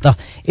watching.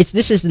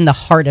 This is in the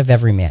heart of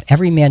every man.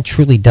 Every man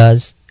truly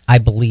does, I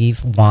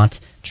believe, want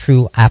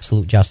true,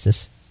 absolute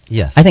justice.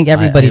 Yes. I think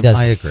everybody does.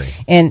 I agree.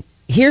 And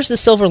here's the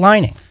silver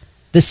lining.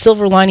 The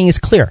silver lining is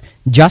clear.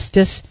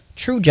 Justice,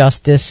 true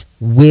justice,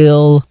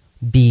 will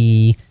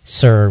be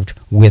served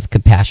with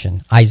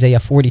compassion. Isaiah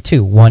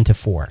 42,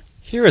 1-4.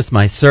 Here is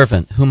my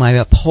servant, whom I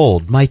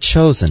uphold, my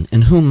chosen,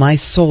 in whom my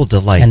soul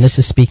delights. And this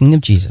is speaking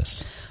of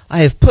Jesus.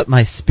 I have put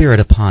my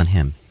spirit upon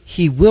him.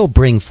 He will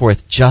bring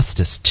forth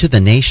justice to the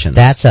nations.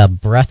 That's a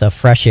breath of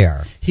fresh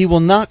air. He will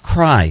not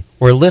cry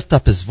or lift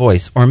up his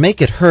voice or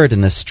make it heard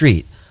in the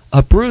street.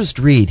 A bruised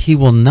reed he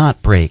will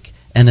not break,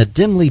 and a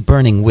dimly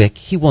burning wick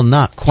he will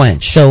not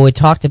quench. So it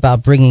talked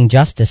about bringing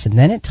justice, and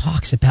then it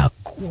talks about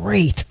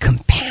great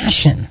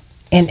compassion.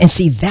 And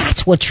see,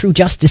 that's what true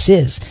justice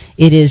is.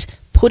 It is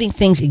putting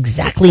things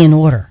exactly in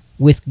order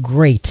with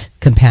great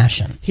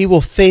compassion. He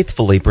will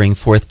faithfully bring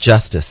forth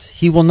justice.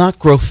 He will not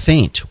grow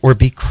faint or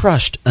be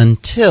crushed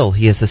until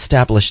he has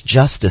established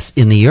justice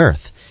in the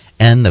earth,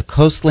 and the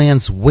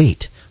coastlands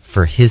wait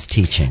for his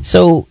teaching.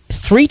 So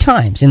 3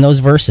 times in those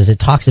verses it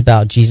talks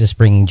about Jesus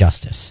bringing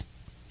justice.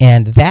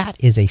 And that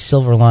is a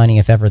silver lining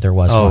if ever there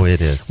was one. Oh,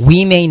 it is.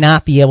 We may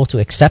not be able to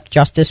accept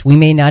justice. We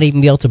may not even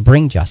be able to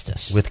bring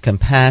justice. With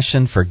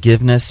compassion,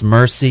 forgiveness,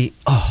 mercy,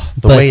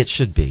 the way it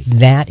should be.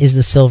 That is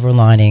the silver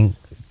lining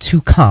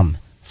to come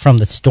from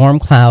the storm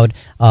cloud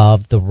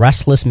of the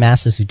restless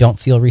masses who don't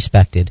feel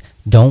respected.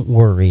 Don't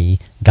worry.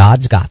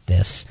 God's got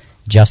this.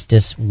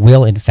 Justice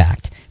will, in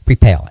fact,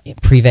 prevail.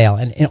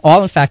 And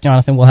all, in fact,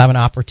 Jonathan, will have an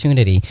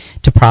opportunity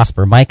to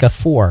prosper. Micah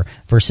 4,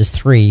 verses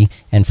 3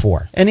 and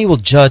 4. And he will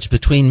judge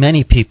between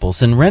many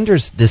peoples and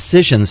renders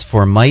decisions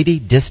for mighty,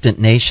 distant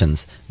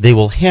nations. They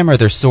will hammer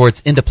their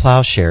swords into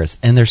plowshares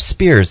and their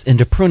spears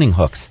into pruning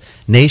hooks.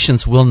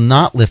 Nations will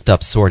not lift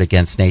up sword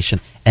against nation,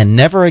 and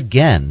never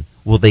again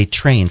will they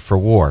train for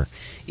war.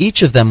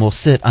 Each of them will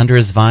sit under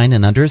his vine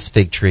and under his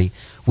fig tree,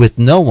 with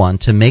no one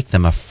to make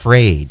them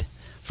afraid.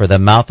 For the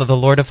mouth of the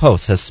Lord of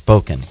hosts has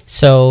spoken.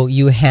 So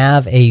you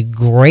have a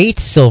great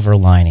silver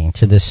lining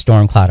to this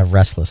storm cloud of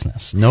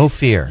restlessness. No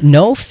fear.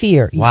 No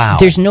fear. Wow.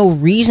 There's no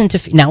reason to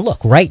fear. Now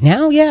look, right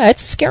now, yeah,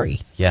 it's scary.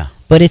 Yeah.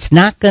 But it's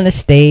not going to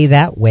stay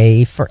that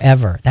way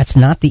forever. That's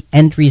not the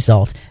end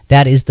result.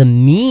 That is the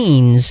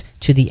means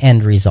to the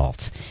end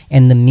result.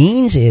 And the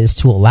means is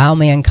to allow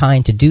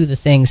mankind to do the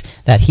things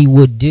that he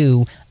would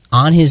do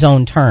on his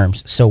own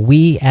terms, so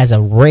we as a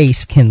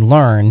race can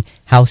learn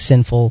how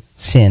sinful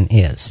sin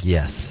is.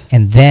 Yes.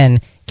 And then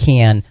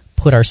can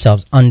put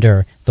ourselves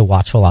under the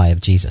watchful eye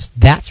of Jesus.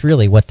 That's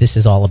really what this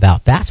is all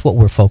about. That's what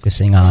we're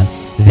focusing on.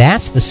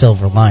 That's the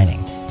silver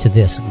lining to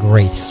this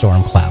great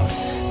storm cloud.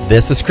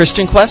 This is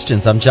Christian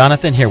Questions. I'm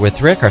Jonathan here with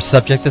Rick. Our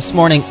subject this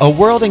morning, a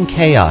world in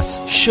chaos.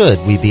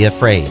 Should we be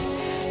afraid?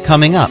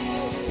 Coming up,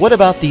 what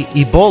about the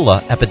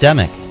Ebola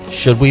epidemic?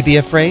 Should we be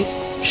afraid?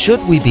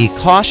 Should we be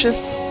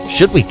cautious?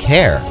 Should we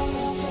care?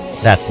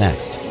 That's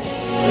next.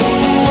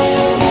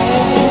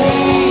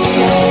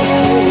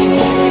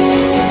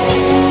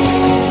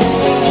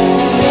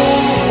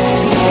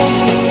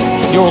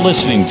 You're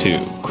listening to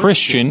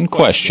Christian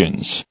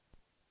Questions.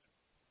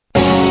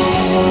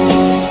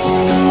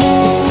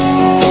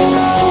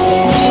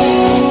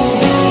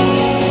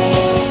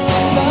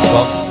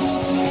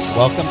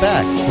 Welcome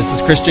back. This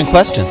is Christian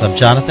Questions. I'm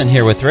Jonathan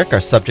here with Rick.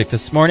 Our subject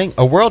this morning,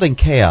 a world in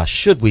chaos.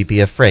 Should we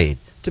be afraid?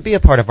 To be a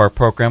part of our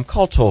program,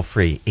 call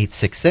toll-free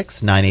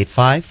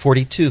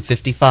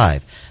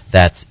 866-985-4255.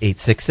 That's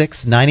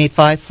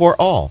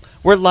 866-985-4ALL.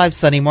 We're live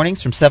Sunday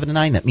mornings from 7 to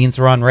 9. That means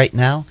we're on right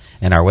now.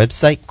 And our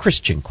website,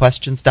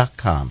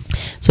 ChristianQuestions.com.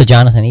 So,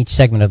 Jonathan, each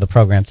segment of the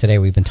program today,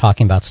 we've been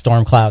talking about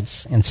storm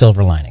clouds and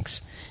silver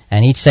linings.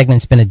 And each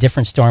segment's been a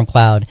different storm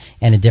cloud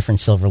and a different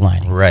silver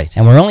lining. Right.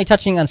 And we're only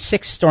touching on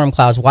 6 storm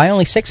clouds. Why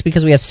only 6?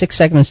 Because we have 6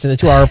 segments to the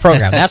 2-hour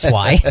program. That's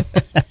why.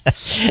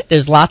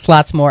 There's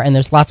lots more, and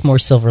there's lots more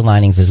silver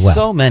linings as well.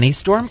 So many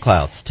storm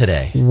clouds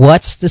today.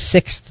 What's the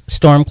 6th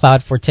storm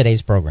cloud for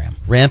today's program?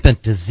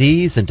 Rampant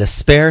disease and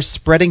despair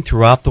spreading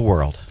throughout the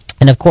world.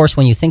 And, of course,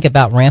 when you think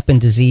about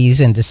rampant disease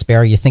and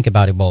despair, you think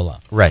about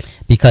Ebola. Right.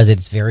 Because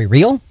it's very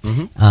real,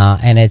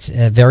 and it's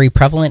very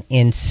prevalent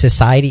in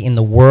society, in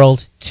the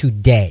world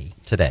today.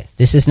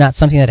 This is not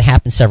something that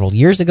happened several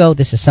years ago.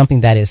 This is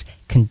something that is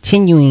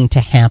continuing to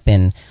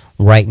happen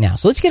right now.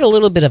 So let's get a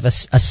little bit of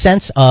a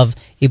sense of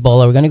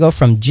Ebola. We're going to go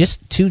from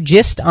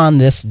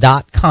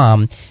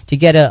gistonthis.com to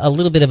get a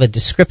little bit of a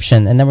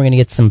description, and then we're going to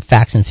get some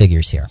facts and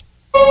figures here.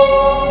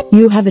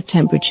 You have a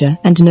temperature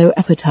and no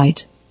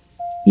appetite.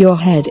 Your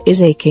head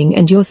is aching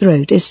and your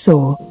throat is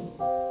sore.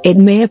 It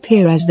may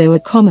appear as though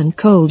a common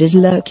cold is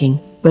lurking,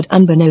 but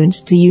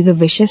unbeknownst to you, the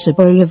vicious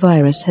Ebola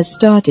virus has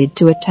started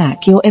to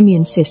attack your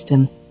immune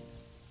system.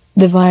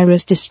 The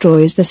virus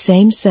destroys the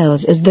same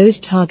cells as those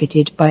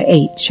targeted by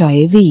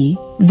HIV,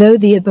 though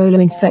the Ebola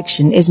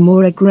infection is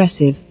more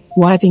aggressive,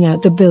 wiping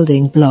out the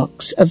building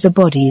blocks of the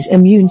body's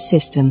immune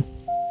system.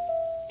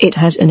 It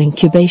has an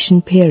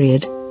incubation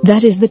period,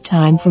 that is the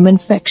time from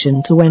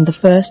infection to when the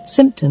first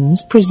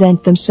symptoms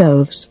present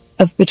themselves,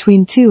 of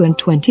between 2 and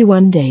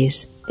 21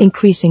 days,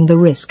 increasing the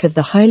risk of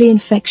the highly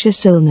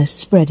infectious illness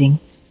spreading.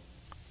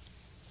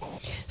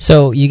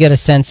 So you get a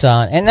sense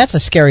on, and that's a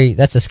scary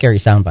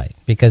soundbite,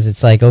 because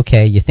it's like,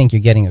 okay, you think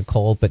you're getting a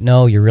cold, but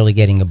no, you're really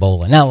getting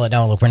Ebola. No,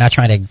 look, we're not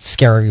trying to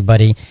scare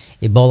everybody.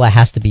 Ebola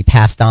has to be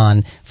passed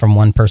on from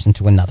one person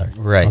to another.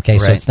 Right. Okay,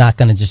 so it's not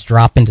going to just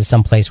drop into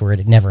some place where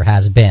it never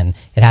has been.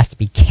 It has to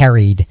be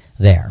carried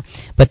there.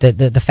 But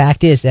the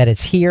fact is that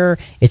it's here,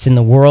 it's in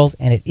the world,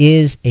 and it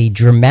is a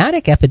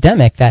dramatic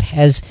epidemic that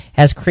has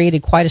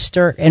created quite a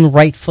stir, and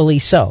rightfully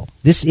so.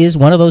 This is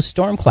one of those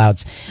storm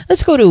clouds.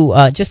 Let's go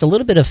to just a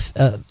little bit of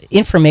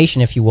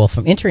information, if you will,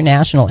 from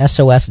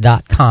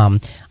internationalsos.com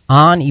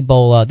on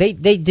Ebola.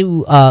 They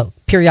do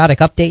periodic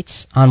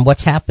updates on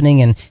what's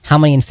happening and how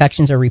many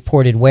infections are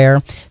reported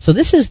where. So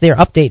this is their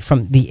update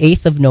from the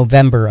 8th of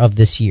November of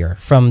this year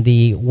from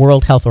the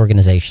World Health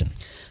Organization.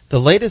 The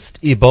latest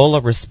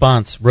Ebola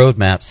response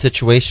roadmap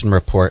situation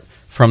report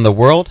from the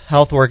World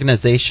Health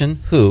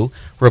Organization, WHO,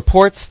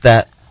 reports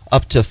that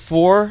up to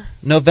 4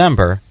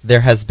 November,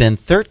 there has been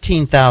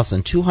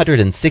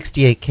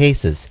 13,268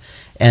 cases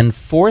and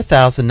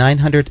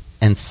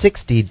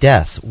 4,960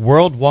 deaths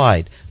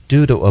worldwide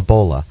due to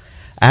Ebola.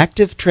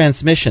 Active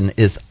transmission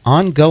is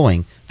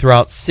ongoing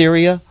throughout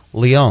Syria,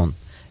 Leone,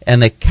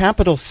 and the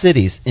capital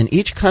cities in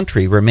each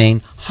country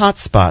remain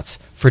hotspots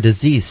for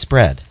disease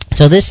spread.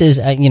 So this is,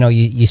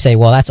 you say,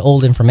 well, that's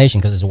old information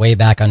because it's way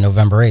back on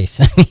November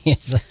 8th.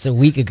 It's a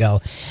week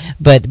ago.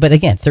 But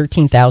again,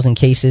 13,000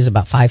 cases,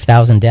 about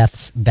 5,000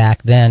 deaths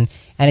back then,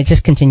 and it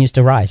just continues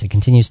to rise. It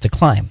continues to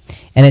climb.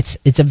 And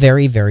it's a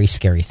very, very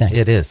scary thing.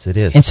 It is.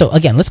 And so,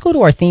 again, let's go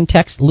to our theme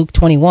text, Luke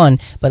 21,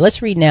 but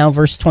let's read now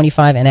verse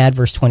 25 and add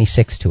verse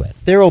 26 to it.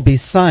 There will be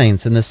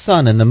signs in the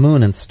sun and the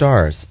moon and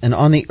stars, and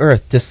on the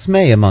earth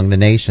dismay among the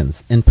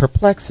nations, in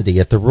perplexity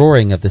at the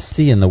roaring of the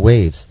sea and the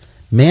waves,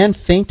 man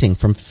fainting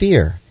from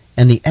fear,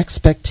 and the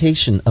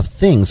expectation of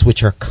things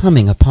which are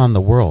coming upon the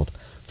world.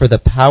 For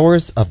the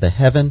powers of the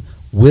heaven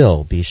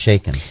will be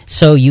shaken.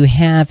 So you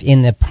have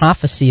in the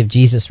prophecy of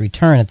Jesus'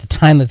 return, at the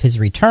time of his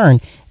return,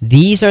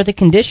 these are the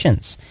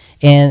conditions.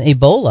 And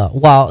Ebola,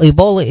 while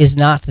Ebola is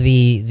not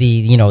the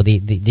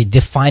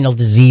final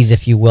disease,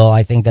 if you will,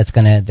 I think that's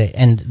going to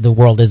end the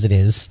world as it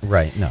is.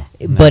 Right, no.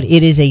 But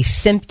it is a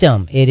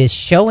symptom. It is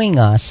showing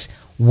us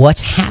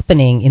what's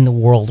happening in the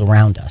world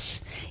around us.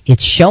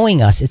 It's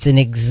showing us, it's an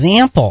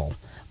example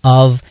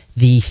of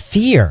the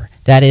fear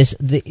that is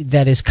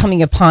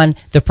coming upon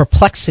the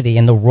perplexity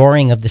and the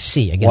roaring of the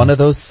sea. Again, one of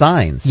those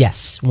signs.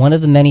 Yes, one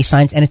of the many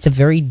signs, and it's a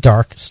very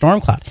dark storm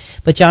cloud.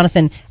 But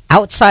Jonathan,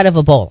 outside of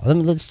Ebola,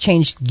 let's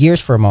change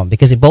gears for a moment,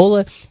 because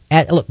Ebola,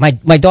 look,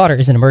 my daughter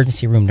is an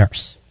emergency room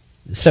nurse.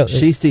 So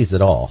she sees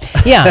it all.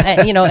 Yeah,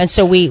 and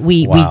so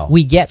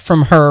we get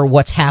from her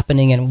what's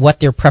happening and what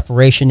their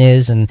preparation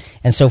is and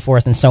so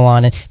forth and so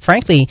on. And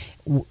frankly,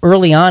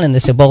 early on in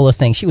this Ebola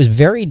thing, she was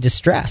very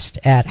distressed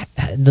at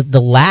the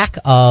lack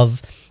of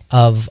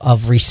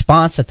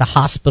response that the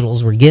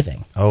hospitals were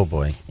giving. Oh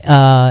boy!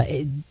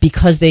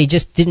 Because they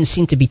just didn't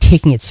seem to be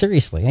taking it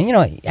seriously.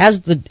 And as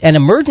an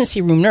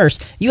emergency room nurse,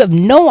 you have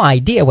no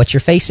idea what you're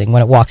facing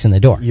when it walks in the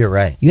door. You're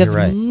right. You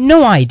have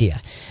no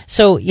idea.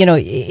 So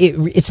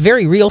it's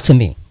very real to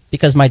me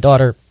because my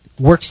daughter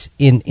works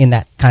in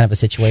that kind of a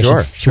situation.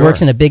 Sure, she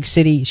works in a big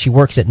city. She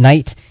works at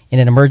night in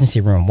an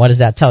emergency room. What does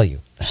that tell you?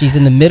 She's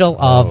in the middle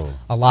of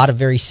a lot of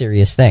very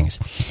serious things.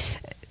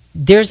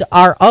 There's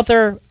our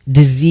other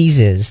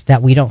diseases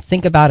that we don't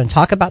think about and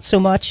talk about so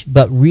much,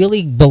 but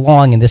really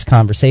belong in this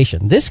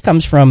conversation. This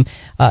comes from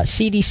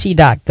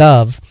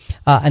cdc.gov,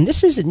 and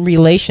this is in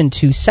relation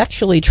to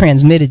sexually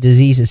transmitted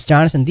diseases.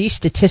 Jonathan, these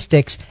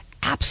statistics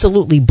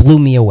absolutely blew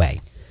me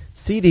away.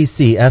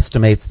 CDC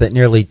estimates that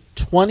nearly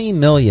 20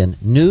 million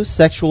new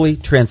sexually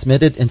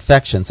transmitted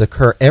infections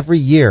occur every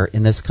year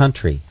in this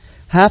country,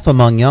 half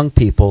among young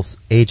people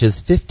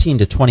ages 15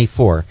 to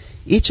 24.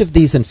 Each of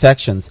these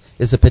infections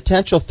is a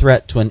potential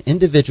threat to an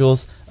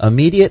individual's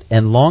immediate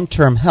and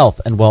long-term health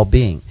and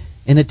well-being.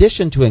 In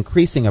addition to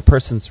increasing a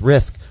person's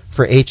risk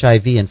for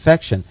HIV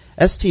infection,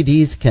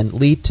 STDs can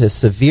lead to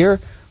severe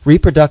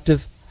reproductive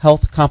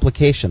health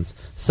complications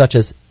such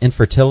as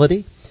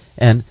infertility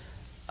and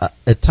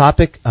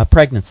ectopic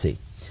pregnancy.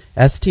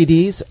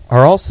 STDs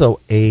are also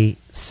a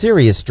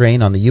serious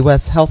drain on the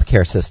U.S.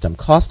 healthcare system,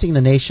 costing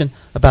the nation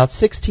about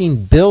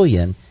 $16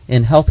 billion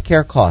in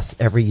healthcare costs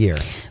every year.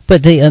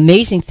 But the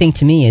amazing thing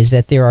to me is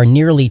that there are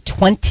nearly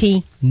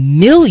 20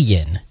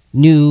 million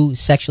new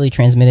sexually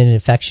transmitted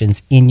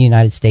infections in the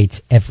United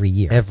States every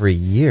year. Every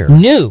year.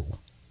 New.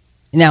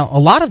 Now, a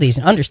lot of these,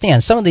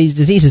 understand, some of these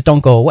diseases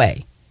don't go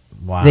away.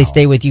 Wow. They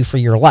stay with you for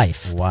your life.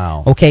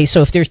 Wow. Okay,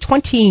 so if there's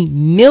 20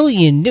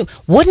 million new,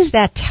 what does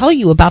that tell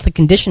you about the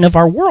condition of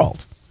our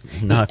world?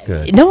 Not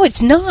good. No,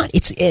 it's not.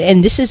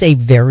 And this is a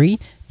very,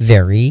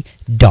 very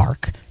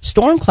dark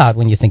storm cloud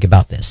when you think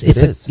about this.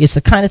 It's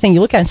the kind of thing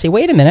you look at and say,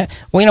 wait a minute,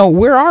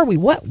 where are we?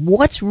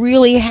 What's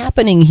really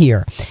happening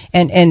here?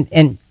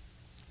 And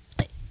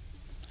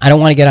I don't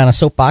want to get on a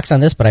soapbox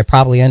on this, but I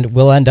probably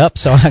will end up,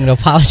 so I'm going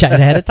to apologize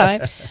ahead of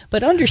time.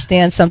 But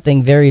understand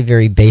something very,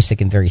 very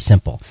basic and very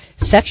simple.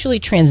 Sexually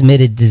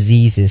transmitted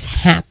diseases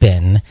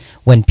happen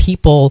when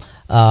people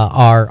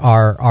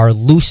are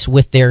loose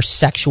with their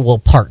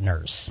sexual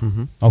partners.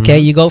 Mm-hmm. Okay,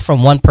 you go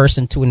from one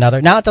person to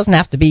another. Now it doesn't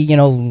have to be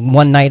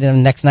one night and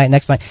the next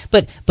night.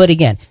 But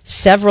again,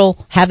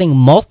 having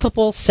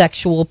multiple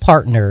sexual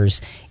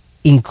partners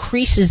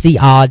increases the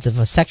odds of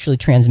a sexually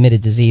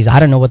transmitted disease. I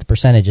don't know what the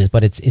percentage is,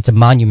 but it's a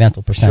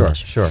monumental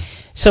percentage. Sure.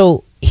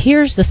 So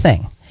here's the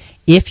thing.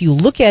 If you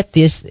look at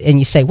this and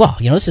you say, well,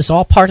 this is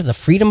all part of the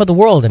freedom of the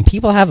world and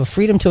people have a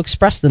freedom to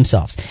express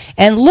themselves.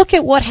 And look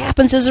at what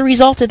happens as a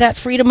result of that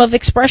freedom of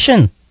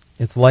expression.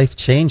 It's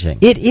life-changing.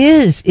 It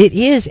is,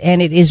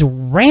 and it is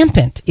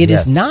rampant. It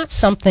is not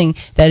something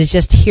that is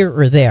just here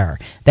or there,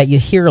 that you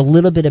hear a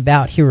little bit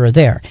about here or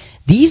there.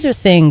 These are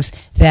things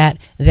that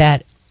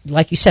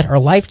like you said, are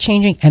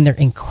life-changing, and they're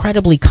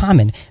incredibly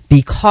common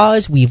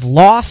because we've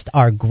lost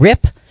our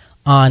grip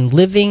on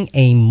living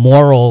a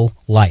moral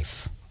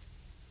life.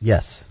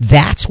 Yes.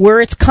 That's where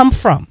it's come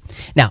from.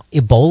 Now,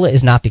 Ebola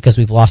is not because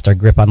we've lost our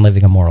grip on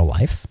living a moral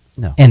life.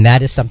 No. And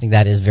that is something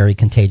that is very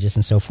contagious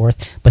and so forth.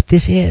 But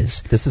this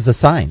is. This is a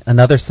sign,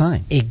 another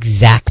sign.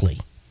 Exactly.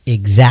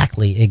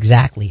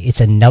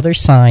 It's another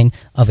sign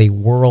of a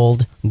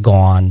world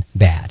gone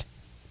bad.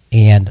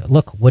 And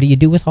look, what do you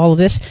do with all of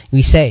this?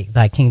 We say,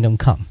 thy kingdom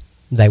come,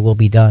 thy will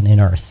be done in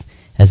earth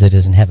as it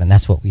is in heaven.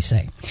 That's what we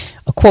say.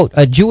 A quote,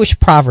 a Jewish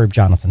proverb,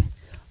 Jonathan.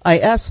 I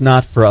ask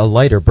not for a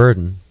lighter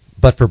burden,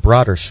 but for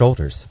broader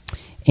shoulders.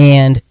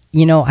 And,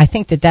 I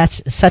think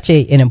that's such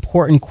an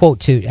important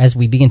quote as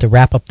we begin to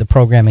wrap up the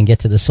program and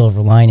get to the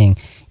silver lining,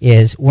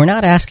 is we're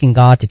not asking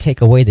God to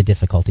take away the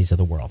difficulties of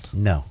the world.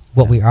 No.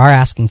 What we are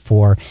asking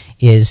for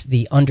is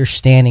the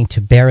understanding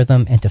to bear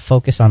them and to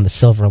focus on the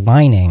silver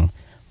lining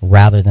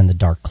rather than the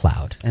dark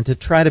cloud. And to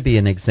try to be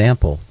an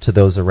example to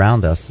those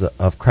around us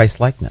of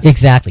Christ-likeness.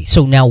 Exactly.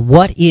 So now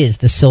what is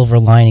the silver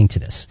lining to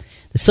this?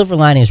 The silver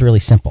lining is really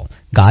simple.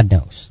 God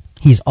knows.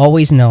 He's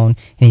always known,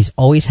 and he's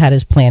always had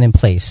his plan in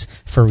place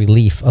for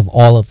relief of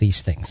all of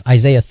these things.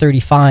 Isaiah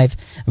 35,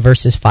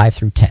 verses 5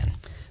 through 10.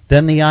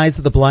 Then the eyes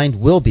of the blind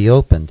will be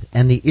opened,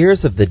 and the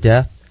ears of the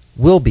deaf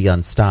will be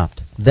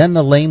unstopped. Then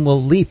the lame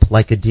will leap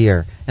like a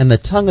deer, and the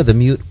tongue of the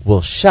mute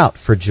will shout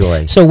for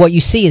joy. So what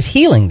you see is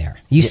healing there.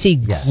 You see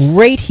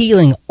great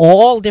healing,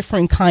 all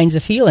different kinds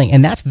of healing,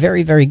 and that's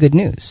very, very good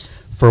news.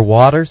 For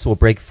waters will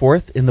break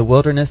forth in the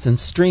wilderness and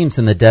streams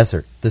in the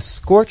desert. The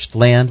scorched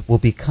land will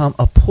become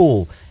a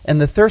pool, and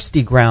the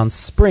thirsty ground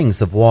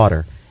springs of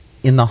water.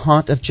 In the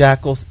haunt of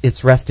jackals,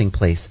 its resting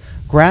place.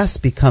 Grass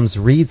becomes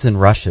reeds and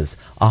rushes.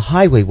 A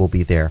highway will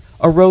be there,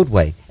 a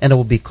roadway, and it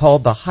will be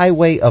called the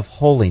highway of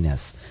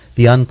holiness.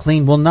 The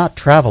unclean will not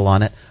travel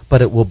on it,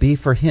 but it will be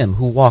for him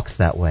who walks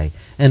that way,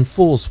 and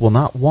fools will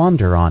not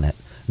wander on it.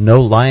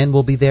 No lion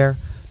will be there,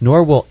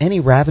 nor will any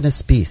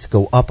ravenous beast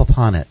go up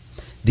upon it.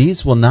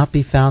 These will not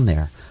be found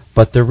there,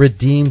 but the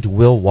redeemed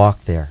will walk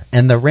there,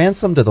 and the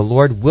ransomed of the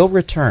Lord will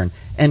return,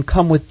 and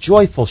come with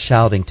joyful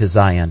shouting to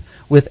Zion,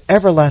 with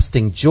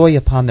everlasting joy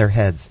upon their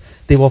heads.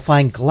 They will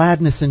find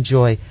gladness and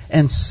joy,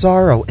 and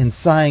sorrow and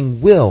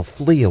sighing will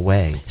flee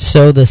away.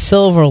 So the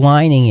silver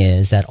lining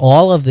is that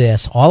all of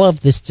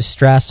this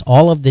distress,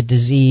 all of the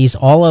disease,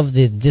 all of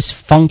the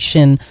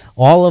dysfunction,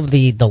 all of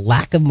the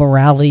lack of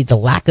morality, the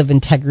lack of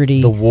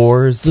integrity, the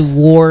wars,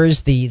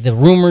 the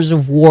rumors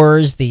of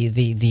wars,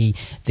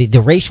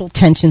 the racial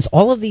tensions,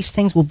 all of these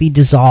things will be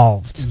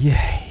dissolved.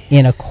 Yay.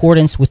 In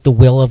accordance with the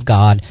will of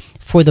God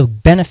for the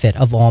benefit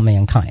of all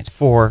mankind.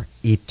 For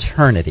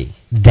eternity.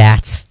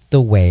 That's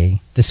the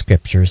way the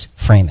Scriptures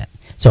frame it.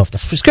 So if the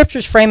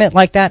Scriptures frame it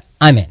like that,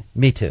 I'm in.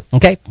 Me too.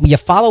 Okay? You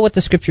follow what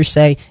the Scriptures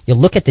say, you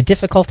look at the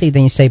difficulty,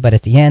 then you say, but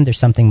at the end there's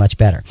something much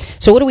better.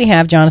 So what do we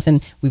have,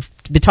 Jonathan? We've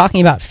been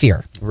talking about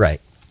fear.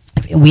 Right.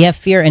 We have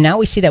fear, and now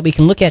we see that we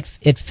can look at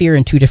fear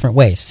in two different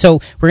ways. So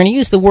we're going to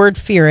use the word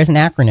fear as an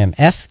acronym,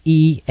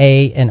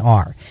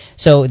 F-E-A-N-R.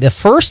 So the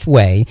first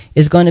way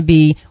is going to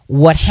be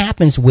what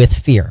happens with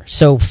fear.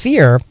 So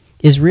fear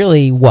is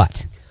really what?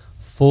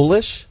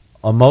 Foolish,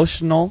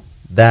 emotional,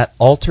 that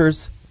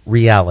alters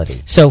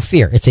reality. So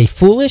fear, it's a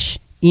foolish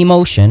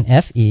emotion,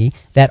 F-E,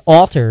 that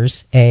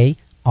alters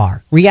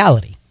A-R,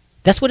 reality.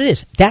 That's what it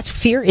is.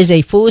 Fear is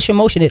a foolish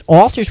emotion. It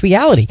alters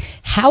reality.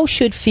 How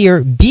should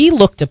fear be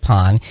looked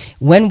upon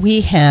when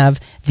we have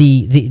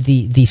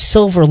the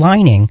silver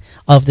lining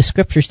of the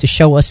Scriptures to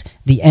show us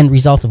the end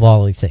result of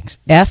all of these things?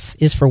 F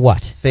is for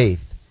what? Faith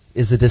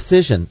is a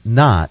decision,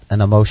 not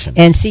an emotion.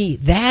 And see,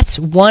 that's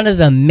one of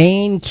the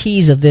main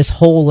keys of this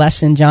whole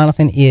lesson,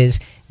 Jonathan, is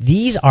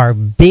these are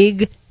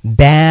big,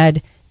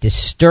 bad,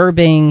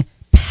 disturbing,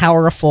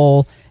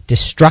 powerful,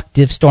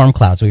 destructive storm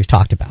clouds we've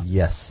talked about.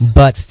 Yes.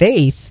 But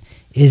faith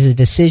is a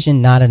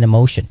decision, not an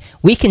emotion.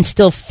 We can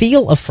still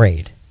feel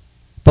afraid,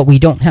 but we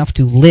don't have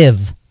to live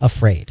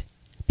afraid.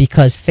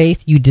 Because faith,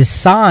 you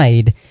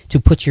decide to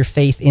put your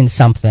faith in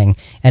something,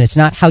 and it's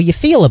not how you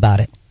feel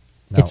about it.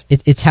 No.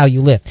 It's how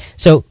you live.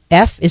 So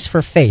F is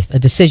for faith, a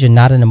decision,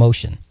 not an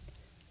emotion.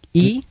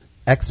 E?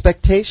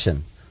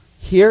 Expectation.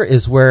 Here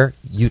is where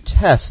you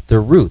test the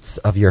roots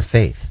of your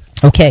faith.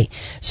 Okay,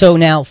 so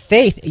now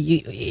faith,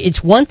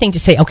 it's one thing to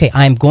say, okay,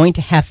 I'm going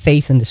to have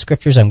faith in the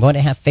Scriptures, I'm going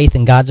to have faith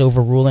in God's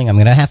overruling, I'm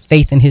going to have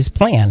faith in His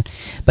plan.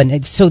 But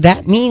so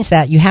that means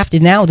that you have to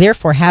now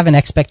therefore have an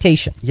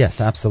expectation. Yes,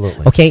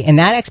 absolutely. Okay, and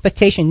that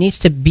expectation needs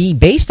to be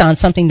based on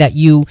something that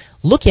you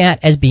look at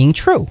as being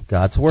true.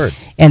 God's Word.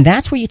 And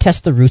that's where you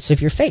test the roots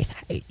of your faith.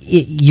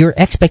 Your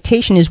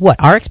expectation is what?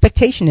 Our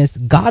expectation is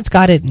God's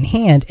got it in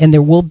hand, and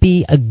there will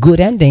be a good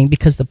ending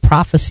because the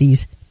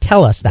prophecies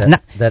tell us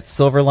that. That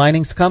silver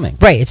lining's coming.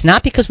 Right. It's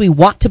not because we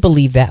want to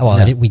believe that.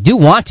 Well, we do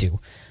want to,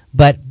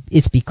 but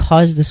it's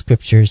because the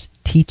Scriptures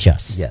teach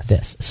us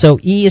this. So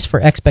E is for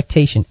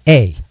expectation.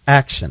 A.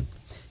 Action.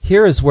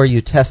 Here is where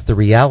you test the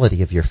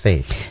reality of your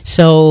faith.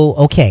 So,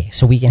 okay,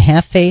 so we can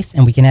have faith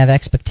and we can have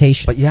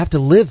expectation. But you have to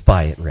live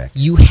by it, Rick.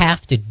 You have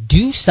to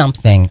do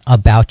something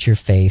about your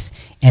faith,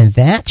 and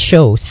that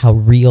shows how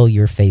real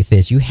your faith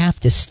is. You have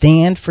to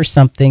stand for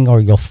something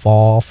or you'll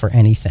fall for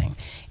anything.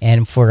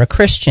 And for a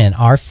Christian,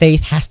 our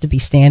faith has to be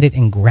standing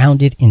and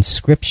grounded in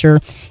Scripture.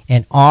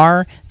 And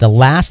R, the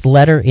last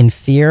letter in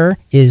fear,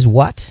 is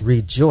what?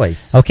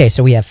 Rejoice. Okay,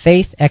 so we have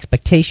faith,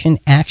 expectation,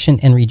 action,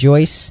 and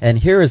rejoice. And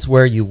here is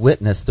where you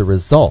witness the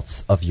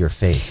results of your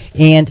faith.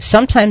 And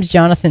sometimes,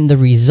 Jonathan, the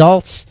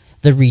results,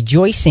 the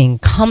rejoicing,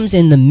 comes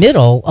in the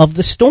middle of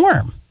the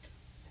storm.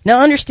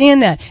 Now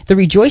understand that the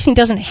rejoicing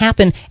doesn't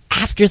happen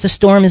after the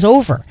storm is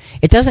over.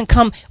 It doesn't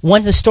come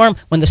when the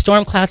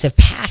storm clouds have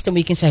passed and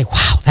we can say,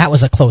 wow, that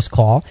was a close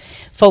call.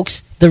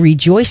 Folks, the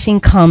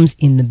rejoicing comes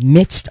in the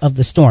midst of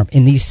the storm.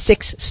 In these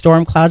 6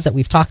 storm clouds that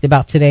we've talked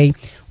about today,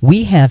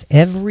 we have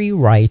every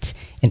right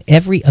and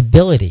every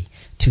ability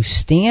to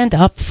stand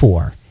up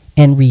for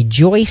and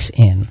rejoice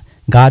in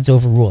God's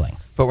overruling.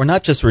 But we're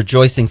not just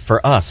rejoicing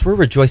for us, we're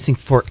rejoicing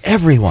for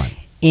everyone.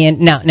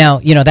 And now,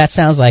 that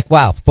sounds like,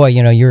 wow, boy,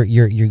 you're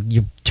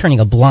turning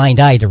a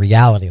blind eye to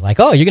reality. Like,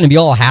 oh, you're going to be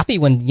all happy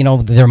when,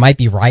 there might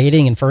be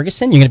rioting in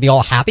Ferguson. You're going to be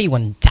all happy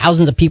when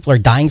thousands of people are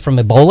dying from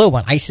Ebola,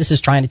 when ISIS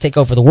is trying to take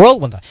over the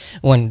world,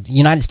 when the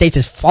United States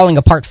is falling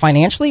apart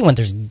financially, when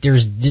there's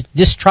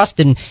distrust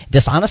and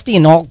dishonesty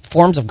in all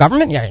forms of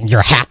government.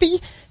 You're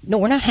happy? No,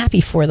 we're not happy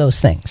for those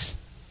things.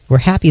 We're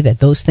happy that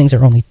those things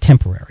are only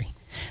temporary.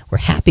 We're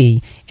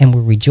happy and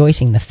we're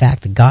rejoicing the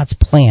fact that God's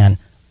plan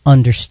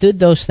understood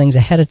those things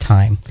ahead of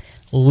time,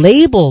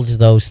 labeled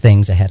those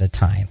things ahead of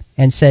time,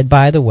 and said,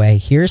 by the way,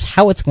 here's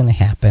how it's going to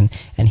happen,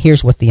 and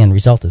here's what the end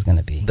result is going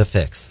to be. The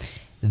fix.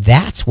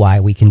 That's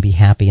why we can be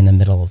happy in the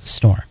middle of the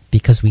storm.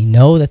 because we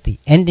know that the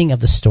ending of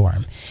the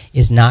storm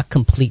is not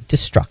complete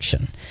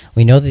destruction.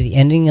 We know that the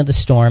ending of the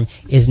storm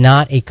is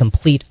not a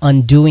complete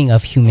undoing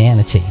of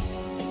humanity.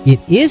 It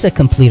is a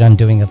complete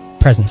undoing of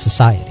present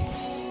society.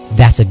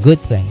 That's a good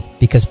thing,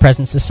 because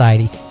present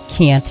society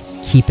can't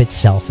keep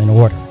itself in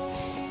order.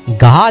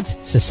 God's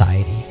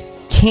society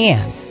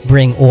can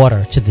bring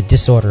order to the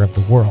disorder of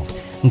the world.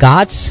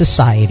 God's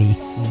society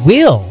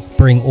will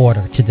bring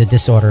order to the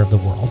disorder of the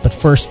world. But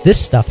first,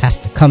 this stuff has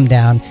to come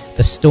down.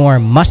 The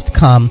storm must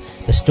come.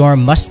 The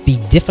storm must be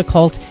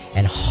difficult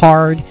and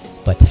hard,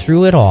 but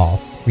through it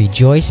all,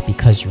 rejoice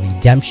because your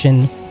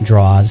redemption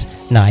draws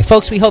nigh.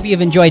 Folks, we hope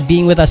you've enjoyed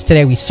being with us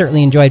today. We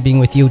certainly enjoyed being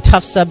with you.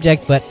 Tough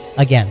subject, but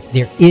again,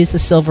 there is a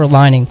silver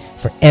lining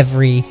for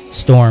every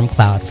storm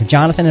cloud. For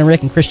Jonathan and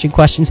Rick and Christian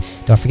Questions,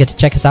 don't forget to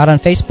check us out on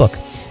Facebook.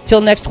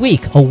 Till next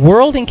week, a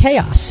world in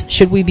chaos.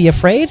 Should we be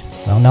afraid?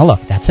 Well, now look,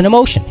 that's an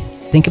emotion.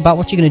 Think about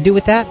what you're going to do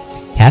with that.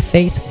 Have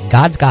faith.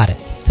 God's got it.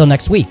 Till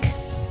next week,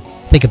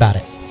 think about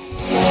it.